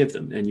can forgive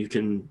them and you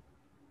can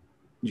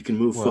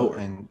move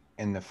forward.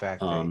 And the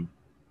fact that,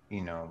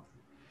 you know,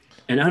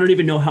 and I don't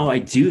even know how I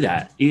do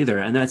that either.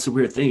 And that's the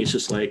weird thing. It's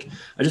just like,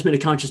 I just made a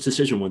conscious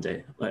decision one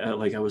day.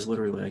 Like I was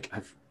literally like,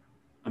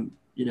 I'm,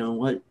 you know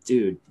what,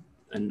 dude?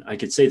 And I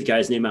could say the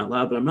guy's name out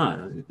loud, but I'm not.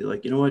 I'd be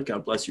like, you know what?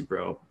 God bless you,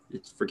 bro.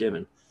 It's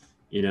forgiven.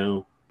 You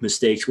know,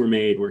 mistakes were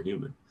made. We're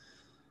human.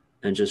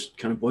 And just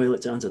kind of boil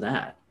it down to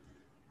that.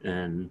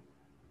 And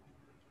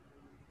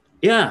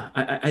yeah,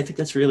 I think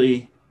that's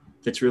really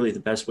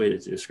the best way to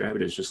describe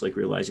it, is just like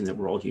realizing that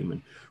we're all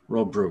human, we're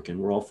all broken,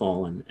 we're all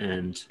fallen.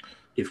 And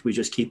if we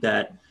just keep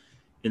that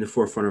in the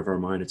forefront of our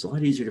mind, it's a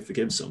lot easier to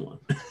forgive someone.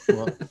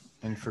 Well,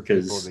 and for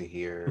people to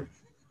hear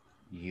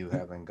you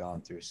having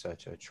gone through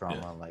such a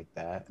trauma like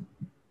that,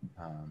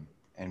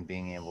 and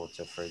being able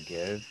to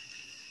forgive,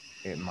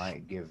 it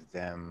might give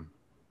them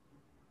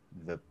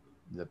the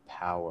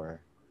power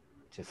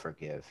to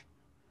forgive.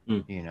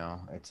 You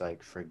know, it's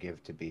like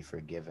forgive to be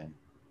forgiven.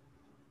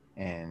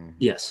 And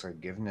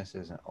forgiveness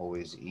isn't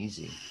always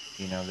easy.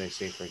 You know, they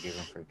say forgive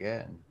and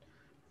forget,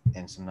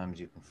 and sometimes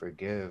you can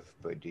forgive,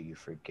 but do you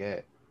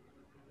forget?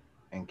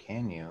 And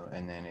can you?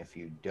 And then if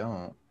you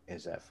don't,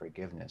 is that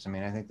forgiveness? I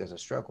mean, I think there's a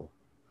struggle,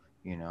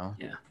 you know?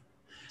 Yeah,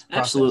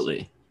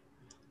 absolutely.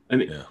 I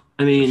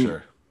mean,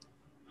 sure.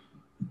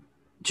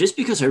 Just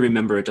because I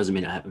remember it doesn't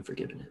mean I haven't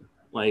forgiven him.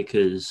 Like,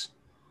 because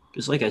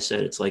like I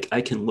said, it's like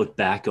I can look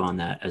back on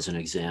that as an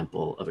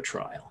example of a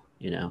trial,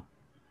 you know?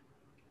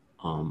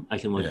 I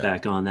can look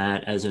back on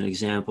that as an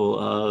example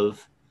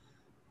of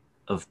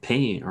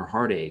pain or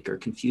heartache or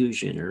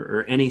confusion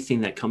or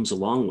anything that comes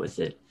along with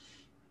it,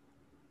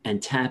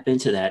 and tap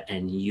into that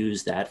and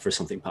use that for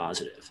something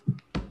positive,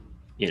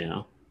 you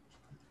know?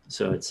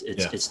 So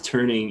it's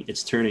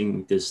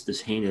turning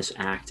this heinous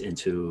act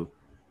into,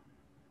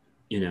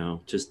 you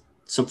know, just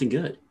something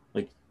good.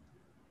 Like,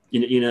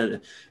 you know,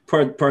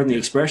 pardon the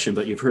expression,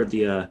 but you've heard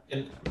I've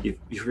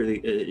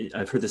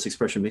heard this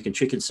expression, making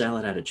chicken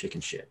salad out of chicken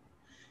shit.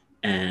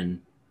 And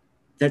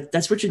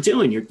that's what you're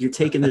doing. You're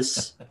taking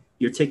this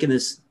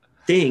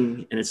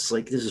thing, and it's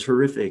like, this is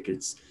horrific.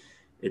 It's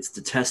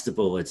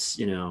detestable. It's,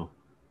 you know,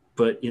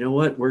 but you know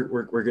what?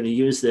 We're going to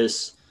use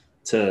this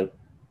to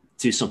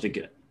do something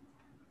good.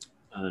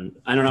 And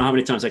I don't know how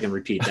many times I can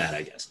repeat that,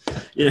 I guess.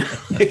 You know,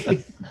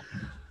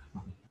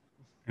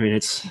 I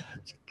mean,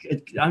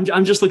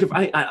 I'm just looking.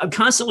 I'm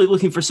constantly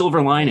looking for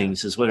silver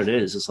linings, is what it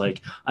is. It's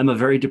like I'm a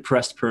very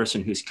depressed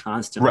person who's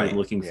constantly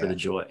looking for the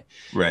joy.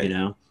 Right. You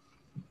know.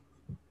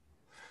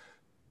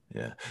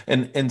 Yeah.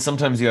 And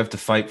sometimes you have to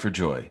fight for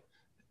joy.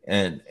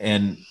 And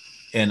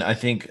I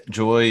think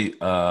joy,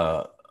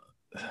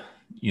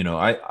 you know,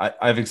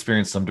 I've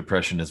experienced some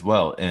depression as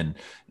well. And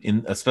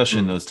especially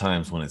in those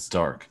times when it's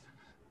dark,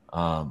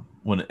 and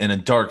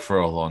it's dark for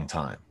a long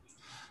time,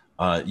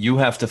 you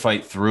have to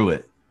fight through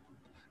it.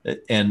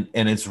 And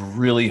it's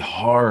really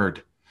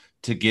hard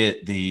to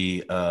get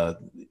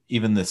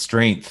even the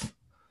strength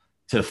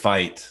to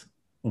fight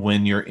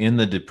when you're in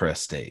the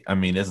depressed state. I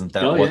mean, isn't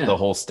that what the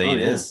whole state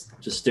is?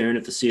 Just staring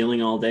at the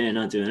ceiling all day and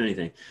not doing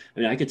anything. I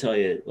mean, I could tell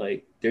you,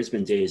 like, there's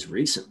been days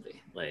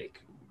recently, like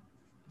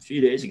a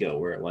few days ago,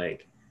 where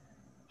like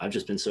I've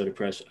just been so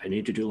depressed. I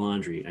need to do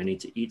laundry. I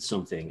need to eat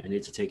something. I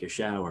need to take a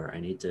shower.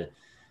 I need to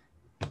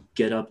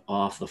get up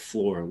off the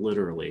floor,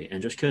 literally,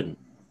 and just couldn't.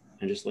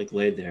 And just like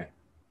laid there.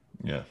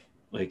 Yeah.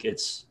 Like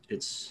it's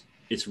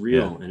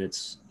real, and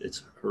it's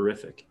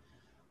horrific.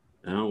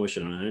 I don't wish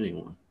it on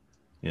anyone.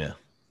 Yeah.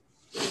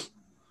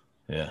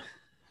 Yeah.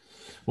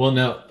 Well,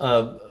 now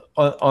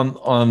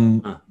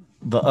on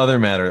the other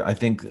matter, I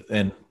think,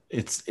 and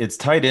it's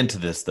tied into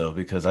this though,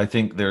 because I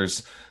think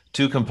there's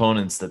two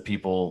components that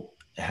people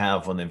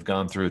have when they've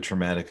gone through a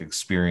traumatic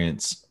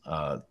experience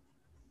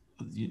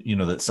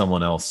that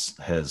someone else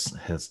has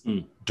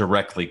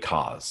directly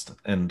caused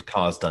and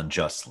caused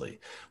unjustly,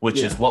 which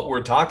is what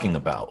we're talking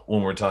about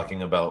when we're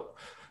talking about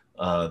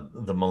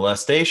the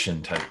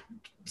molestation type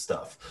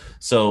stuff.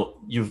 So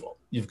you've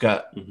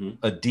got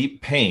a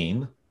deep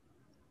pain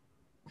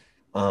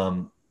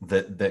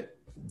that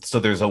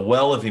so there's a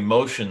well of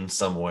emotion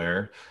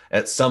somewhere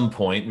at some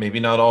point, maybe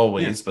not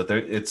always, but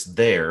it's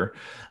there.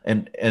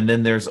 And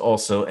then there's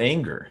also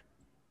anger.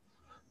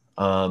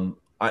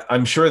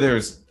 I'm sure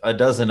there's a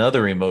dozen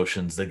other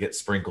emotions that get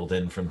sprinkled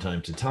in from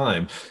time to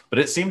time, but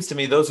it seems to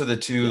me those are the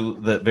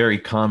two that very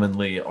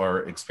commonly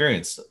are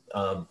experienced.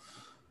 I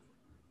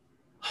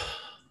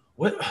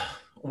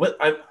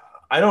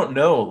don't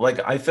know. Like,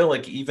 I feel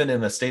like even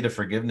in a state of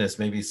forgiveness,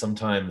 maybe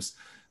sometimes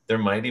there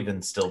might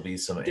even still be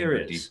some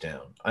anger deep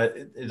down.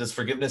 Does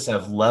forgiveness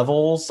have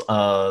levels?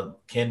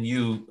 Can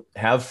you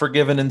have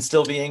forgiven and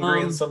still be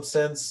angry in some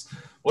sense?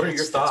 What are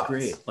your thoughts? That's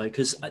great. Like,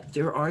 because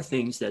there are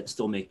things that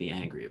still make me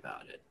angry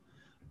about it.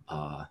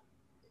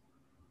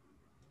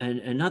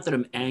 And not that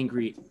I'm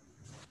angry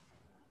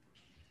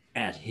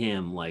at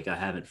him, like I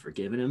haven't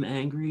forgiven him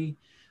angry,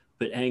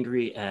 but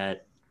angry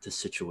at the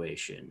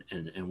situation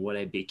and what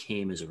I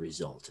became as a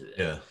result of it.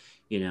 Yeah.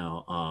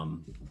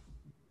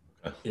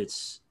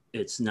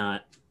 It's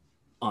not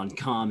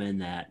uncommon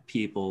that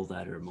people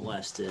that are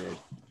molested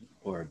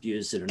or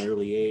abused at an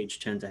early age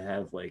tend to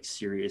have like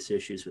serious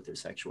issues with their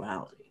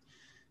sexuality.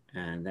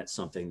 And that's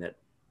something that,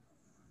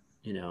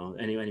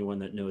 anyone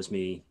that knows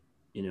me,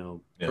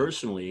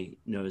 personally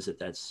knows that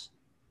that's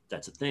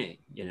a thing,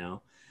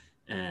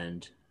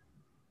 and,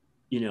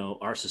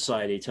 our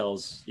society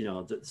tells,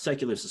 the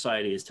secular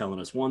society is telling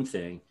us one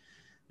thing,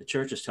 the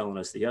church is telling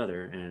us the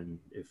other. And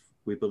if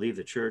we believe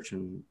the church,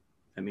 and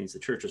that means the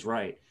church is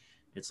right,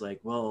 it's like,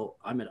 well,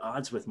 I'm at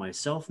odds with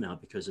myself now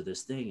because of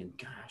this thing. And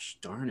gosh,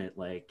 darn it.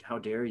 Like, how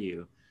dare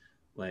you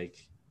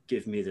like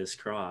give me this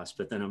cross?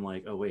 But then I'm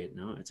like, oh wait,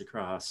 no, it's a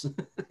cross.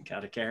 Got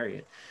to carry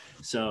it.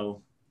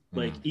 So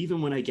like,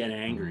 even when I get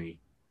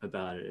angry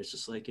about it, it's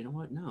just like, you know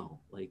what?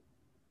 No, like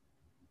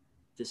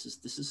this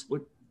is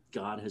what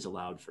God has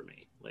allowed for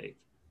me. Like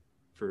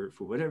for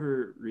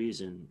whatever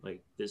reason,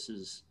 like this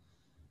is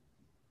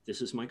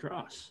my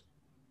cross.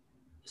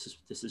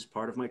 This is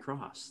part of my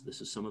cross. This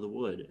is some of the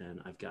wood,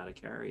 and I've got to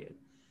carry it.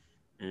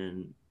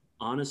 And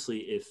honestly,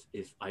 if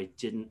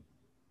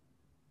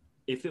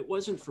it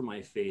wasn't for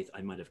my faith,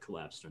 I might have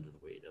collapsed under the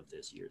weight of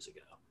this years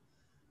ago.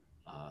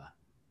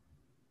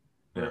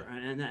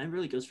 And that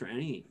really goes for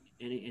any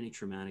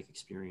traumatic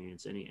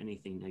experience,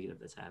 anything negative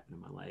that's happened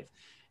in my life,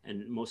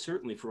 and most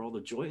certainly for all the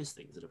joyous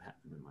things that have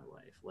happened in my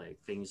life, like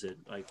things that,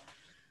 like,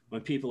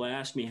 when people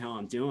ask me how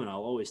I'm doing,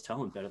 I'll always tell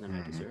them better than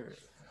I deserve,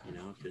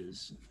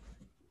 because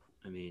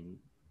I mean,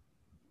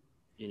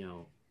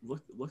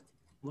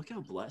 look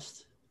how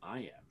blessed I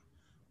am.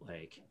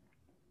 Like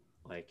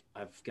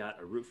I've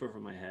got a roof over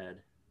my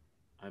head.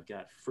 I've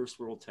got first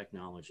world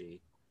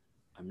technology.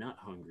 I'm not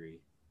hungry,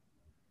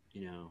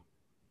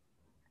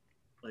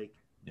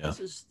 this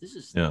is,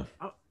 I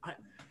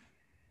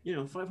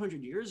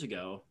 500 years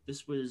ago,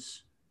 this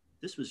was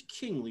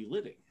kingly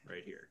living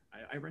right here.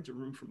 I rent a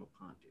room from a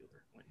pot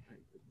dealer. Like,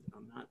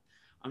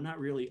 I'm not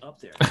really up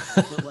there,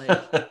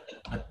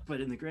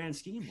 but in the grand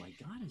scheme, like,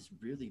 God has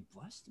really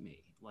blessed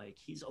me. Like,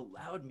 he's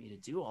allowed me to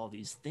do all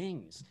these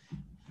things.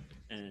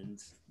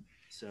 And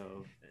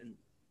so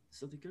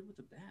the good with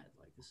the bad,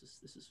 like this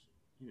is,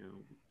 we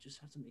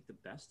just have to make the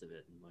best of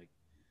it. And like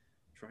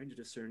trying to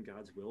discern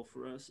God's will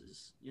for us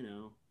is,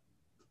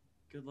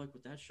 good luck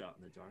with that shot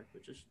in the dark,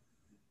 but just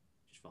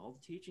follow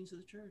the teachings of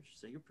the church.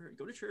 Say your prayer,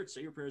 go to church,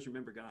 say your prayers,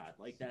 remember God,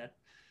 like that.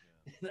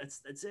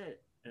 That's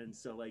it. And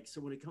so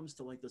so when it comes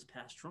to like those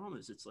past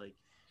traumas, it's like,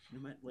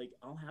 like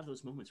I'll have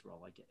those moments where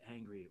I'll like get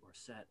angry or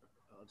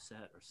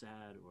upset or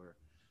sad or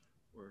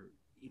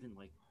even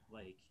like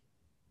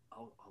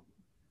I'll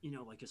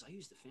like, cause I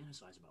used to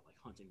fantasize about like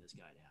hunting this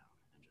guy down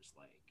and just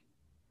like,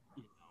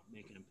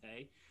 making him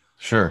pay.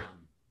 Sure.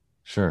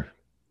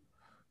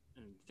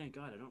 And thank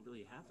God I don't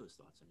really have those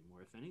thoughts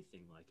anymore. If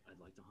anything, like I'd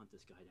like to hunt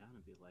this guy down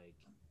and be like,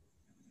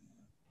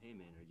 hey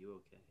man, are you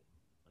okay?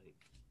 Like,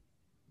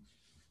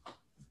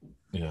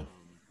 I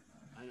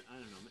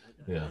don't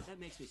know. That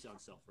makes me sound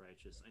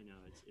self-righteous. I know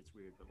it's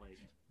weird, but like.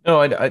 No,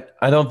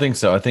 I don't think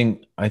so. I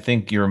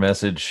think your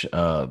message,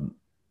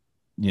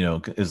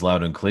 is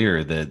loud and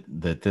clear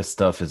that this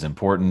stuff is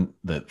important,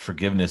 that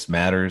forgiveness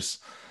matters.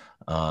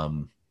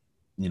 One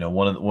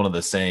of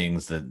the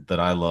sayings that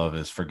I love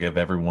is forgive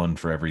everyone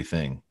for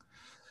everything.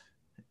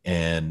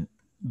 And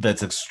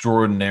that's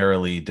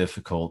extraordinarily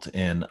difficult.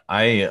 And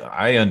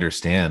I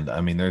understand.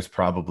 I mean, there's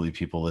probably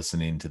people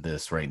listening to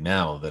this right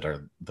now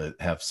that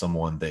have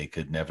someone they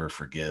could never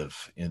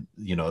forgive. And,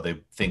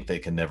 they think they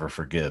can never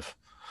forgive.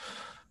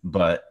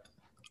 But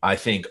I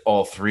think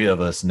all three of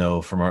us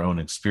know from our own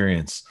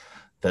experience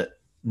that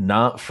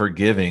not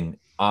forgiving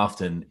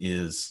often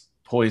is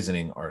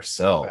poisoning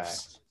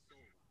ourselves.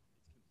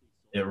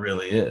 It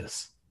really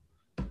is.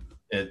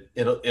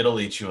 It'll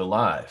eat you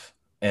alive.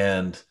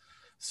 And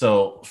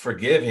so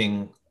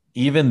forgiving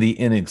even the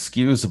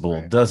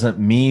inexcusable doesn't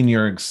mean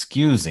you're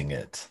excusing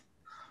it,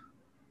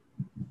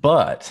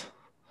 but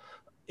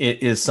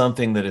it is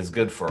something that is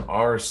good for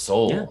our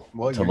soul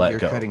to let go. You're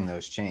cutting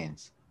those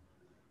chains.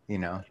 You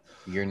know,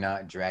 you're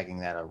not dragging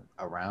that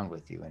around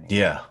with you anymore.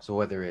 Yeah. So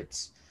whether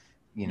it's,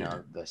 you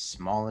know, the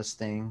smallest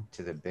thing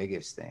to the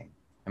biggest thing.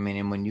 I mean,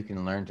 and when you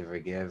can learn to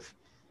forgive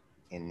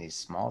in these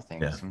small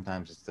things,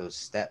 sometimes it's those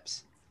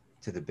steps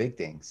to the big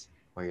things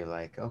where you're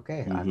like,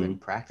 okay, I've been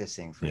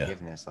practicing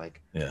forgiveness.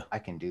 Like, I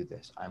can do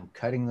this. I'm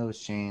cutting those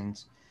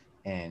chains.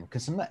 And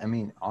because I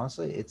mean,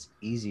 honestly, it's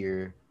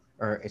easier,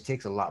 or it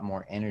takes a lot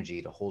more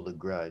energy to hold a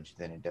grudge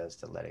than it does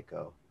to let it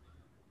go.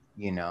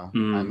 You know, I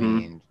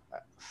mean,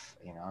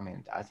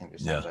 I think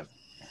there's times I've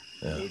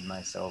made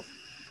myself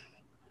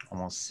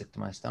almost sick to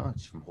my stomach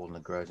just from holding a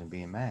grudge and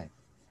being mad,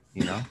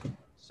 you know?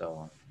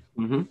 So.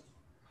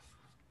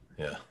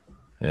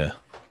 Yeah.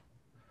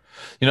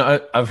 You know,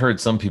 I've heard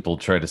some people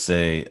try to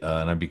say,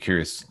 and I'd be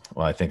curious,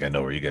 well, I think I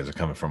know where you guys are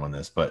coming from on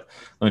this, but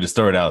let me just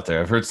throw it out there.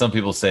 I've heard some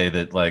people say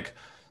that, like,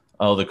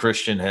 oh, the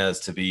Christian has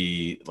to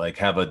be like,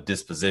 have a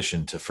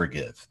disposition to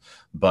forgive,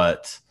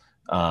 but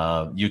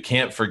you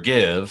can't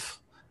forgive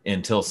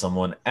until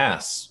someone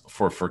asks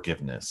for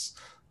forgiveness.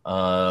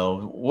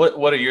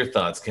 What are your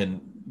thoughts?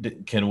 Can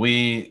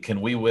we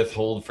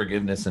withhold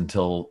forgiveness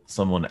until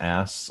someone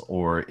asks,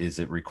 or is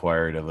it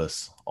required of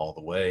us all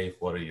the way?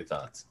 What are your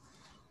thoughts?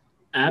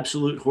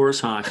 Absolute horse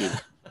hockey.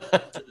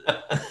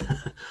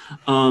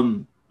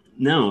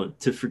 No,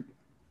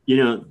 you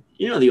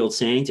know the old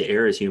saying, to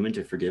err is human,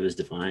 to forgive is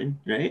divine,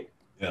 right?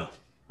 Yeah.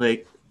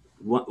 Like,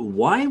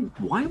 why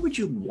would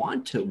you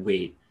want to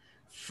wait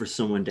for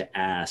someone to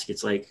ask?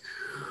 It's like,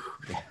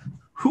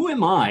 who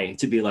am I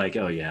to be like,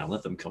 oh yeah,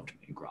 let them come to me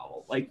and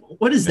grovel? Like,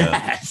 what is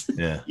that?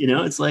 Yeah. You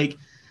know, it's like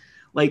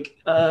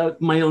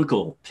my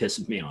uncle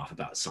pissed me off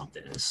about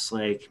something. It's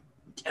like,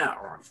 yeah,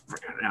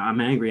 I'm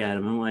angry at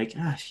him. I'm like,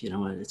 you know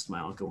what? It's my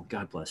uncle.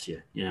 God bless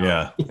you. You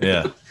know?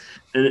 Yeah.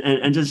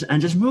 and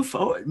just move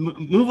forward,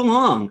 move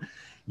along.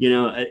 You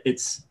know,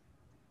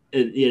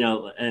 you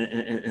know,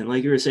 and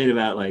like you were saying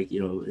about, like,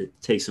 you know, it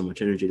takes so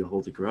much energy to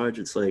hold a grudge.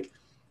 It's like,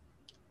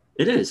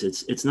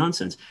 it's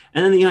nonsense.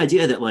 And then the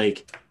idea that,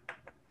 like,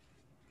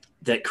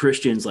 that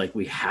Christians, like,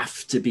 we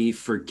have to be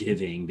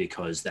forgiving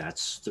because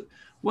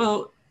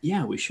well,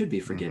 yeah, we should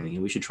be forgiving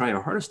and we should try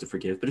our hardest to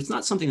forgive, but it's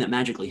not something that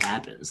magically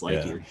happens.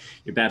 Like,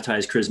 you're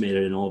baptized,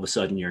 chrismated, and all of a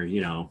sudden you're,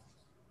 you know,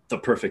 the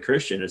perfect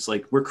Christian. It's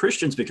like, we're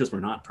Christians because we're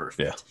not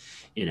perfect,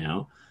 you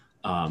know?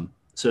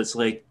 So it's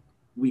like,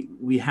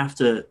 we have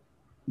to,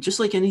 just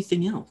like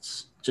anything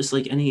else, just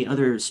like any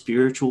other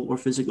spiritual or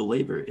physical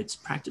labor, it's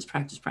practice.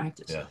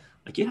 Yeah.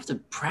 Like, you have to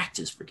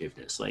practice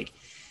forgiveness. Like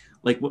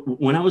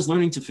when I was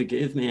learning to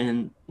forgive,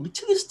 man, like,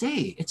 to this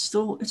day, it's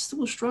still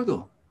a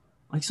struggle.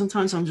 Like,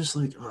 sometimes I'm just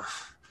like, ugh,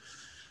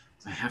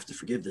 I have to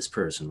forgive this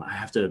person. I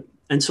have to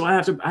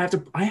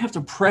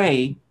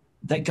pray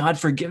that God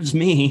forgives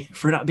me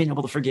for not being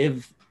able to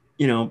forgive,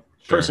 you know,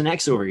 person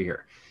X over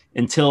here,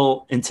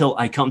 until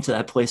I come to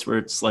that place where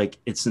it's like,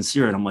 it's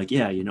sincere. And I'm like,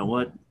 yeah, you know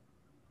what?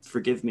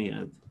 Forgive me.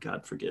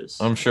 God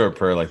forgives. I'm sure a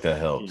prayer like that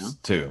helps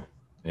too,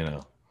 you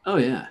know? Oh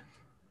yeah.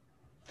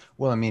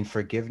 Well, I mean,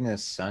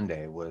 Forgiveness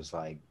Sunday was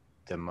like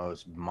the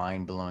most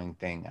mind-blowing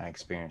thing I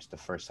experienced the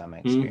first time I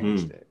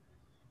experienced it.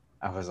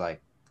 I was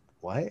like,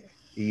 what?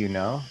 You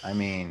know, I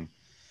mean,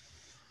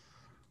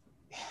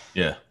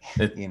 you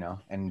know,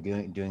 and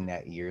doing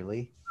that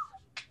yearly.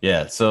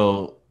 Yeah.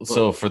 So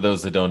for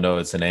those that don't know,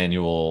 it's an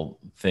annual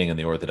thing in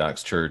the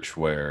Orthodox Church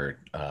where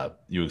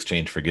you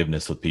exchange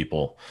forgiveness with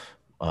people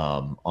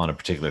on a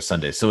particular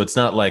Sunday. So it's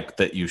not like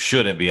that you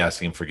shouldn't be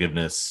asking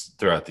forgiveness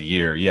throughout the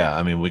year. Yeah.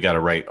 I mean, we got to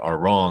right our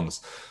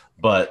wrongs,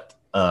 but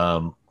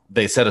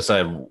they set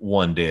aside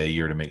one day a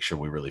year to make sure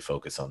we really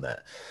focus on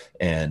that.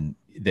 And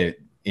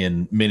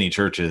in many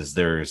churches,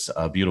 there's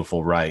a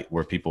beautiful rite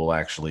where people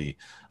actually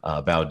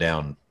bow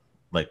down,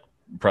 like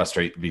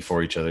prostrate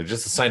before each other,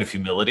 just a sign of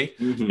humility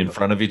in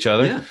front of each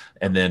other. Yeah.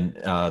 And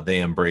then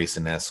they embrace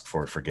and ask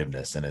for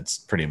forgiveness. And it's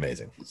pretty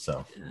amazing.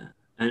 So,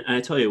 and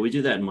I tell you, we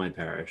do that in my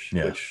parish,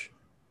 which,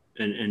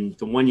 and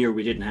the one year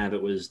we didn't have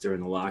it was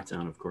during the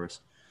lockdown, of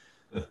course.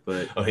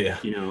 But,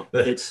 you know,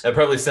 that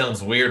probably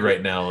sounds weird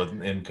right now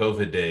in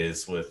COVID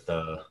days with,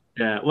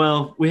 yeah,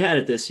 well, we had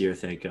it this year,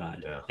 thank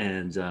God. Yeah.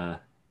 And,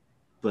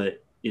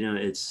 but, you know,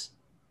 it's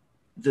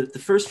the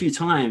first few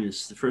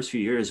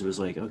years, it was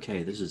like,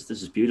 okay, this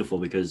is beautiful,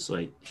 because,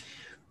 like,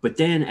 but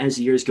then as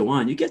the years go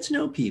on, you get to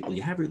know people,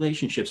 you have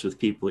relationships with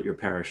people at your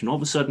parish, and all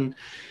of a sudden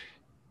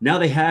now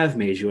they have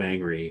made you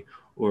angry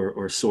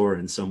or sore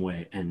in some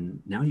way. And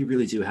now you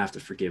really do have to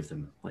forgive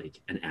them, like,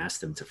 and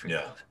ask them to forgive.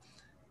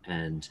 Yeah.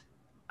 And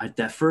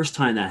that first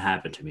time that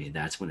happened to me,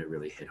 that's when it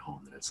really hit home,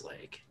 that it's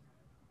like,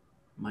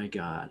 my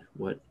God,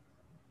 what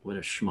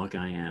a schmuck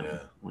I am. Yeah.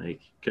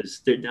 Like, because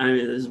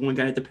there's one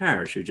guy at the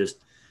parish who just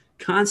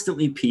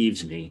constantly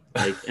peeves me.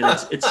 Like, and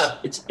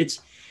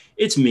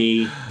it's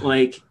me.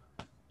 Like,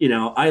 you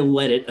know, I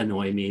let it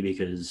annoy me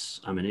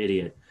because I'm an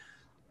idiot.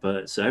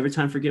 But so every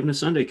time Forgiveness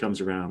Sunday comes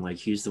around, like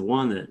he's the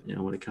one that, you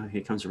know, when he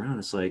comes around,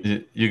 it's like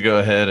you go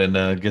ahead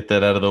and get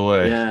that out of the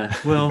way. Yeah,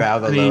 well, bow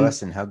the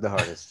lowest and hug the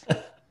hardest.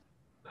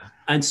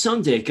 And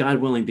someday, God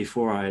willing,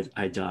 before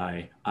I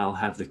die, I'll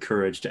have the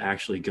courage to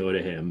actually go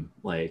to him,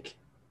 like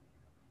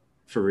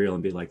for real,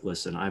 and be like,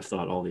 listen, I've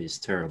thought all these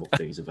terrible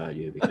things about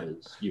you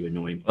because you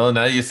annoy me. Well,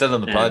 now you said on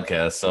the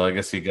podcast, so I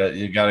guess you got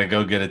to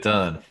go get it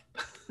done.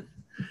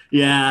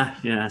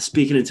 Yeah.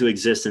 Speaking into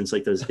existence,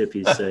 like those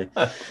hippies say.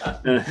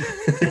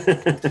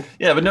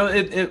 Yeah, but no,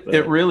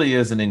 it really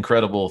is an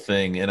incredible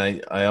thing, and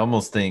I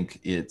almost think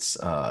it's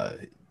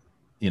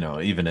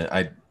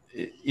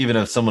even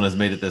if someone has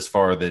made it this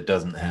far that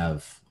doesn't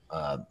have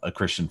a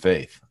Christian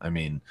faith, I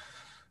mean,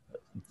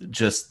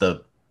 just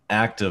the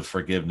act of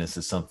forgiveness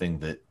is something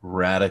that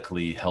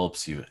radically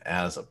helps you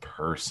as a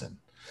person,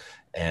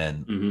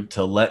 and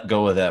to let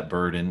go of that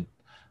burden.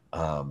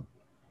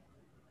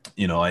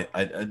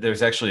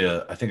 There's actually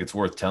I think it's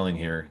worth telling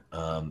here.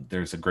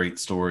 There's a great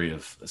story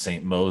of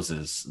Saint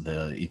Moses,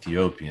 the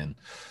Ethiopian,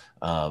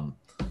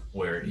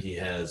 where he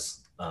has.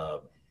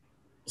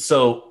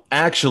 So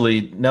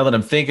actually, now that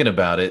I'm thinking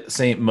about it,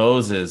 Saint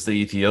Moses, the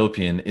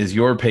Ethiopian, is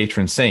your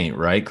patron saint,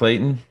 right,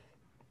 Clayton?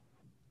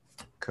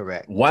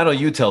 Correct. Why don't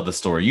you tell the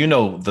story? You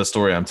know the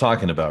story I'm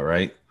talking about,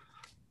 right?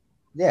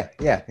 Yeah.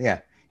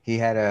 He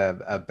had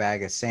a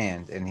bag of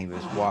sand, and he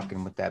was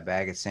walking with that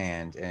bag of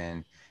sand,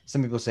 and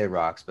some people say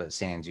rocks, but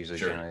sand's usually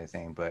generally the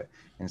thing. But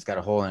and it's got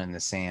a hole in it, and the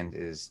sand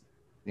is,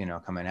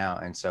 coming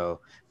out. And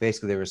so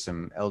basically, there were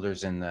some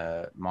elders in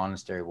the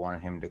monastery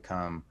wanted him to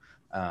come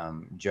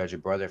judge a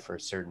brother for a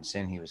certain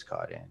sin he was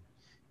caught in.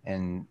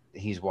 And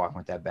he's walking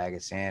with that bag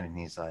of sand, and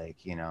he's like,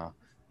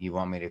 you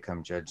want me to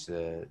come judge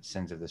the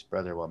sins of this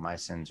brother while my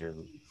sins are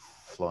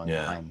flowing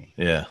behind me?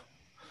 Yeah.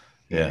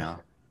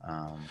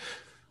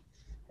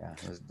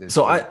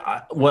 So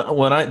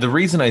the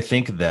reason I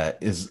think that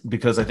is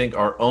because I think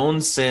our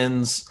own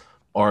sins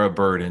are a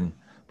burden,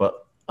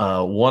 but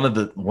one of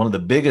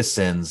the biggest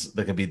sins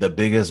that can be the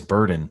biggest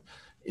burden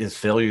is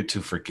failure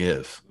to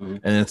forgive,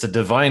 and it's a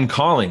divine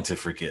calling to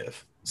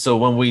forgive. So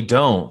when we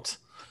don't,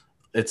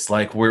 it's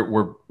like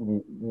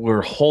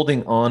we're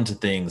holding on to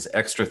things,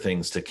 extra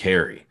things to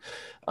carry.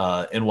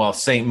 And while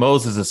Saint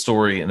Moses'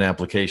 story and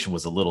application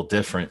was a little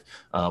different,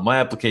 my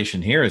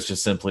application here is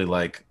just simply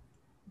like,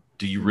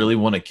 do you really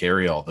want to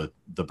carry all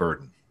the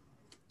burden?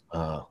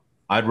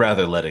 I'd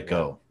rather let it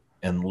go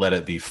and let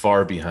it be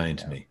far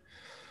behind me.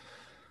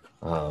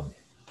 Now,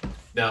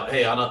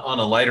 hey, on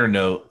a lighter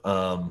note,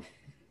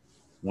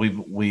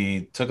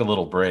 we took a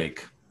little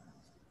break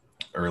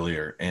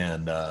earlier,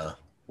 and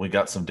we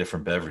got some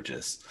different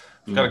beverages.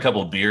 We've got a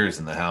couple of beers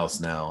in the house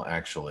now,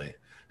 actually.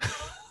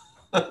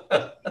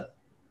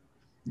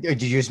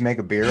 Did you just make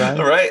a beer run?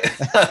 Right.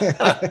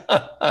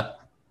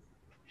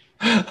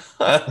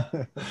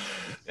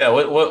 Yeah.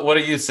 What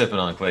are you sipping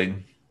on,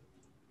 Clayton?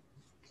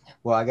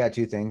 Well, I got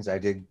two things. I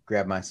did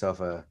grab myself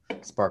a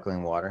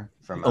sparkling water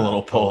from a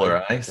little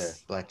Polar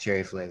Ice, black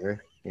cherry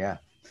flavor. Yeah.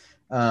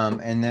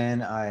 And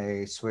then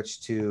I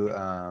switched to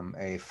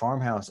a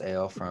farmhouse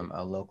ale from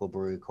a local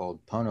brewery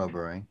called Pono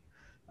Brewing.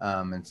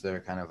 And so they're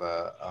kind of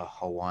a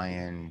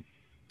Hawaiian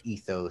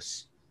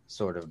ethos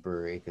sort of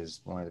brewery,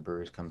 because one of the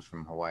breweries comes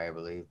from Hawaii, I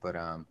believe. But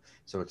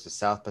so it's a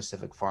South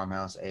Pacific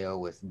farmhouse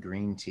ale with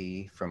green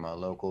tea from a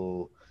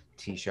local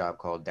tea shop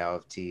called Tao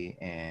of Tea,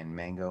 and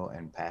mango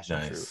and passion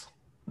fruit.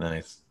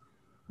 Nice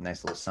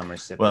little summer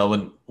sip.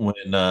 Well,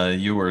 when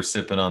you were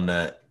sipping on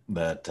that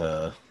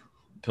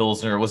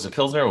Pilsner, was it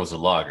Pilsner or was it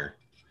lager?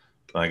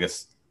 I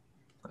guess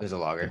it was a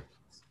lager.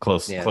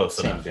 Close same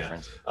enough.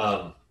 Difference.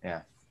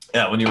 Yeah.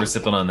 When you were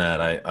sipping on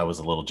that, I was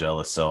a little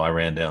jealous, so I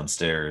ran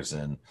downstairs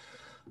and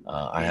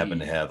I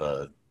happened to have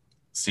a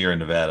Sierra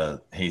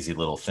Nevada hazy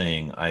little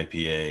thing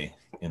IPA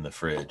in the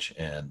fridge,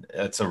 and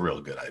it's a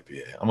real good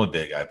IPA. I'm a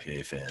big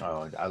IPA fan.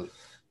 Oh,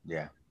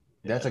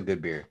 that's a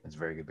good beer. It's a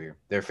very good beer.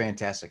 Their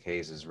Fantastic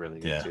Haze is really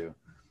good too.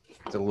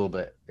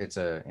 It's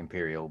a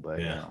imperial, but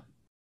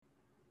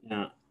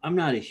Now, I'm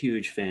not a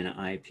huge fan of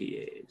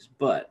IPAs,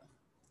 but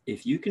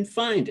if you can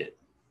find it,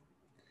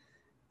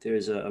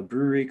 there's a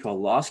brewery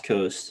called Lost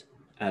Coast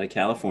out of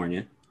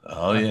California.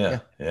 Oh yeah.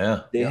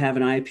 They have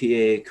an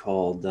IPA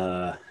called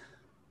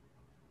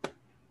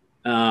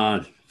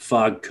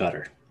Fog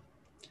Cutter.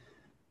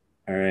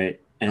 All right,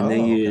 and they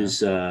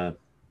use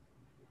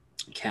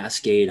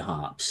Cascade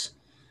hops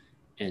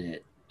in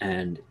it,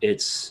 and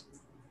it's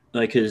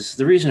like, because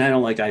the reason I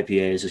don't like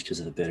IPAs is because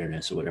of the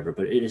bitterness or whatever,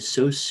 but it is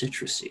so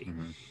citrusy.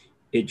 Mm-hmm.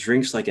 It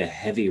drinks like a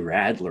heavy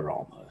Radler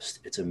almost.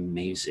 It's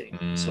amazing.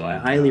 So I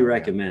highly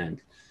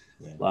recommend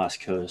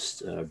Lost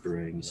Coast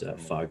Brewing's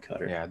Fog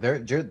Cutter. Yeah, they're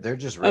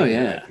just really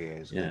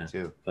IPAs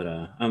too. But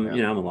I'm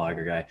a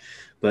lager guy,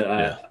 but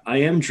I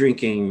am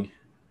drinking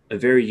a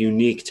very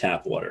unique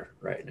tap water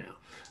right now.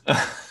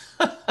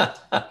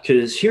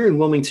 Because here in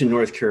Wilmington,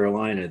 North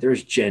Carolina,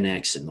 there's Gen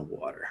X in the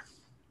water,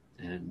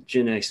 and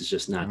Gen X is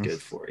just not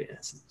good for you.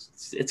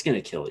 It's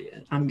gonna kill you.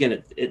 I'm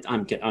dead.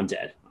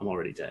 I'm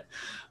already dead.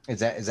 Is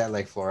that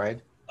like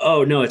fluoride?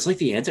 Oh no, it's like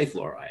the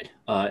anti-fluoride.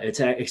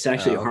 It's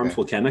actually a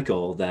harmful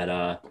chemical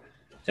that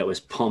was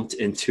pumped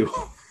into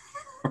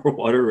our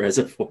water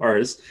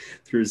reservoirs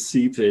through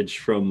seepage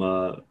from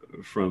a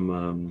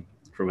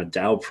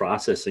Dow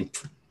processing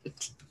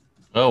plant.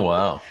 Oh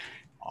wow!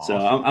 So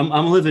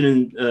I'm living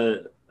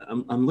in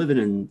I'm living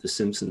in the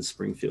Simpsons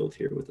Springfield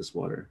here with this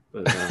water,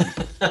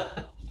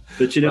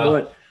 but you know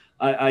what?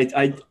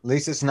 At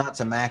least it's not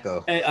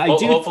tobacco.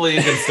 Hopefully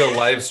you can still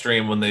live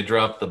stream when they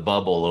drop the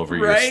bubble over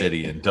your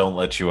city and don't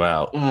let you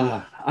out.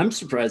 I'm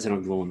surprised I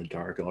don't glow in the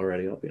dark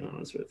already. I'll be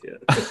honest with you.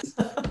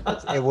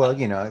 Well,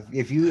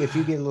 if you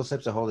get little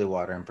sips of holy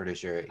water, I'm pretty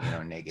sure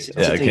negative.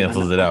 Yeah, it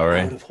cancels it out,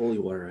 right? I'm out of holy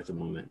water at the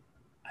moment.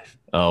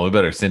 Oh, we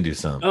better send you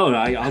some. Oh, no,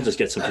 I'll just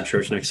get some for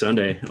church next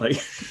Sunday. Like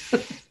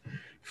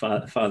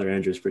Father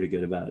Andrew's pretty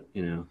good about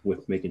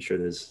with making sure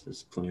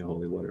there's plenty of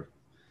holy water.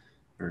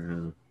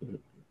 Well,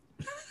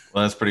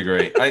 that's pretty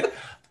great. I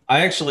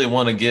actually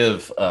want to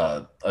give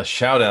a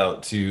shout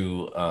out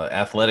to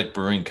Athletic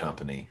Brewing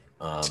Company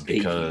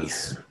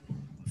because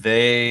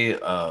they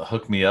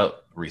hooked me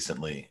up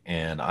recently,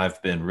 and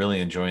I've been really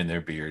enjoying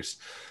their beers.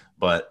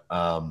 But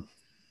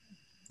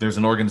there's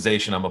an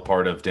organization I'm a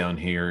part of down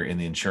here in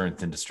the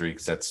insurance industry,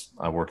 because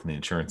I work in the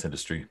insurance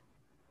industry,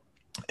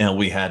 and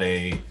we had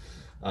a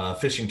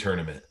fishing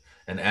tournament,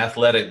 and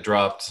Athletic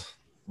dropped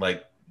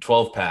like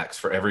 12 packs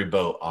for every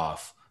boat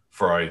off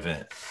for our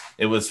event.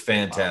 It was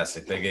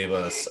fantastic. They gave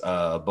us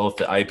both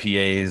the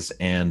IPAs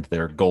and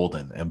their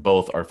golden, and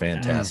both are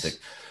fantastic.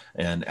 Nice.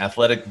 And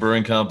Athletic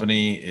Brewing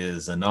Company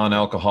is a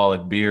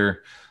non-alcoholic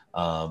beer.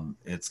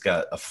 It's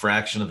got a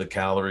fraction of the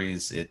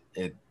calories. It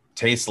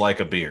tastes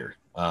like a beer.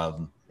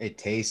 It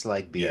tastes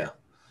like beer.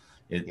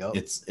 Yeah.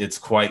 It's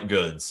quite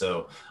good.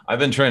 So I've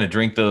been trying to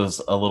drink those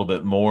a little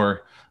bit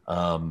more.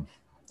 I'm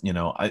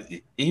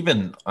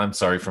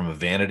sorry, from a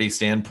vanity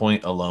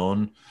standpoint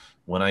alone,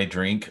 when I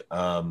drink,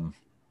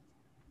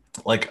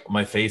 like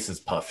my face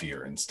is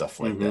puffier and stuff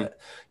like that,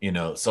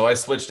 so I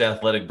switched to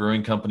Athletic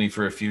Brewing Company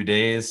for a few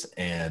days,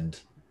 and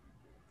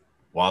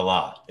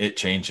voila, it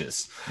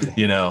changes.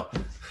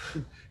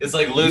 It's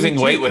like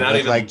losing weight without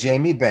even, like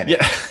Jamie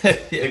Bennett. Yeah,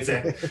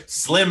 exactly.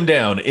 Slim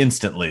down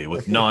instantly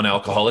with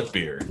non-alcoholic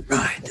beer.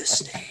 Ride the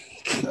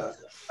snake.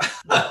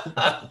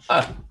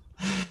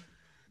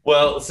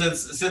 Well,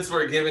 since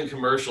we're giving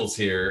commercials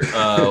here,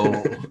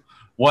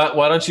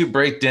 why don't you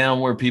break down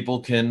where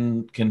people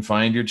can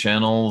find your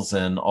channels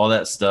and all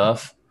that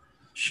stuff?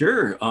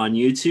 Sure. On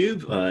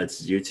YouTube,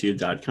 it's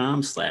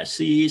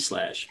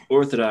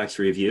youtube.com/c/Orthodox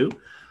Review.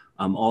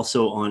 I'm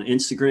also on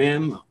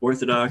Instagram,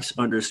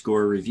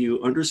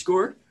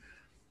 Orthodox_review_.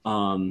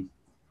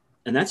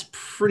 And that's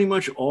pretty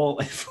much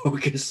all I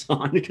focus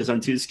on, because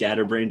I'm too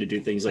scatterbrained to do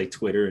things like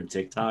Twitter and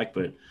TikTok,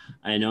 but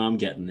I know I'm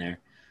getting there.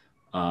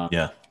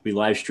 We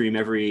live stream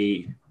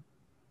every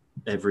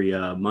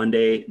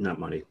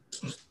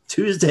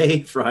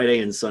Tuesday, Friday,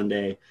 and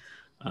Sunday,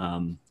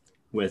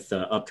 with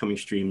upcoming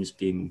streams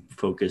being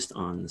focused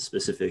on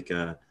specific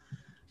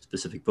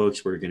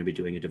books. We're going to be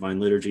doing a divine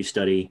liturgy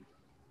study,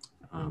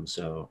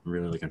 so I'm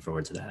really looking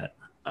forward to that.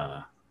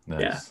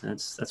 Nice. Yeah,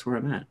 that's where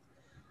I'm at.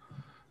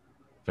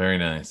 Very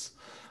nice.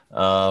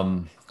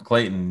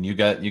 Clayton, you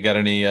got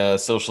any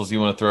socials you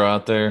want to throw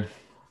out there?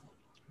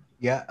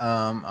 Yeah,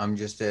 I'm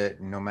just a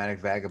Nomadic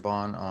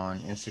Vagabond on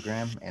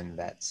Instagram, and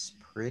that's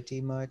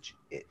pretty much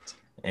it.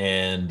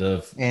 And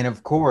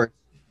of course,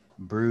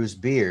 Brews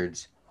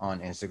Beards on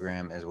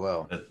Instagram as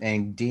well.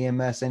 And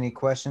DM us any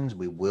questions,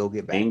 we will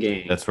get back to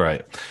you. That's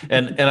right.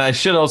 And I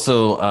should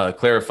also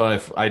clarify,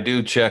 I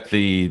do check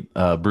the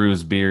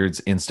Brews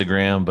Beards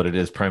Instagram, but it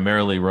is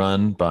primarily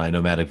run by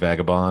Nomadic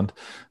Vagabond.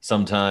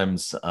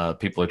 Sometimes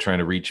people are trying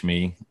to reach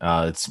me.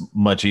 It's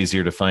much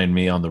easier to find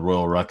me on the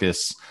Royal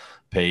Ruckus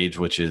page,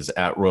 which is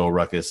at Royal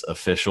Ruckus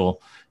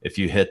Official. If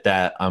you hit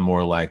that, I'm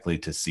more likely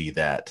to see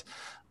that.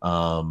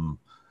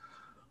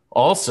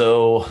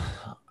 Also,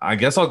 I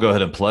guess I'll go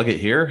ahead and plug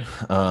it here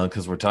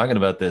because we're talking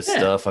about this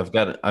stuff. I've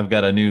got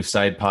a new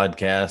side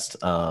podcast,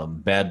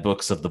 Bad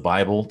Books of the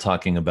Bible,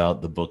 talking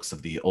about the books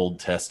of the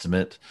Old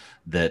Testament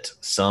that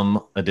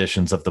some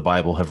editions of the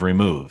Bible have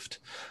removed.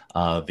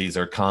 These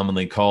are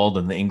commonly called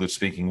in the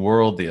English-speaking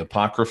world the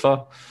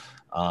Apocrypha.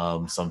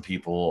 Some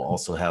people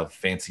also have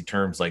fancy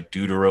terms like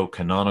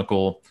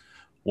deuterocanonical,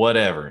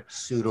 whatever.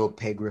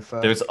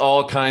 Pseudepigrapha. There's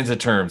all kinds of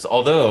terms,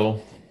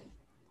 although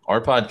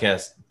our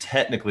podcast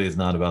technically is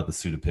not about the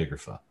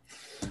pseudepigrapha,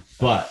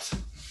 but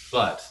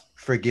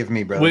forgive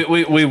me, brother.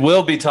 We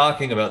will be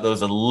talking about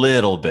those a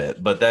little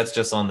bit, but that's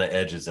just on the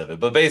edges of it.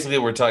 But basically,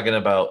 we're talking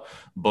about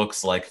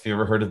books like, if you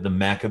ever heard of the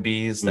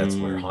Maccabees, that's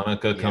where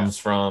Hanukkah comes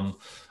from.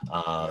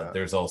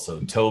 There's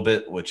also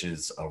Tobit, which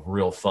is a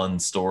real fun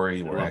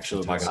story. We're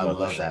actually talking about. I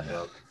love that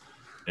book.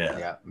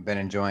 Yeah, I've been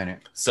enjoying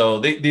it. So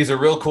these are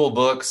real cool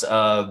books.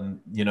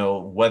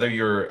 Whether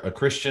you're a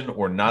Christian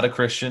or not a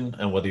Christian,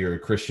 and whether you're a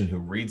Christian who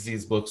reads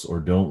these books or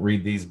don't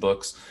read these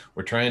books,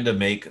 we're trying to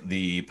make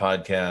the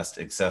podcast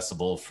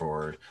accessible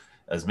for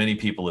as many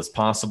people as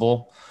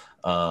possible,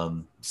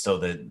 so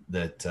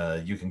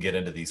that you can get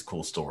into these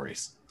cool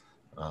stories.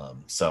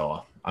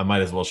 So I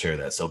might as well share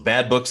that. So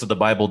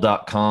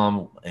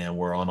badbooksofthebible.com, and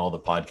we're on all the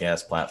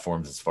podcast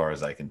platforms as far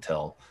as I can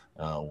tell.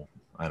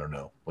 I don't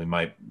know. We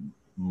might,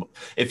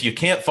 if you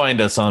can't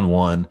find us on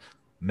one,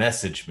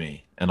 message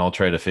me and I'll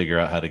try to figure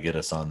out how to get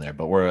us on there.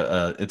 But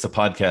it's a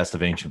podcast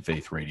of Ancient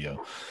Faith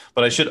Radio.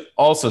 But I should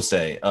also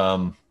say,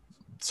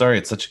 sorry,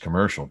 it's such a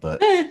commercial,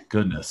 but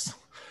goodness,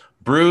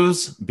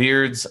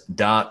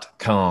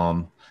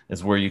 bruisebeards.com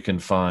is where you can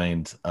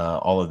find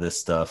all of this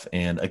stuff.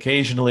 And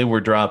occasionally we're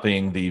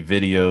dropping the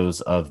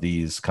videos of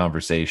these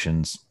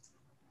conversations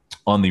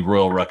on the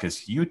Royal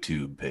Ruckus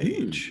YouTube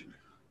page,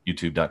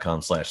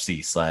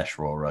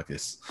 youtube.com/c/Royal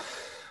Ruckus.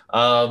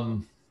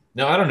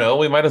 No, I don't know.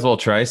 We might as well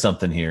try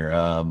something here.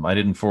 I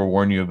didn't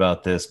forewarn you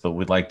about this, but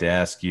we'd like to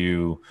ask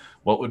you,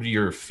 what would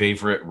your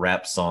favorite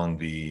rap song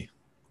be?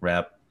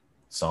 Rap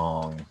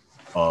song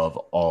of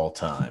all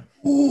time.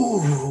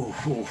 Ooh.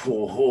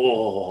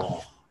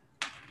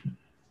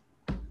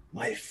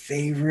 My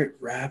favorite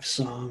rap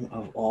song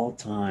of all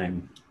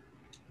time.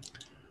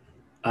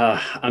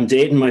 I'm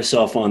dating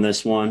myself on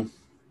this one.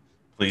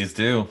 Please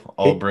do.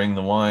 I'll bring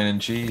the wine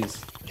and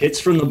cheese. Hits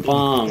from the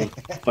Bong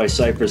by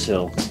Cypress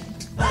Hill.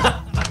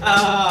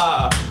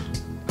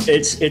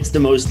 It's the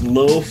most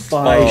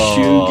lo-fi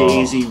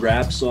shoegazy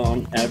rap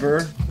song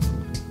ever.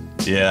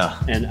 Yeah.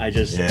 And I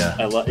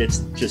love it's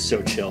just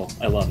so chill.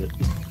 I love it.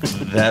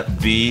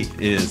 That beat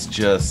is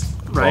just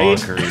right?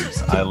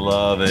 bonkers. I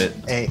love it.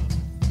 Hey,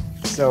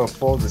 so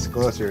full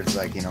disclosure, it's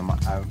like,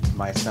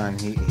 my son,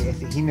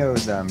 he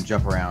knows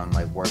Jump Around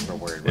like word for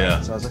word, right?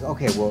 Yeah. So I was like,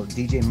 okay, well,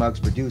 DJ Muggs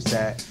produced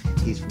that.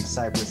 He's from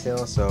Cypress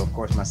Hill, so of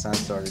course my son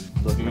started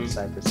looking up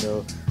Cypress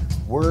Hill.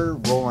 We're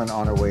rolling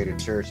on our way to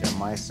church, and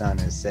my son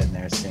is sitting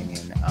there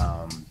singing,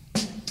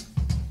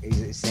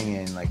 he's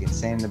singing like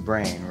Insane in the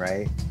Brain,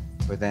 right?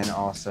 But then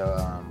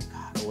also,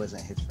 it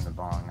wasn't Hits from the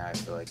Bong. Now I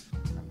feel like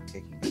I'm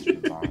kicking Hits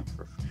from the Bong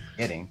for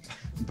forgetting.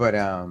 But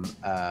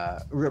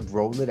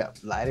roll it up,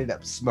 light it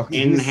up, smoke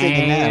it.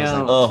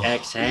 Inhale,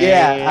 exhale.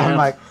 Yeah, I'm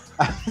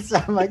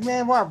like,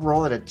 man, why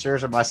roll it at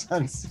church and my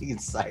son's singing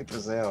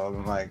Cypress Hill?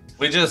 I'm like,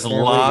 we just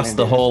lost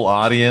the whole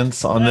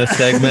audience on this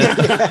segment.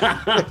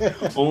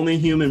 Only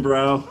human,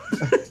 bro.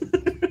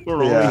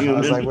 We're only human. I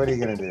was like, what are you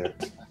gonna do?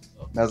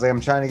 And I was like,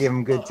 I'm trying to give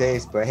him good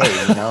taste, but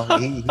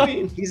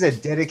hey, he's a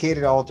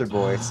dedicated altar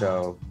boy,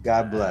 so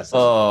God bless him.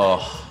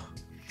 Oh,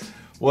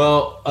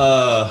 well,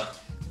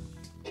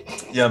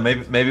 yeah,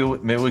 maybe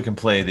we can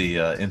play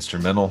the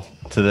instrumental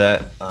to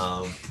that.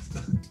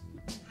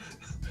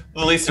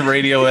 Release the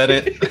radio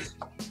edit.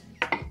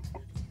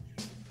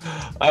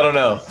 I don't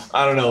know,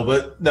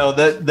 but no,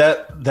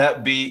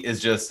 that beat is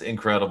just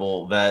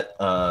incredible.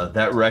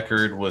 That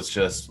record was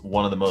just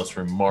one of the most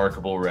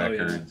remarkable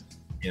records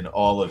in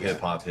all of hip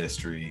hop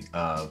history.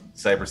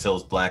 Cypress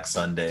Hill's Black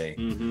Sunday.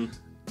 Mm-hmm.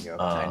 Yep,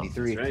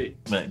 93. Right.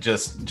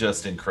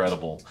 Just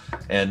incredible.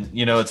 And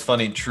it's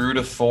funny, true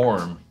to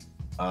form,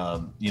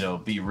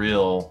 Be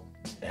Real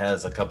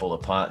has a couple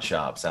of pot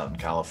shops out in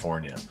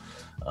California.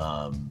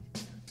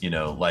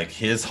 Like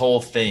his whole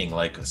thing,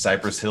 like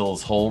Cypress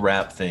Hill's whole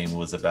rap thing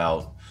was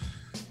about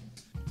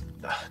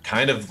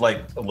kind of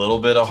like a little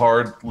bit of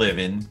hard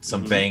living,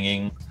 some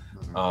banging,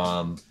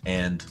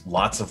 and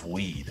lots of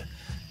weed.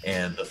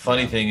 And the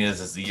funny thing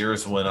is, as the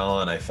years went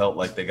on, I felt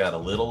like they got a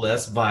little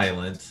less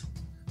violent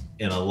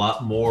and a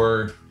lot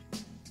more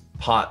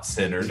pot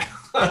centered.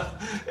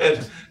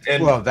 and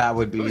well, that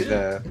would be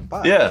the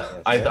pot. Yeah,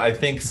 I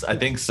think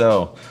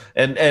so.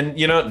 And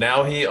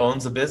now he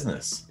owns a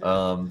business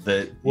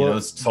that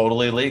is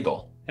totally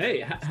legal.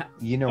 Hey, what?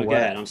 Go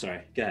ahead. I'm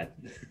sorry. Go ahead.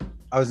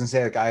 I was gonna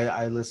say, like,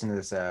 I listened to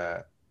this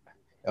a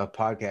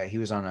podcast. He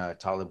was on a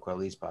Talib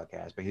Kweli's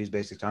podcast, but he was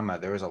basically talking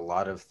about there was a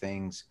lot of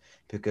things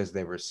because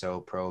they were so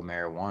pro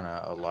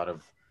marijuana, a lot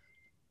of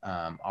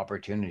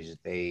opportunities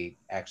that they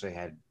actually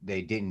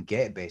they didn't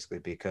get basically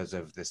because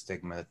of the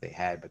stigma that they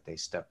had, but they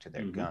stuck to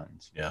their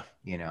guns. Yeah.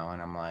 And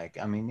I'm like,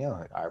 I mean,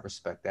 I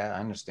respect that. I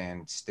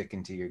understand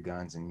sticking to your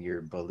guns and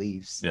your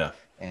beliefs. Yeah.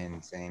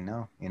 And saying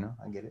no,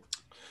 I get it.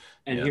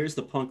 And here's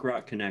the punk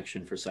rock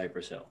connection for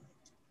Cypress Hill.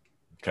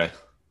 Okay.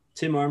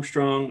 Tim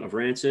Armstrong of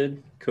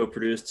Rancid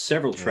co-produced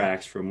several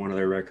tracks from one of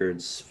their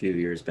records a few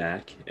years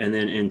back. And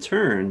then in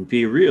turn,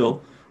 Be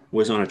Real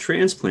was on a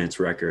Transplants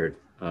record,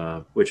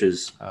 which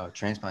is... Oh,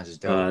 Transplants is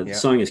dope. The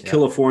song is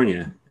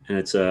California, and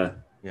it's a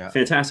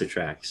fantastic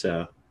track.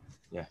 So,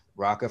 yeah,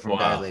 Rocka from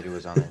Dilated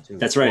was on there too.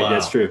 That's right. Wow.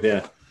 That's true.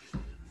 Yeah.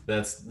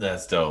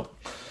 That's dope.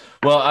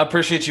 Well, I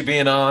appreciate you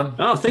being on.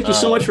 Oh, thank you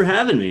so much for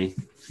having me.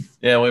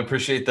 Yeah, we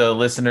appreciate the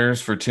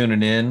listeners for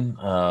tuning in.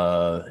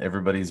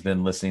 Everybody's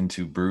been listening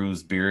to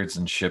Brews, Beards,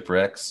 and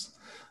Shipwrecks.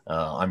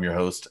 I'm your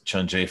host,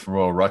 Chun Jay from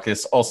Royal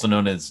Ruckus, also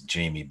known as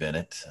Jamie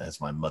Bennett, as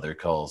my mother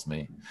calls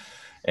me.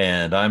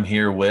 And I'm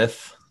here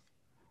with...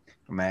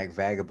 Mag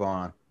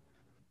Vagabond.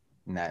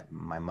 That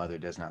my mother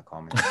does not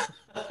call me.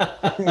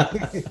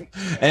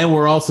 And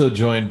we're also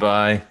joined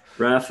by...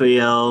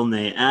 Raphael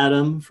Ne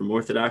Adam from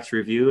Orthodox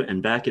Review,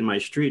 and back in my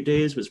street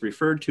days was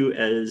referred to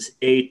as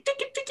a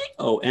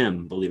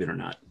OM, believe it or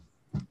not.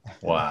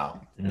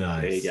 Wow.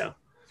 Nice. There you go.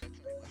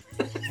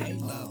 Hey,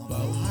 love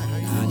boat,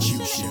 not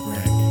you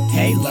shipwreck.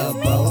 Hey, love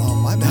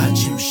boat, not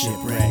you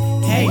shipwreck.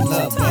 Hey,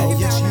 love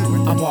boat,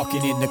 I'm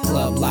walking in the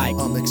club like,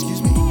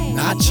 excuse me?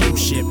 not you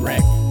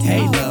shipwreck.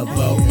 Hey, love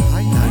boat,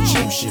 not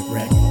you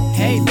shipwreck.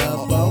 Hey,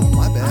 love boat,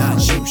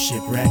 not you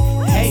shipwreck.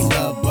 Hey,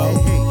 love boat,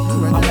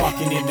 I'm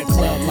walking in the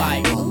club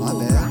like, My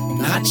bad.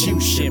 not you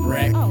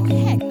shipwreck. Oh,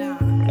 heck nah.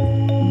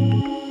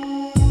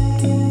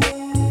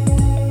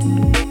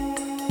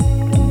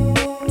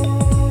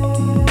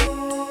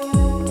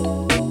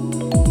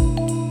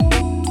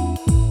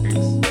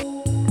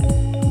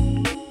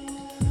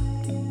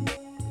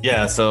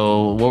 Yeah.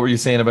 So, what were you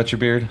saying about your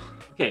beard?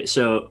 Okay,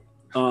 so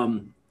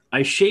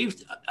I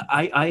shaved.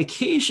 I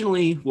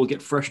occasionally will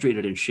get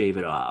frustrated and shave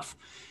it off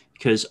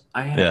because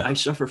I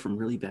suffer from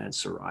really bad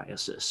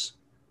psoriasis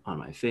on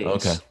my face.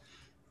 Okay.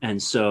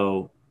 And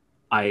so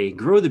I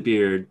grow the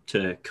beard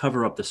to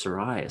cover up the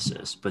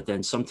psoriasis, but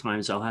then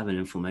sometimes I'll have an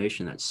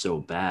inflammation that's so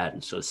bad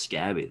and so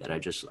scabby that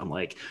I'm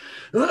like,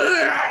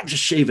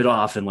 just shave it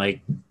off and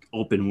like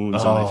open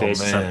wounds on my face.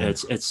 Man.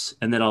 It's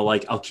and then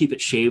I'll keep it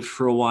shaved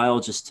for a while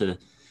just to,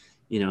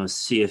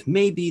 see if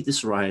maybe the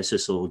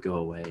psoriasis will go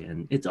away,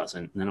 and it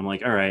doesn't. And then I'm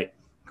like, all right,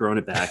 growing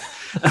it back.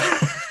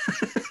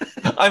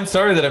 I'm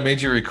sorry that I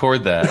made you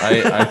record that.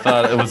 I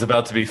thought it was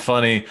about to be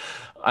funny.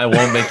 I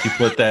won't make you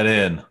put that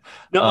in.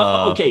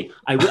 No, okay.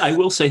 I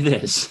will say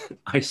this.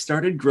 I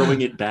started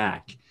growing it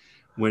back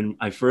when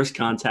I first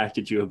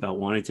contacted you about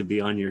wanting to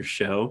be on your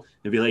show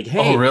and be like,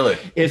 hey, Oh, really?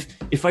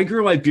 if I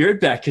grew my beard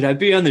back, could I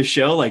be on the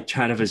show? Like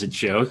kind of as a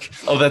joke.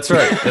 Oh, that's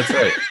right. That's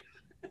right.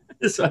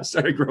 So I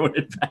started growing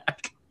it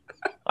back.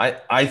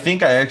 I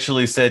think I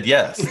actually said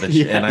yes,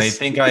 and I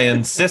think I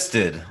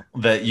insisted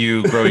that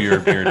you grow your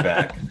beard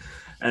back.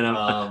 And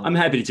I'm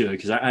happy to do it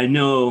because I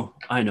know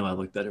I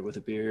look better with a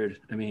beard.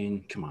 I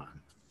mean, come on.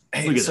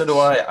 Hey, so do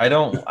I. I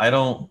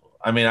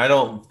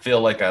don't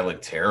feel like I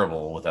look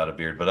terrible without a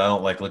beard, but I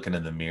don't like looking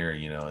in the mirror.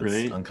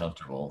 It's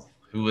uncomfortable.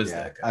 Who is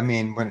that guy? I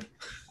mean, when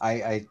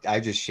I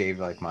just shaved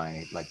like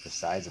the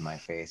sides of my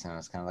face, and I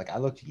was kind of like, I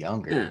looked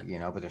younger,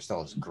 but there's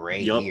still this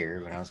gray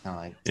here. But I was kind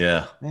of like,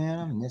 yeah, man,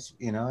 I'm this,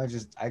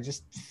 I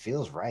just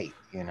feels right,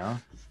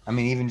 I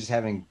mean, even just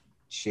having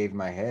shaved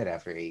my head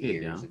after 8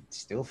 years, it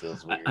still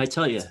feels weird. I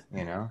tell you,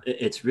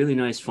 it's really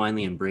nice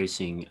finally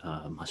embracing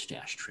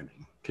mustache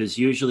trimming. Because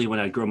usually when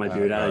I grow my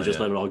beard out, I just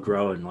let it all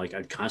grow, and like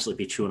I'd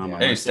constantly be chewing on my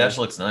mustache. Your stash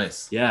looks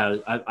nice. Yeah,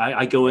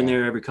 I go in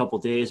there every couple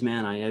of days,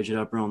 man. I edge it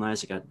up real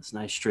nice. I got this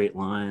nice straight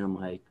line. I'm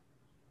like,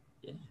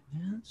 yeah,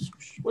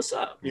 what's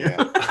up?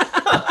 Yeah.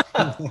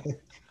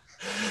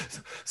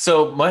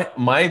 So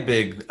my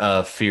big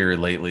fear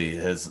lately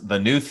the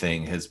new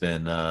thing has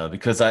been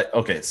because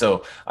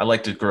so I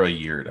like to grow a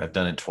yard. I've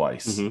done it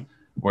twice.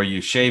 Where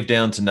you shave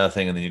down to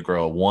nothing and then you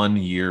grow a 1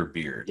 year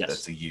beard. Yes.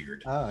 That's a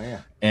yard. Oh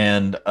yeah.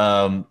 And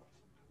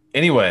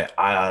anyway,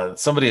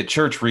 somebody at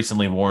church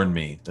recently warned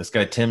me. This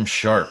guy Tim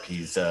Sharp,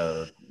 he's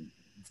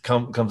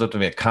comes up to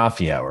me at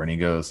coffee hour and he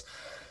goes,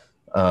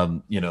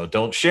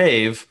 don't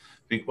shave.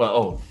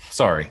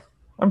 Sorry.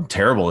 I'm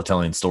terrible at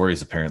telling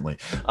stories. Apparently,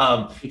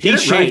 he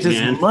shaved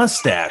his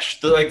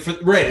mustache.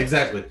 Right,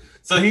 exactly.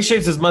 So he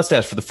shaves his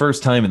mustache for the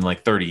first time in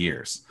like 30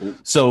 years.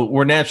 So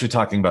we're naturally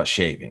talking about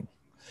shaving,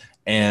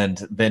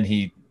 and then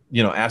he,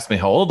 asked me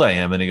how old I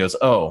am, and he goes,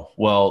 "Oh,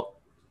 well,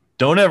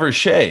 don't ever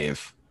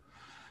shave,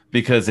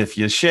 because if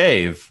you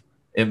shave,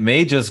 it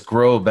may just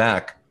grow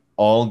back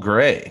all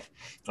gray,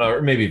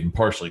 or maybe even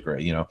partially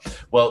gray."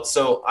 Well,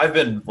 so I've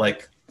been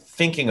like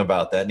thinking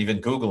about that and even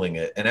Googling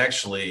it, and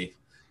actually,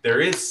 there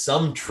is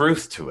some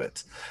truth to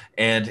it,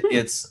 and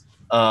it's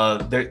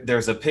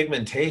there's a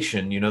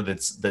pigmentation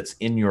that's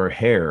in your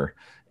hair,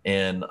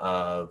 and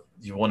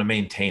you want to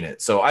maintain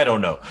it. So I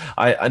don't know.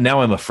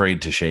 Now I'm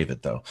afraid to shave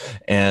it though,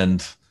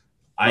 and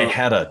I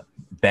had a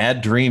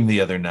bad dream the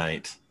other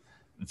night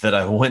that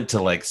I went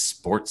to like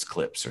Sports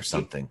Clips or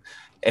something,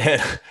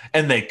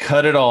 and they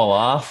cut it all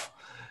off,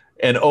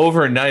 and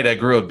overnight I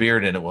grew a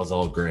beard and it was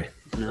all gray.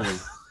 No.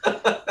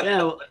 Yeah,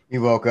 well,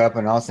 you woke up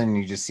and all of a sudden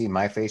you just see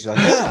my face. You're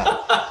like, yeah.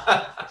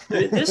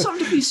 There's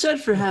something to be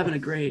said for having a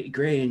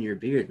gray in your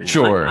beard, man.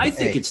 Sure. I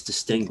think it's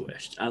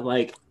distinguished.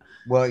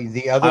 Well,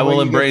 the other I way will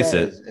you embrace get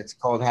that it. is it's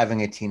called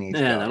having a teenage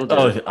Yeah,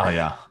 daughter. Oh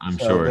yeah, I'm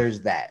So sure.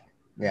 there's that.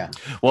 Yeah.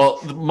 Well,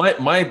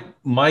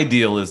 my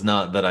deal is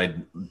not that I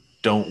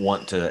don't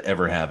want to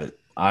ever have it.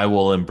 I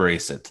will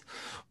embrace it,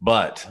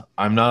 but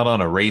I'm not on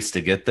a race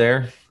to get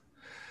there.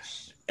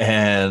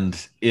 And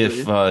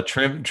if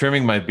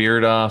trimming my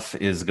beard off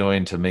is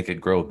going to make it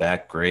grow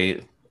back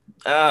great,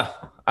 I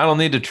don't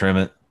need to trim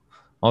it.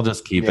 I'll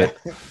just keep it.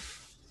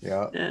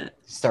 Yeah.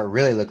 Start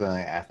really looking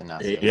like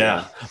Athanasius.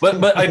 Yeah.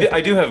 But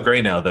I do have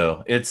gray now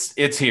though.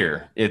 It's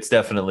here. It's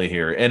definitely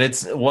here. And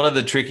it's one of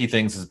the tricky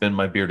things has been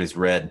my beard is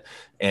red,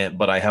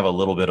 but I have a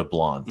little bit of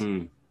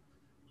blonde.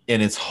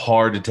 And it's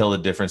hard to tell the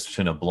difference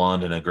between a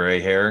blonde and a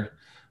gray hair.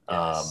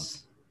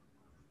 Yes.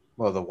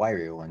 Well, the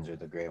wiry ones are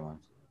the gray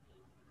ones.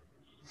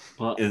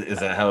 Well, Is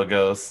that how it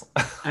goes?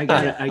 I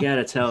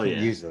gotta tell you.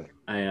 Usually.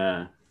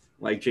 I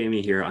like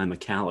Jamie here. I'm a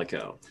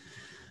calico.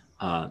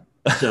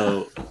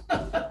 So,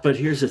 but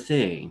here's the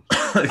thing.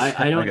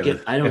 I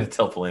don't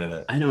tell Polina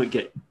that. I don't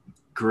get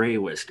gray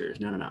whiskers.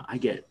 No. I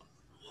get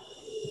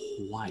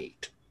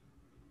white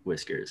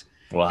whiskers.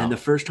 Wow. And the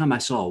first time I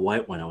saw a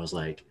white one, I was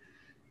like,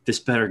 this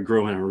better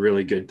grow in a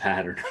really good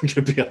pattern. I'm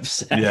going to be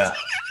upset. Yeah.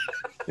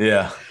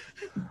 Yeah.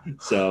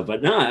 So,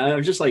 but no, I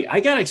was just like,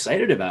 I got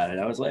excited about it.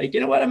 I was like, you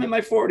know what? I'm in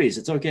my 40s.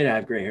 It's okay to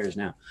have gray hairs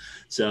now.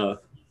 So,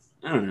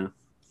 I don't know.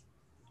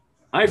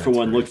 I, for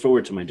one, look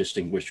forward to my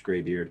distinguished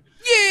gray beard.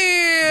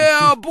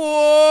 Yeah,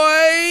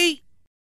 boy!